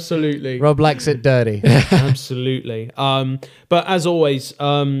 Absolutely. Rob likes it dirty. Absolutely. But as always,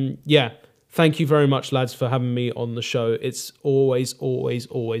 thank you very much, lads, for having me on the show. It's always, always,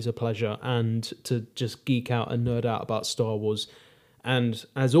 always a pleasure, and to just geek out and nerd out about Star Wars. And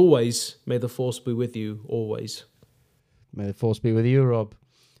as always, may the Force be with you always. May the Force be with you, Rob.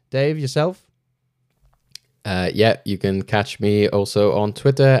 Dave, yourself? You can catch me also on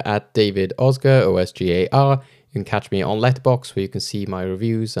Twitter @David Osgar, OSGAR. You can catch me on Letterboxd, where you can see my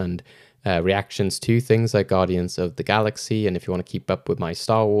reviews and reactions to things like Guardians of the Galaxy. And if you want to keep up with my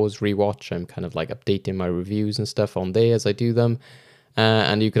Star Wars rewatch, I'm kind of like updating my reviews and stuff on there as I do them.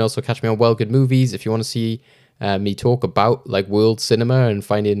 And you can also catch me on Well Good Movies if you want to see me talk about like world cinema and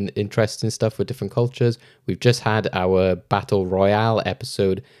finding interesting stuff with different cultures. We've just had our Battle Royale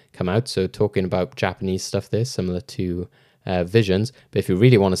episode come out, so talking about Japanese stuff there, similar to Visions. But if you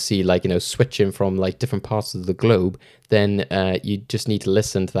really want to see switching from like different parts of the globe, then you just need to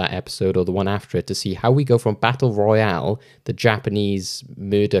listen to that episode or the one after it to see how we go from Battle Royale, the Japanese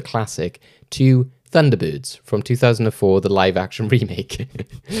murder classic, to Thunderbirds from 2004, the live action remake.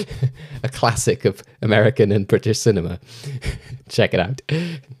 A classic of American and British cinema. Check it out.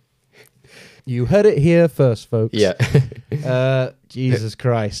 You heard it here first, folks. Yeah. Jesus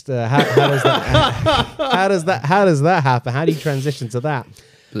Christ. How does that happen? How do you transition to that?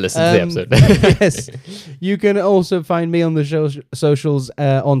 Listen to the episode. Yes. You can also find me on the socials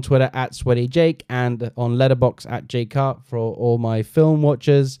on Twitter @SweatyJake and on Letterboxd @JCart for all my film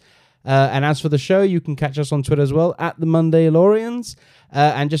watchers. And as for the show, you can catch us on Twitter as well @The Monday Lorians.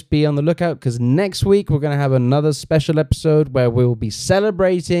 And just be on the lookout because next week we're going to have another special episode where we'll be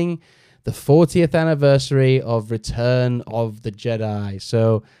celebrating the 40th anniversary of Return of the Jedi.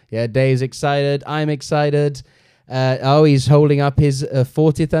 So, yeah, Dave's excited. I'm excited. He's holding up his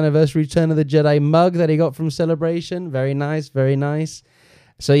 40th anniversary Return of the Jedi mug that he got from Celebration. Very nice, very nice.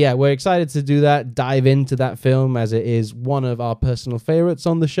 So, yeah, we're excited to do that, dive into that film as it is one of our personal favorites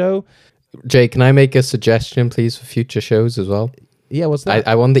on the show. Jay, can I make a suggestion, please, for future shows as well? Yeah, what's that?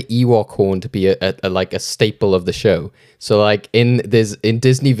 I want the Ewok horn to be a staple of the show. So like in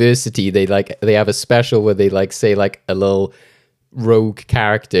Disneyversity, they have a special where they say a little rogue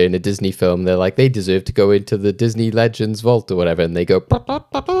character in a Disney film. They're like, they deserve to go into the Disney Legends vault or whatever, and they go bah, bah,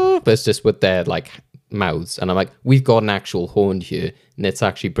 bah, bah, but it's just with their mouths. And I'm like, we've got an actual horn here, and let's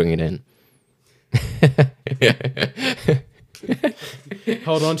actually bring it in.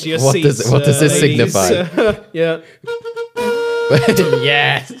 Hold on to your what seats. What does this signify? Yeah.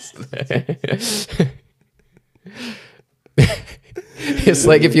 Yes. It's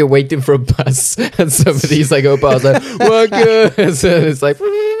like if you're waiting for a bus and somebody's like, "Oh, bus, welcome." So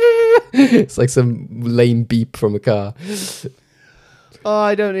it's like some lame beep from a car. Oh,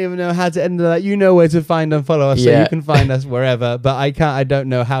 I don't even know how to end that. You know where to find and follow us, so you can find us wherever. But I don't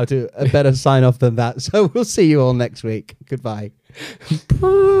know how to a better sign off than that. So we'll see you all next week. Goodbye.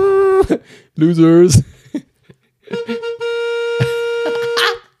 Losers.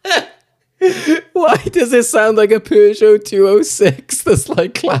 Why does it sound like a Peugeot 206 that's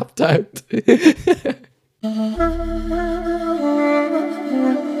like clapped out?